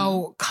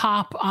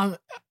 cop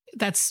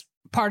that's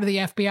part of the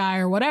FBI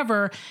or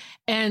whatever.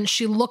 And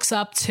she looks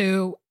up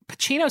to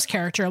Pacino's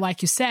character,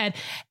 like you said,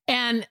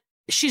 and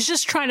she's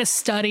just trying to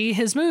study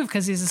his move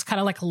because he's this kind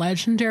of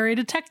legendary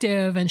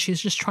detective. And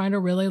she's just trying to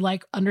really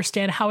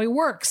understand how he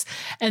works.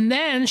 And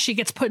then she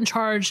gets put in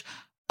charge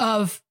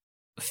of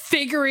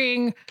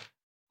figuring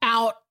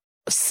out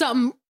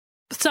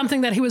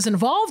something that he was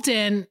involved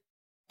in.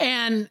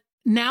 And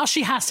now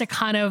she has to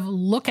kind of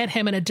look at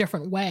him in a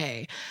different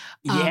way.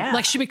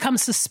 Yeah. She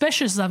becomes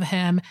suspicious of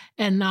him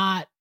and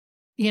not,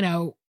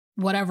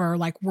 whatever,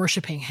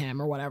 worshiping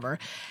him or whatever.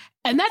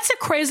 And that's a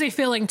crazy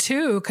feeling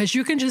too, because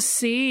you can just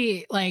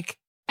see,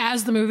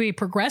 as the movie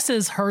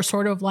progresses, her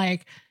sort of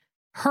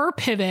her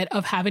pivot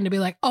of having to be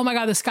oh my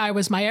God, this guy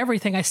was my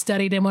everything. I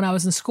studied him when I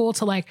was in school,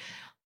 to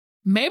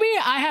maybe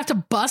I have to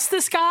bust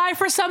this guy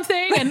for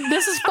something. And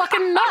this is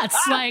fucking nuts.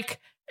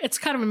 It's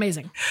kind of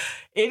amazing.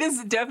 It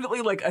is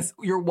definitely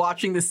you're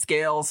watching the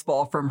scales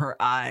fall from her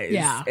eyes.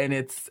 Yeah. And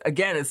it's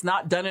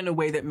not done in a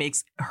way that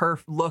makes her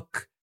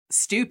look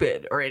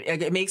stupid, or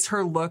it makes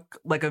her look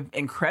like an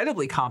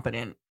incredibly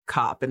competent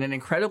cop and an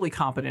incredibly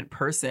competent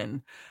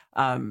person,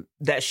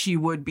 that she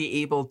would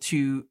be able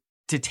to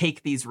to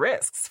take these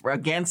risks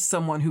against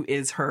someone who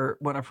is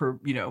one of her,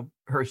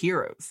 her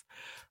heroes.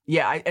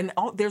 Yeah,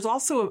 there's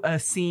also a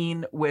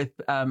scene with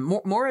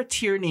Maura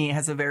Tierney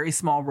has a very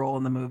small role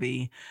in the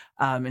movie,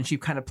 and she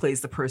kind of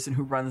plays the person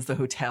who runs the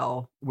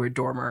hotel where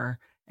Dormer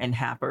and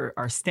Hap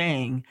are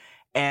staying.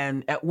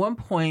 And at one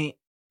point,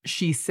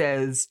 she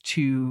says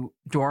to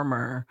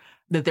Dormer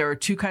that there are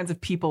two kinds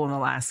of people in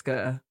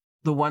Alaska: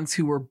 the ones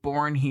who were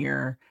born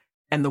here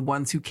and the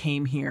ones who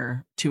came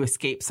here to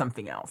escape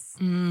something else.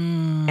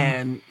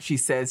 And she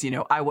says,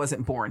 I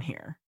wasn't born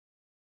here.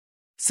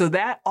 So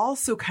that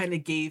also kind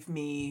of gave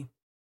me,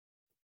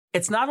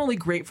 it's not only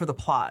great for the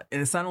plot,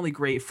 and it's not only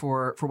great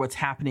for what's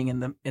happening in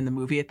the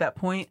movie at that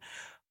point,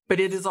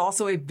 but it is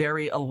also a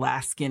very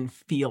Alaskan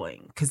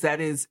feeling, because that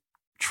is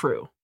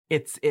true.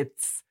 It's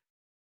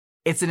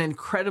an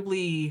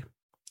incredibly,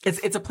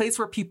 it's a place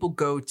where people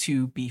go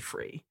to be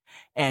free.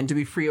 And to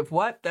be free of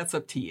what? That's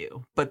up to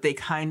you. But they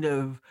kind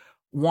of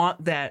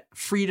want that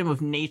freedom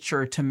of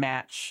nature to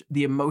match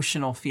the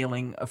emotional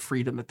feeling of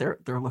freedom that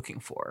they're looking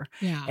for.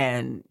 Yeah.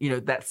 And,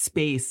 that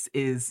space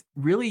is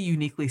really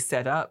uniquely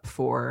set up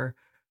for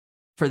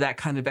that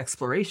kind of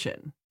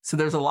exploration. So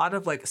there's a lot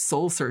of like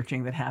soul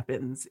searching that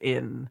happens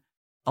in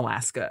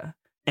Alaska.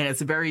 And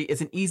it's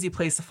an easy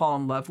place to fall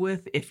in love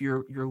with if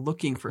you're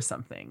looking for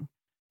something.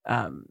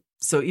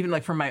 So even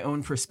like from my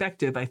own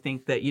perspective, I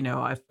think that,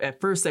 at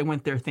first I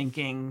went there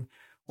thinking,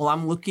 well,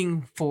 I'm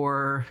looking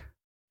for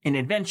an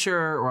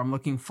adventure, or I'm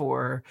looking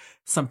for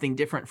something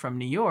different from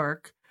New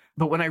York.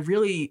 But when I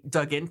really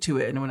dug into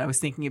it, and when I was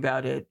thinking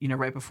about it,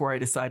 right before I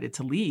decided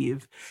to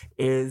leave,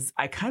 is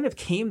I kind of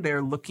came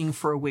there looking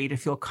for a way to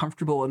feel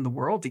comfortable in the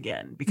world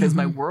again, because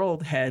my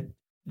world had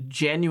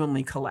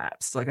genuinely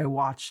collapsed. Like I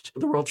watched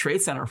the World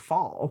Trade Center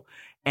fall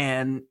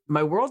and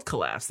my world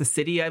collapsed. The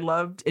city I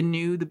loved and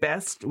knew the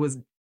best was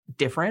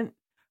different.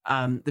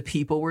 The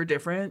people were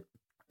different.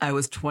 I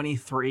was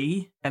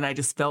 23 and I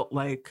just felt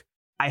like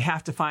I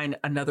have to find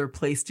another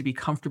place to be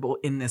comfortable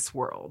in this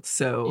world.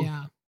 So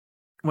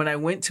when I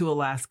went to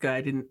Alaska,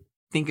 I didn't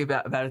think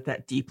about it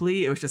that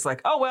deeply. It was just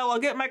like, oh, well, I'll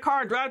get in my car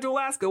and drive to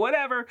Alaska,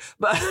 whatever.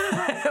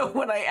 But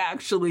when I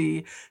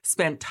actually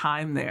spent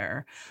time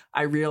there,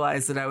 I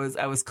realized that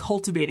I was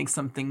cultivating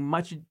something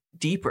much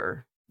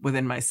deeper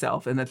within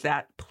myself, and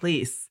that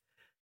place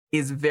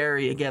is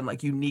very, again,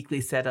 like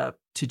uniquely set up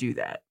to do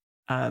that.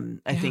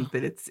 I think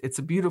that it's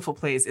a beautiful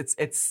place.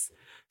 It's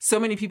so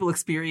many people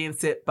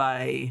experience it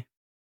by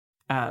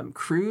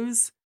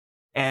cruise,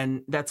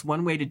 and that's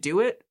one way to do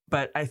it.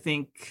 But I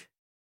think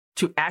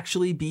to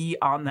actually be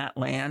on that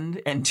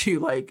land and to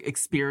like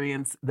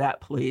experience that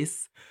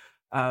place,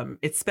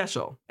 it's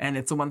special, and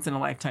it's a once in a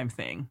lifetime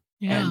thing.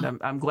 Yeah. And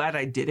I'm glad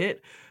I did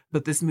it.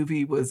 But this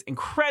movie was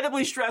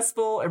incredibly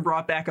stressful and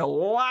brought back a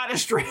lot of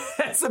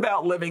stress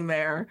about living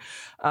there.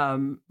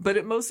 But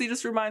it mostly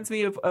just reminds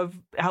me of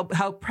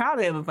how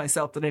proud I am of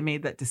myself that I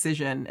made that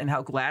decision, and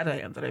how glad I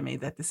am that I made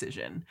that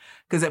decision.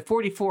 Because at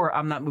 44,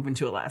 I'm not moving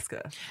to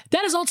Alaska.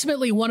 That is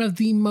ultimately one of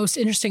the most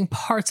interesting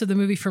parts of the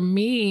movie for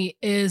me,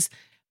 is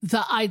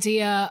the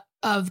idea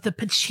of the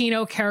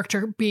Pacino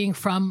character being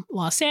from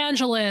Los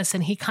Angeles,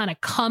 and he kind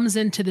of comes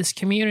into this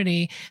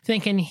community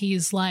thinking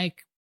he's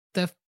like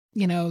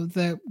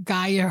the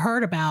guy you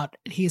heard about.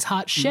 He's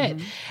hot shit.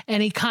 Mm-hmm.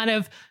 And he kind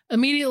of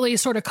immediately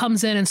sort of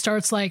comes in and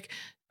starts like,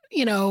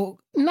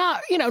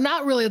 not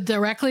really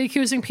directly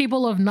accusing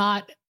people of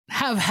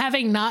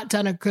having not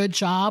done a good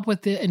job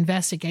with the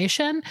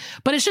investigation.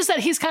 But it's just that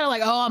he's kind of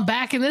like, oh, I'm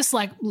back in this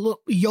like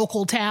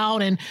yokel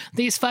town, and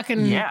these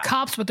fucking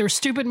cops with their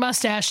stupid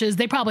mustaches,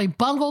 they probably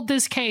bungled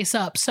this case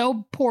up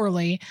so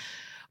poorly.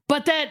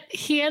 But that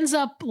he ends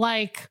up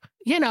like,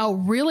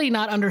 really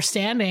not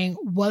understanding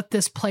what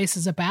this place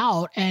is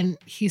about. And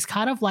he's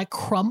kind of like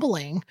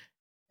crumbling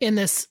in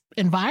this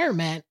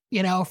environment,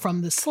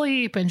 from the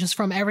sleep and just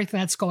from everything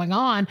that's going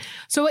on.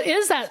 So it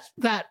is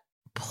that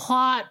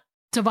plot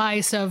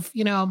device of,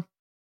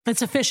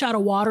 it's a fish out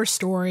of water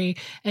story,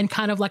 and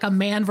kind of like a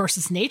man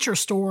versus nature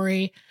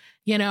story,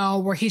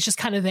 where he's just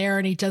kind of there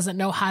and he doesn't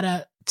know how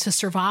to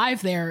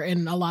survive there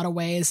in a lot of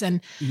ways. And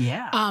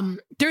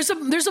there's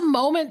a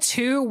moment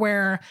too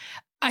where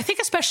I think,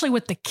 especially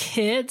with the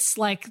kids,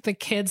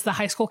 the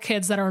high school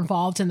kids that are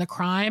involved in the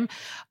crime,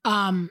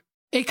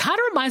 it kind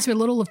of reminds me a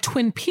little of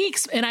Twin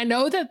Peaks. And I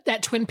know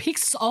that Twin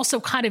Peaks is also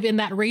kind of in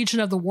that region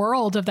of the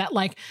world of that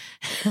like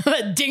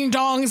ding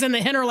dongs in the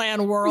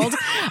hinterland world.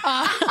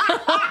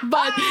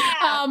 But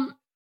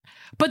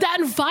that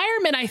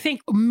environment, I think,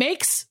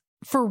 makes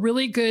for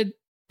really good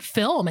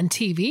film and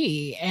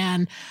TV.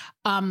 And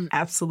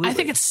absolutely, I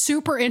think it's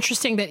super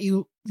interesting that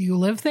you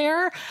live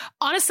there.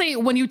 Honestly,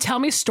 when you tell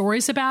me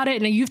stories about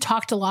it, and you've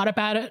talked a lot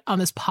about it on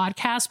this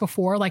podcast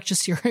before, like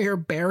just your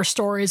bear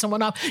stories and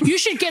whatnot, you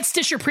should get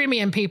Stitcher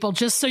Premium, people,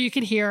 just so you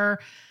can hear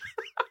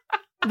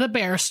the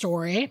bear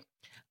story.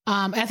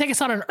 I think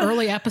it's on an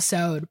early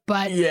episode,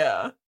 but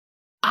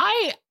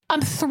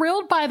I'm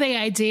thrilled by the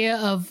idea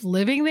of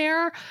living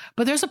there,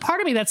 but there's a part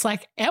of me that's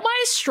like, am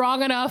I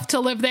strong enough to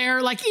live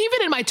there? Like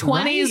even in my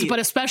 20s, but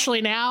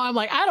especially now, I'm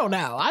like, I don't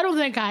know. I don't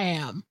think I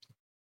am.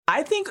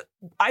 I think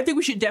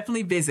we should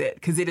definitely visit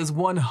because it is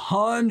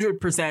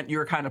 100%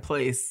 your kind of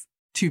place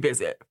to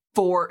visit.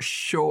 For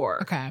sure.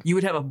 Okay. You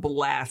would have a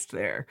blast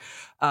there.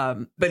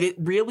 But it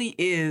really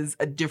is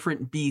a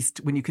different beast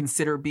when you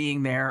consider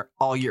being there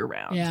all year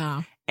round.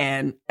 Yeah.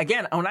 And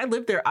again, when I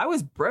lived there, I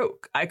was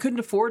broke. I couldn't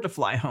afford to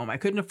fly home. I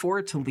couldn't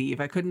afford to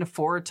leave. I couldn't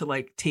afford to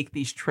like take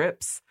these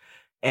trips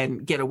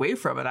and get away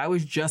from it. I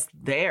was just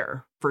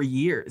there for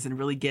years and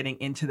really getting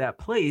into that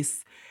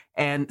place.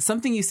 And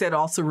something you said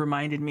also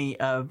reminded me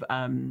of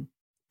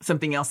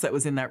something else that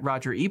was in that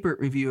Roger Ebert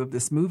review of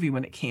this movie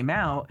when it came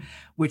out,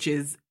 which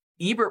is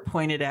Ebert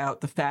pointed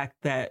out the fact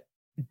that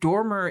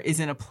Dormer is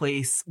in a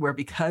place where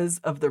because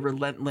of the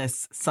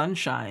relentless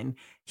sunshine,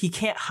 he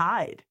can't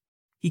hide.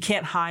 He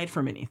can't hide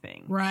from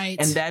anything. Right.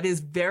 And that is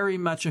very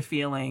much a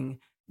feeling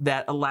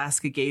that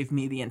Alaska gave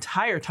me the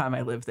entire time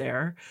I lived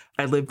there.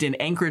 I lived in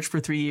Anchorage for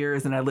 3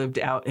 years and I lived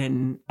out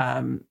in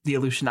the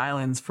Aleutian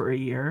Islands for a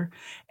year.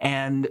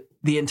 And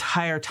the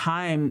entire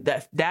time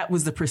that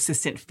was the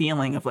persistent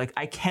feeling of like,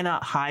 I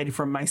cannot hide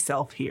from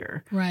myself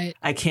here. Right.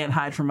 I can't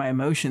hide from my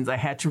emotions. I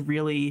had to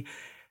really,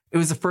 it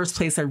was the first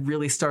place I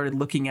really started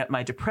looking at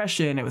my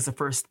depression. It was the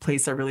first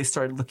place I really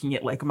started looking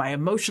at like my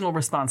emotional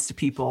response to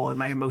people and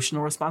my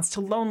emotional response to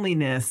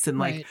loneliness. And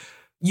like,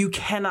 you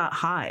cannot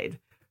hide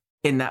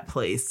in that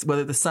place,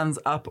 whether the sun's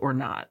up or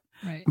not.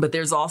 Right. But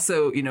there's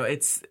also, you know,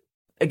 it's,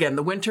 again,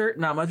 the winter,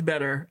 not much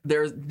better.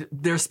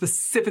 There's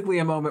specifically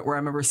a moment where I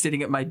remember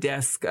sitting at my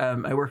desk.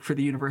 I worked for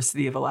the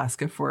University of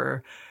Alaska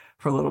for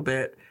a little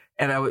bit.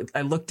 And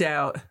I looked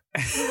out,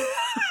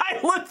 I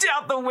looked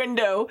out the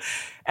window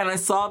and I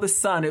saw the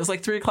sun. It was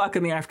like 3:00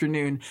 in the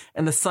afternoon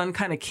and the sun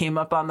kind of came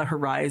up on the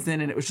horizon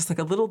and it was just like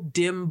a little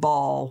dim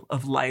ball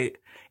of light.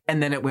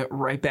 And then it went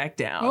right back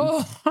down.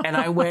 Oh. And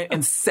I went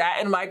and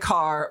sat in my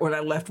car when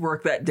I left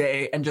work that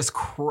day and just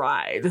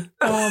cried.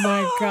 Oh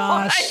my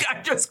gosh. I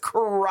just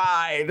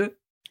cried.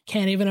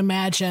 Can't even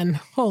imagine.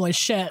 Holy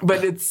shit.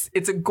 But it's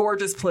a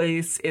gorgeous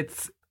place.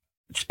 It's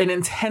an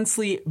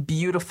intensely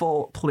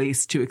beautiful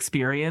place to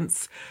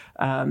experience.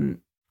 And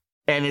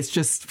it's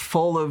just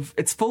full of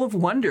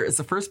wonder. It's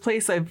the first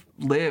place I've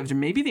lived, and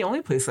maybe the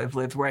only place I've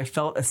lived where I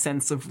felt a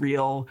sense of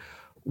real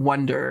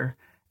wonder.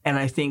 And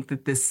I think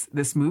that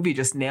this movie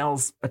just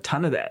nails a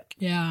ton of that.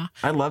 Yeah.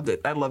 I loved it.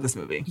 I love this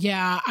movie.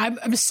 Yeah.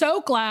 I'm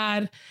so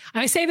glad.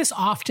 I say this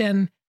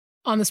often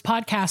on this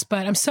podcast,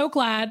 but I'm so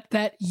glad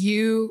that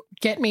you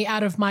get me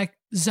out of my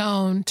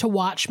zone to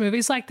watch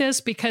movies like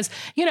this because,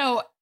 you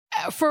know,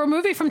 for a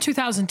movie from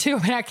 2002,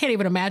 I mean, I can't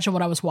even imagine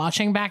what I was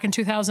watching back in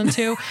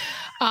 2002.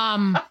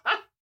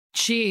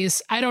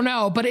 Geez, I don't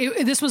know, but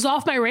this was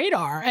off my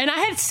radar and I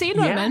had seen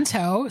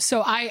Memento.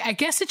 So I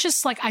guess it's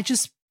just like, I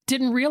just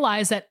didn't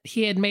realize that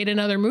he had made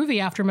another movie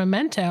after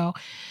Memento.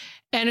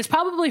 And it's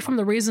probably from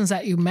the reasons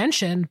that you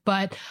mentioned,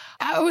 but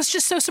it was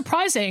just so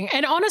surprising.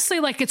 And honestly,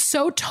 like it's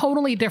so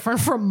totally different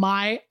from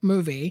my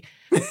movie,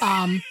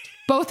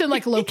 both in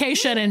like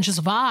location and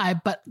just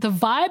vibe. But the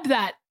vibe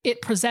that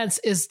it presents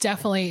is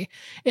definitely,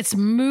 it's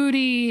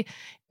moody,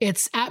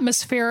 it's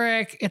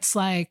atmospheric, it's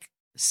like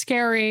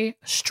scary,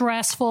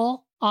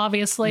 stressful,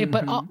 obviously,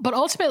 but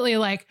ultimately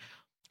like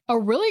a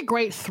really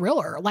great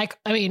thriller. Like,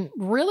 I mean,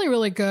 really,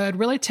 really good,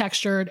 really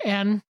textured.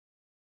 And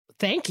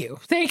thank you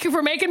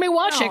for making me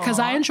watch it because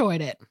I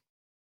enjoyed it.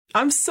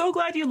 I'm so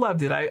glad you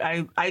loved it.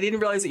 I didn't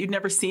realize that you'd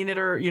never seen it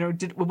or, you know,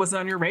 it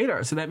wasn't on your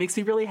radar. So that makes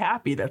me really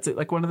happy. That's it.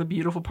 Like one of the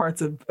beautiful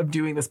parts of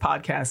doing this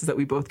podcast is that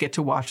we both get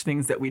to watch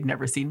things that we'd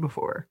never seen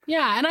before.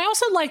 Yeah. And I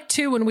also like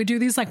too, when we do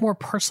these like more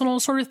personal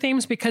sort of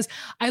themes, because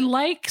I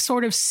like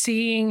sort of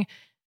seeing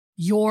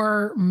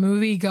your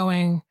movie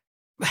going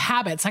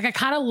habits. Like I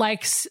kind of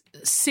like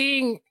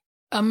seeing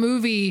a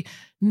movie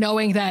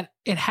knowing that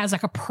it has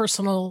like a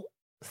personal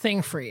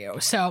thing for you.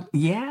 So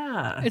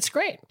yeah, it's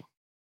great.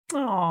 Oh,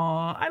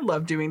 I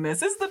love doing this.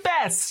 This is the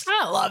best.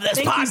 I love this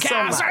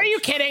podcast. So are you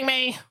kidding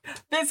me?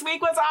 This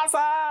week was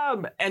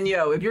awesome. And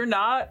if you're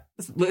not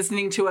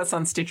listening to us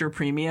on Stitcher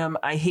Premium,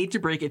 I hate to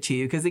break it to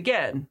you because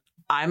again,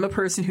 I'm a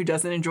person who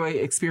doesn't enjoy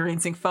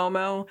experiencing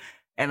FOMO,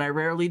 and I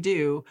rarely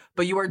do,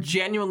 but you are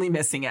genuinely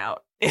missing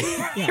out.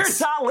 Yes. You're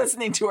not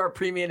listening to our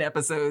premium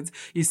episodes.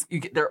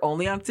 They're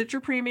only on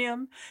Stitcher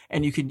Premium,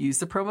 and you can use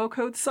the promo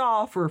code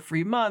SAW for a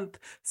free month.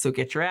 So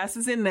get your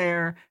asses in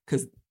there,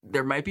 because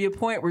there might be a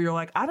point where you're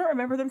like, I don't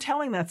remember them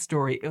telling that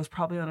story. It was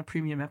probably on a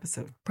premium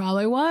episode.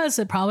 Probably was.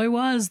 It probably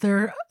was.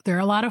 They're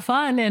a lot of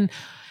fun. And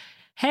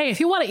hey, if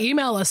you want to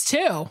email us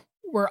too,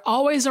 we're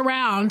always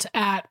around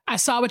at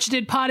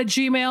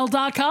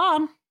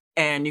isawwhatyoudidpod@gmail.com.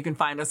 And you can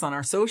find us on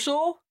our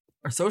social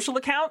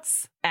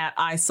accounts at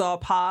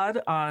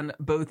ISawPod on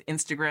both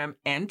Instagram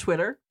and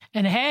Twitter.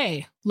 And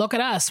hey, look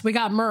at us. We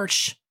got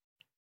merch.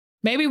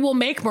 Maybe we'll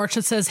make merch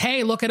that says,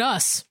 hey, look at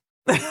us.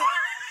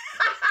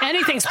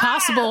 Anything's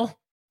possible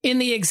in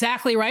the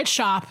Exactly Right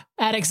shop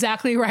at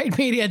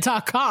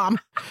exactlyrightmedia.com.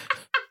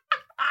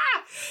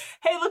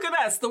 Hey, look at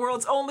us, the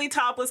world's only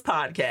topless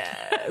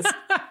podcast.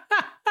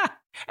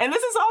 And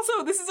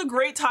this is a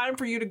great time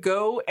for you to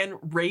go and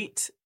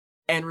rate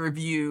and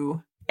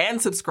review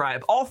and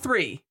subscribe. All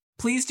three.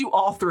 Please do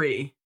all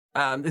three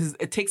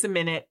It takes a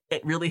minute.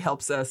 It really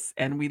helps us.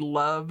 And we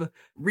love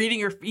reading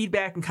your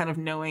feedback and kind of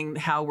knowing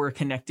how we're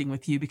connecting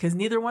with you, because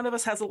neither one of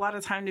us has a lot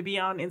of time to be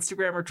on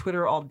Instagram or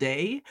Twitter all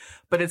day.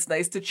 But it's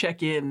nice to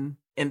check in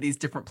these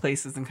different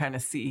places and kind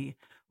of see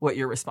what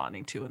you're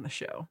responding to in the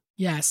show.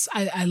 Yes,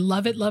 I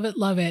love it, love it,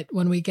 love it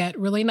when we get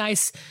really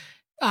nice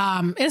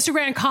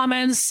Instagram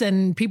comments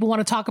and people want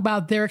to talk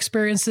about their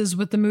experiences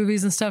with the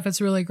movies and stuff.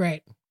 It's really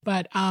great.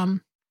 But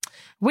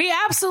we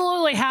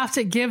absolutely have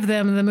to give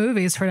them the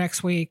movies for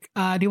next week.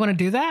 Do you want to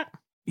do that?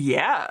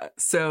 Yeah.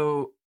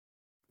 So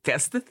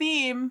guess the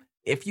theme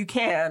if you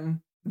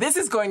can. This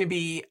is going to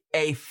be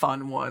a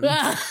fun one.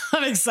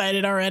 I'm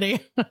excited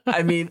already.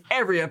 I mean,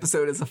 every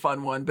episode is a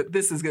fun one, but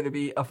this is going to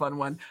be a fun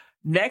one.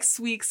 Next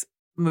week's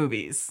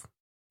movies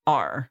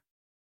are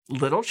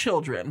Little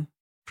Children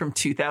from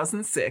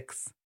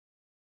 2006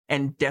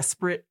 and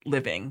Desperate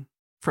Living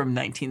from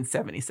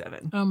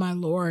 1977. Oh, my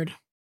Lord.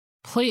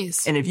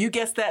 Please. And if you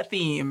guess that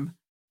theme,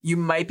 you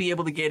might be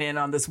able to get in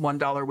on this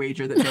 $1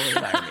 wager that Millie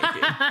and I are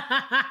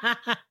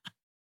making.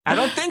 I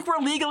don't think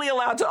we're legally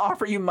allowed to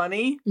offer you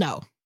money.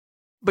 No.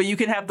 But you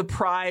can have the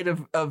pride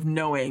of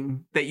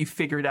knowing that you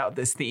figured out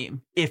this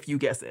theme if you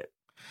guess it.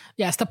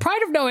 Yes, the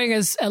pride of knowing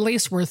is at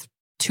least worth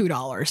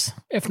 $2,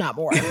 if not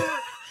more.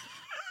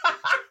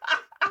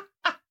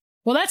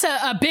 Well, that's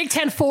a Big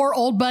 10-4,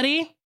 old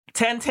buddy.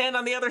 10-10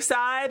 on the other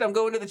side. I'm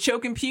going to the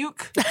Choke and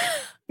Puke.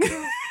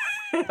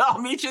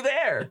 I'll meet you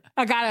there.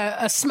 I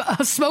got a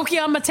smoky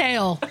on my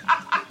tail.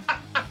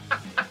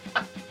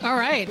 All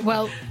right.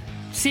 Well,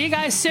 see you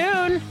guys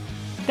soon.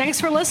 Thanks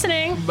for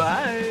listening.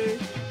 Bye.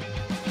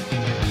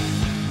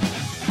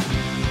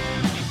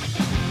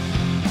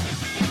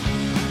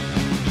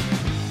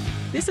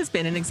 This has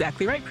been an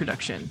Exactly Right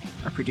production.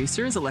 Our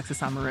producer is Alexis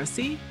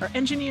Amorosi. Our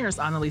engineer is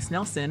Annalise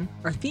Nelson.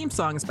 Our theme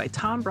song is by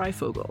Tom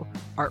Breyfogle.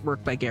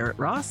 Artwork by Garrett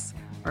Ross.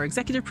 Our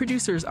executive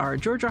producers are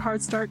Georgia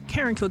Hardstark,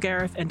 Karen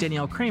Kilgariff, and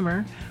Danielle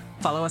Kramer.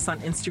 Follow us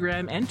on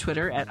Instagram and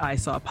Twitter at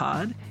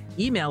ISawPod.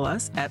 Email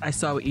us at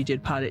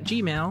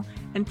ISawWhatYouDidPod@gmail.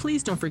 And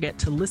please don't forget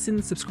to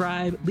listen,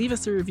 subscribe, leave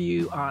us a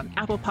review on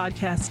Apple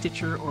Podcasts,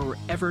 Stitcher, or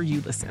wherever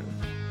you listen.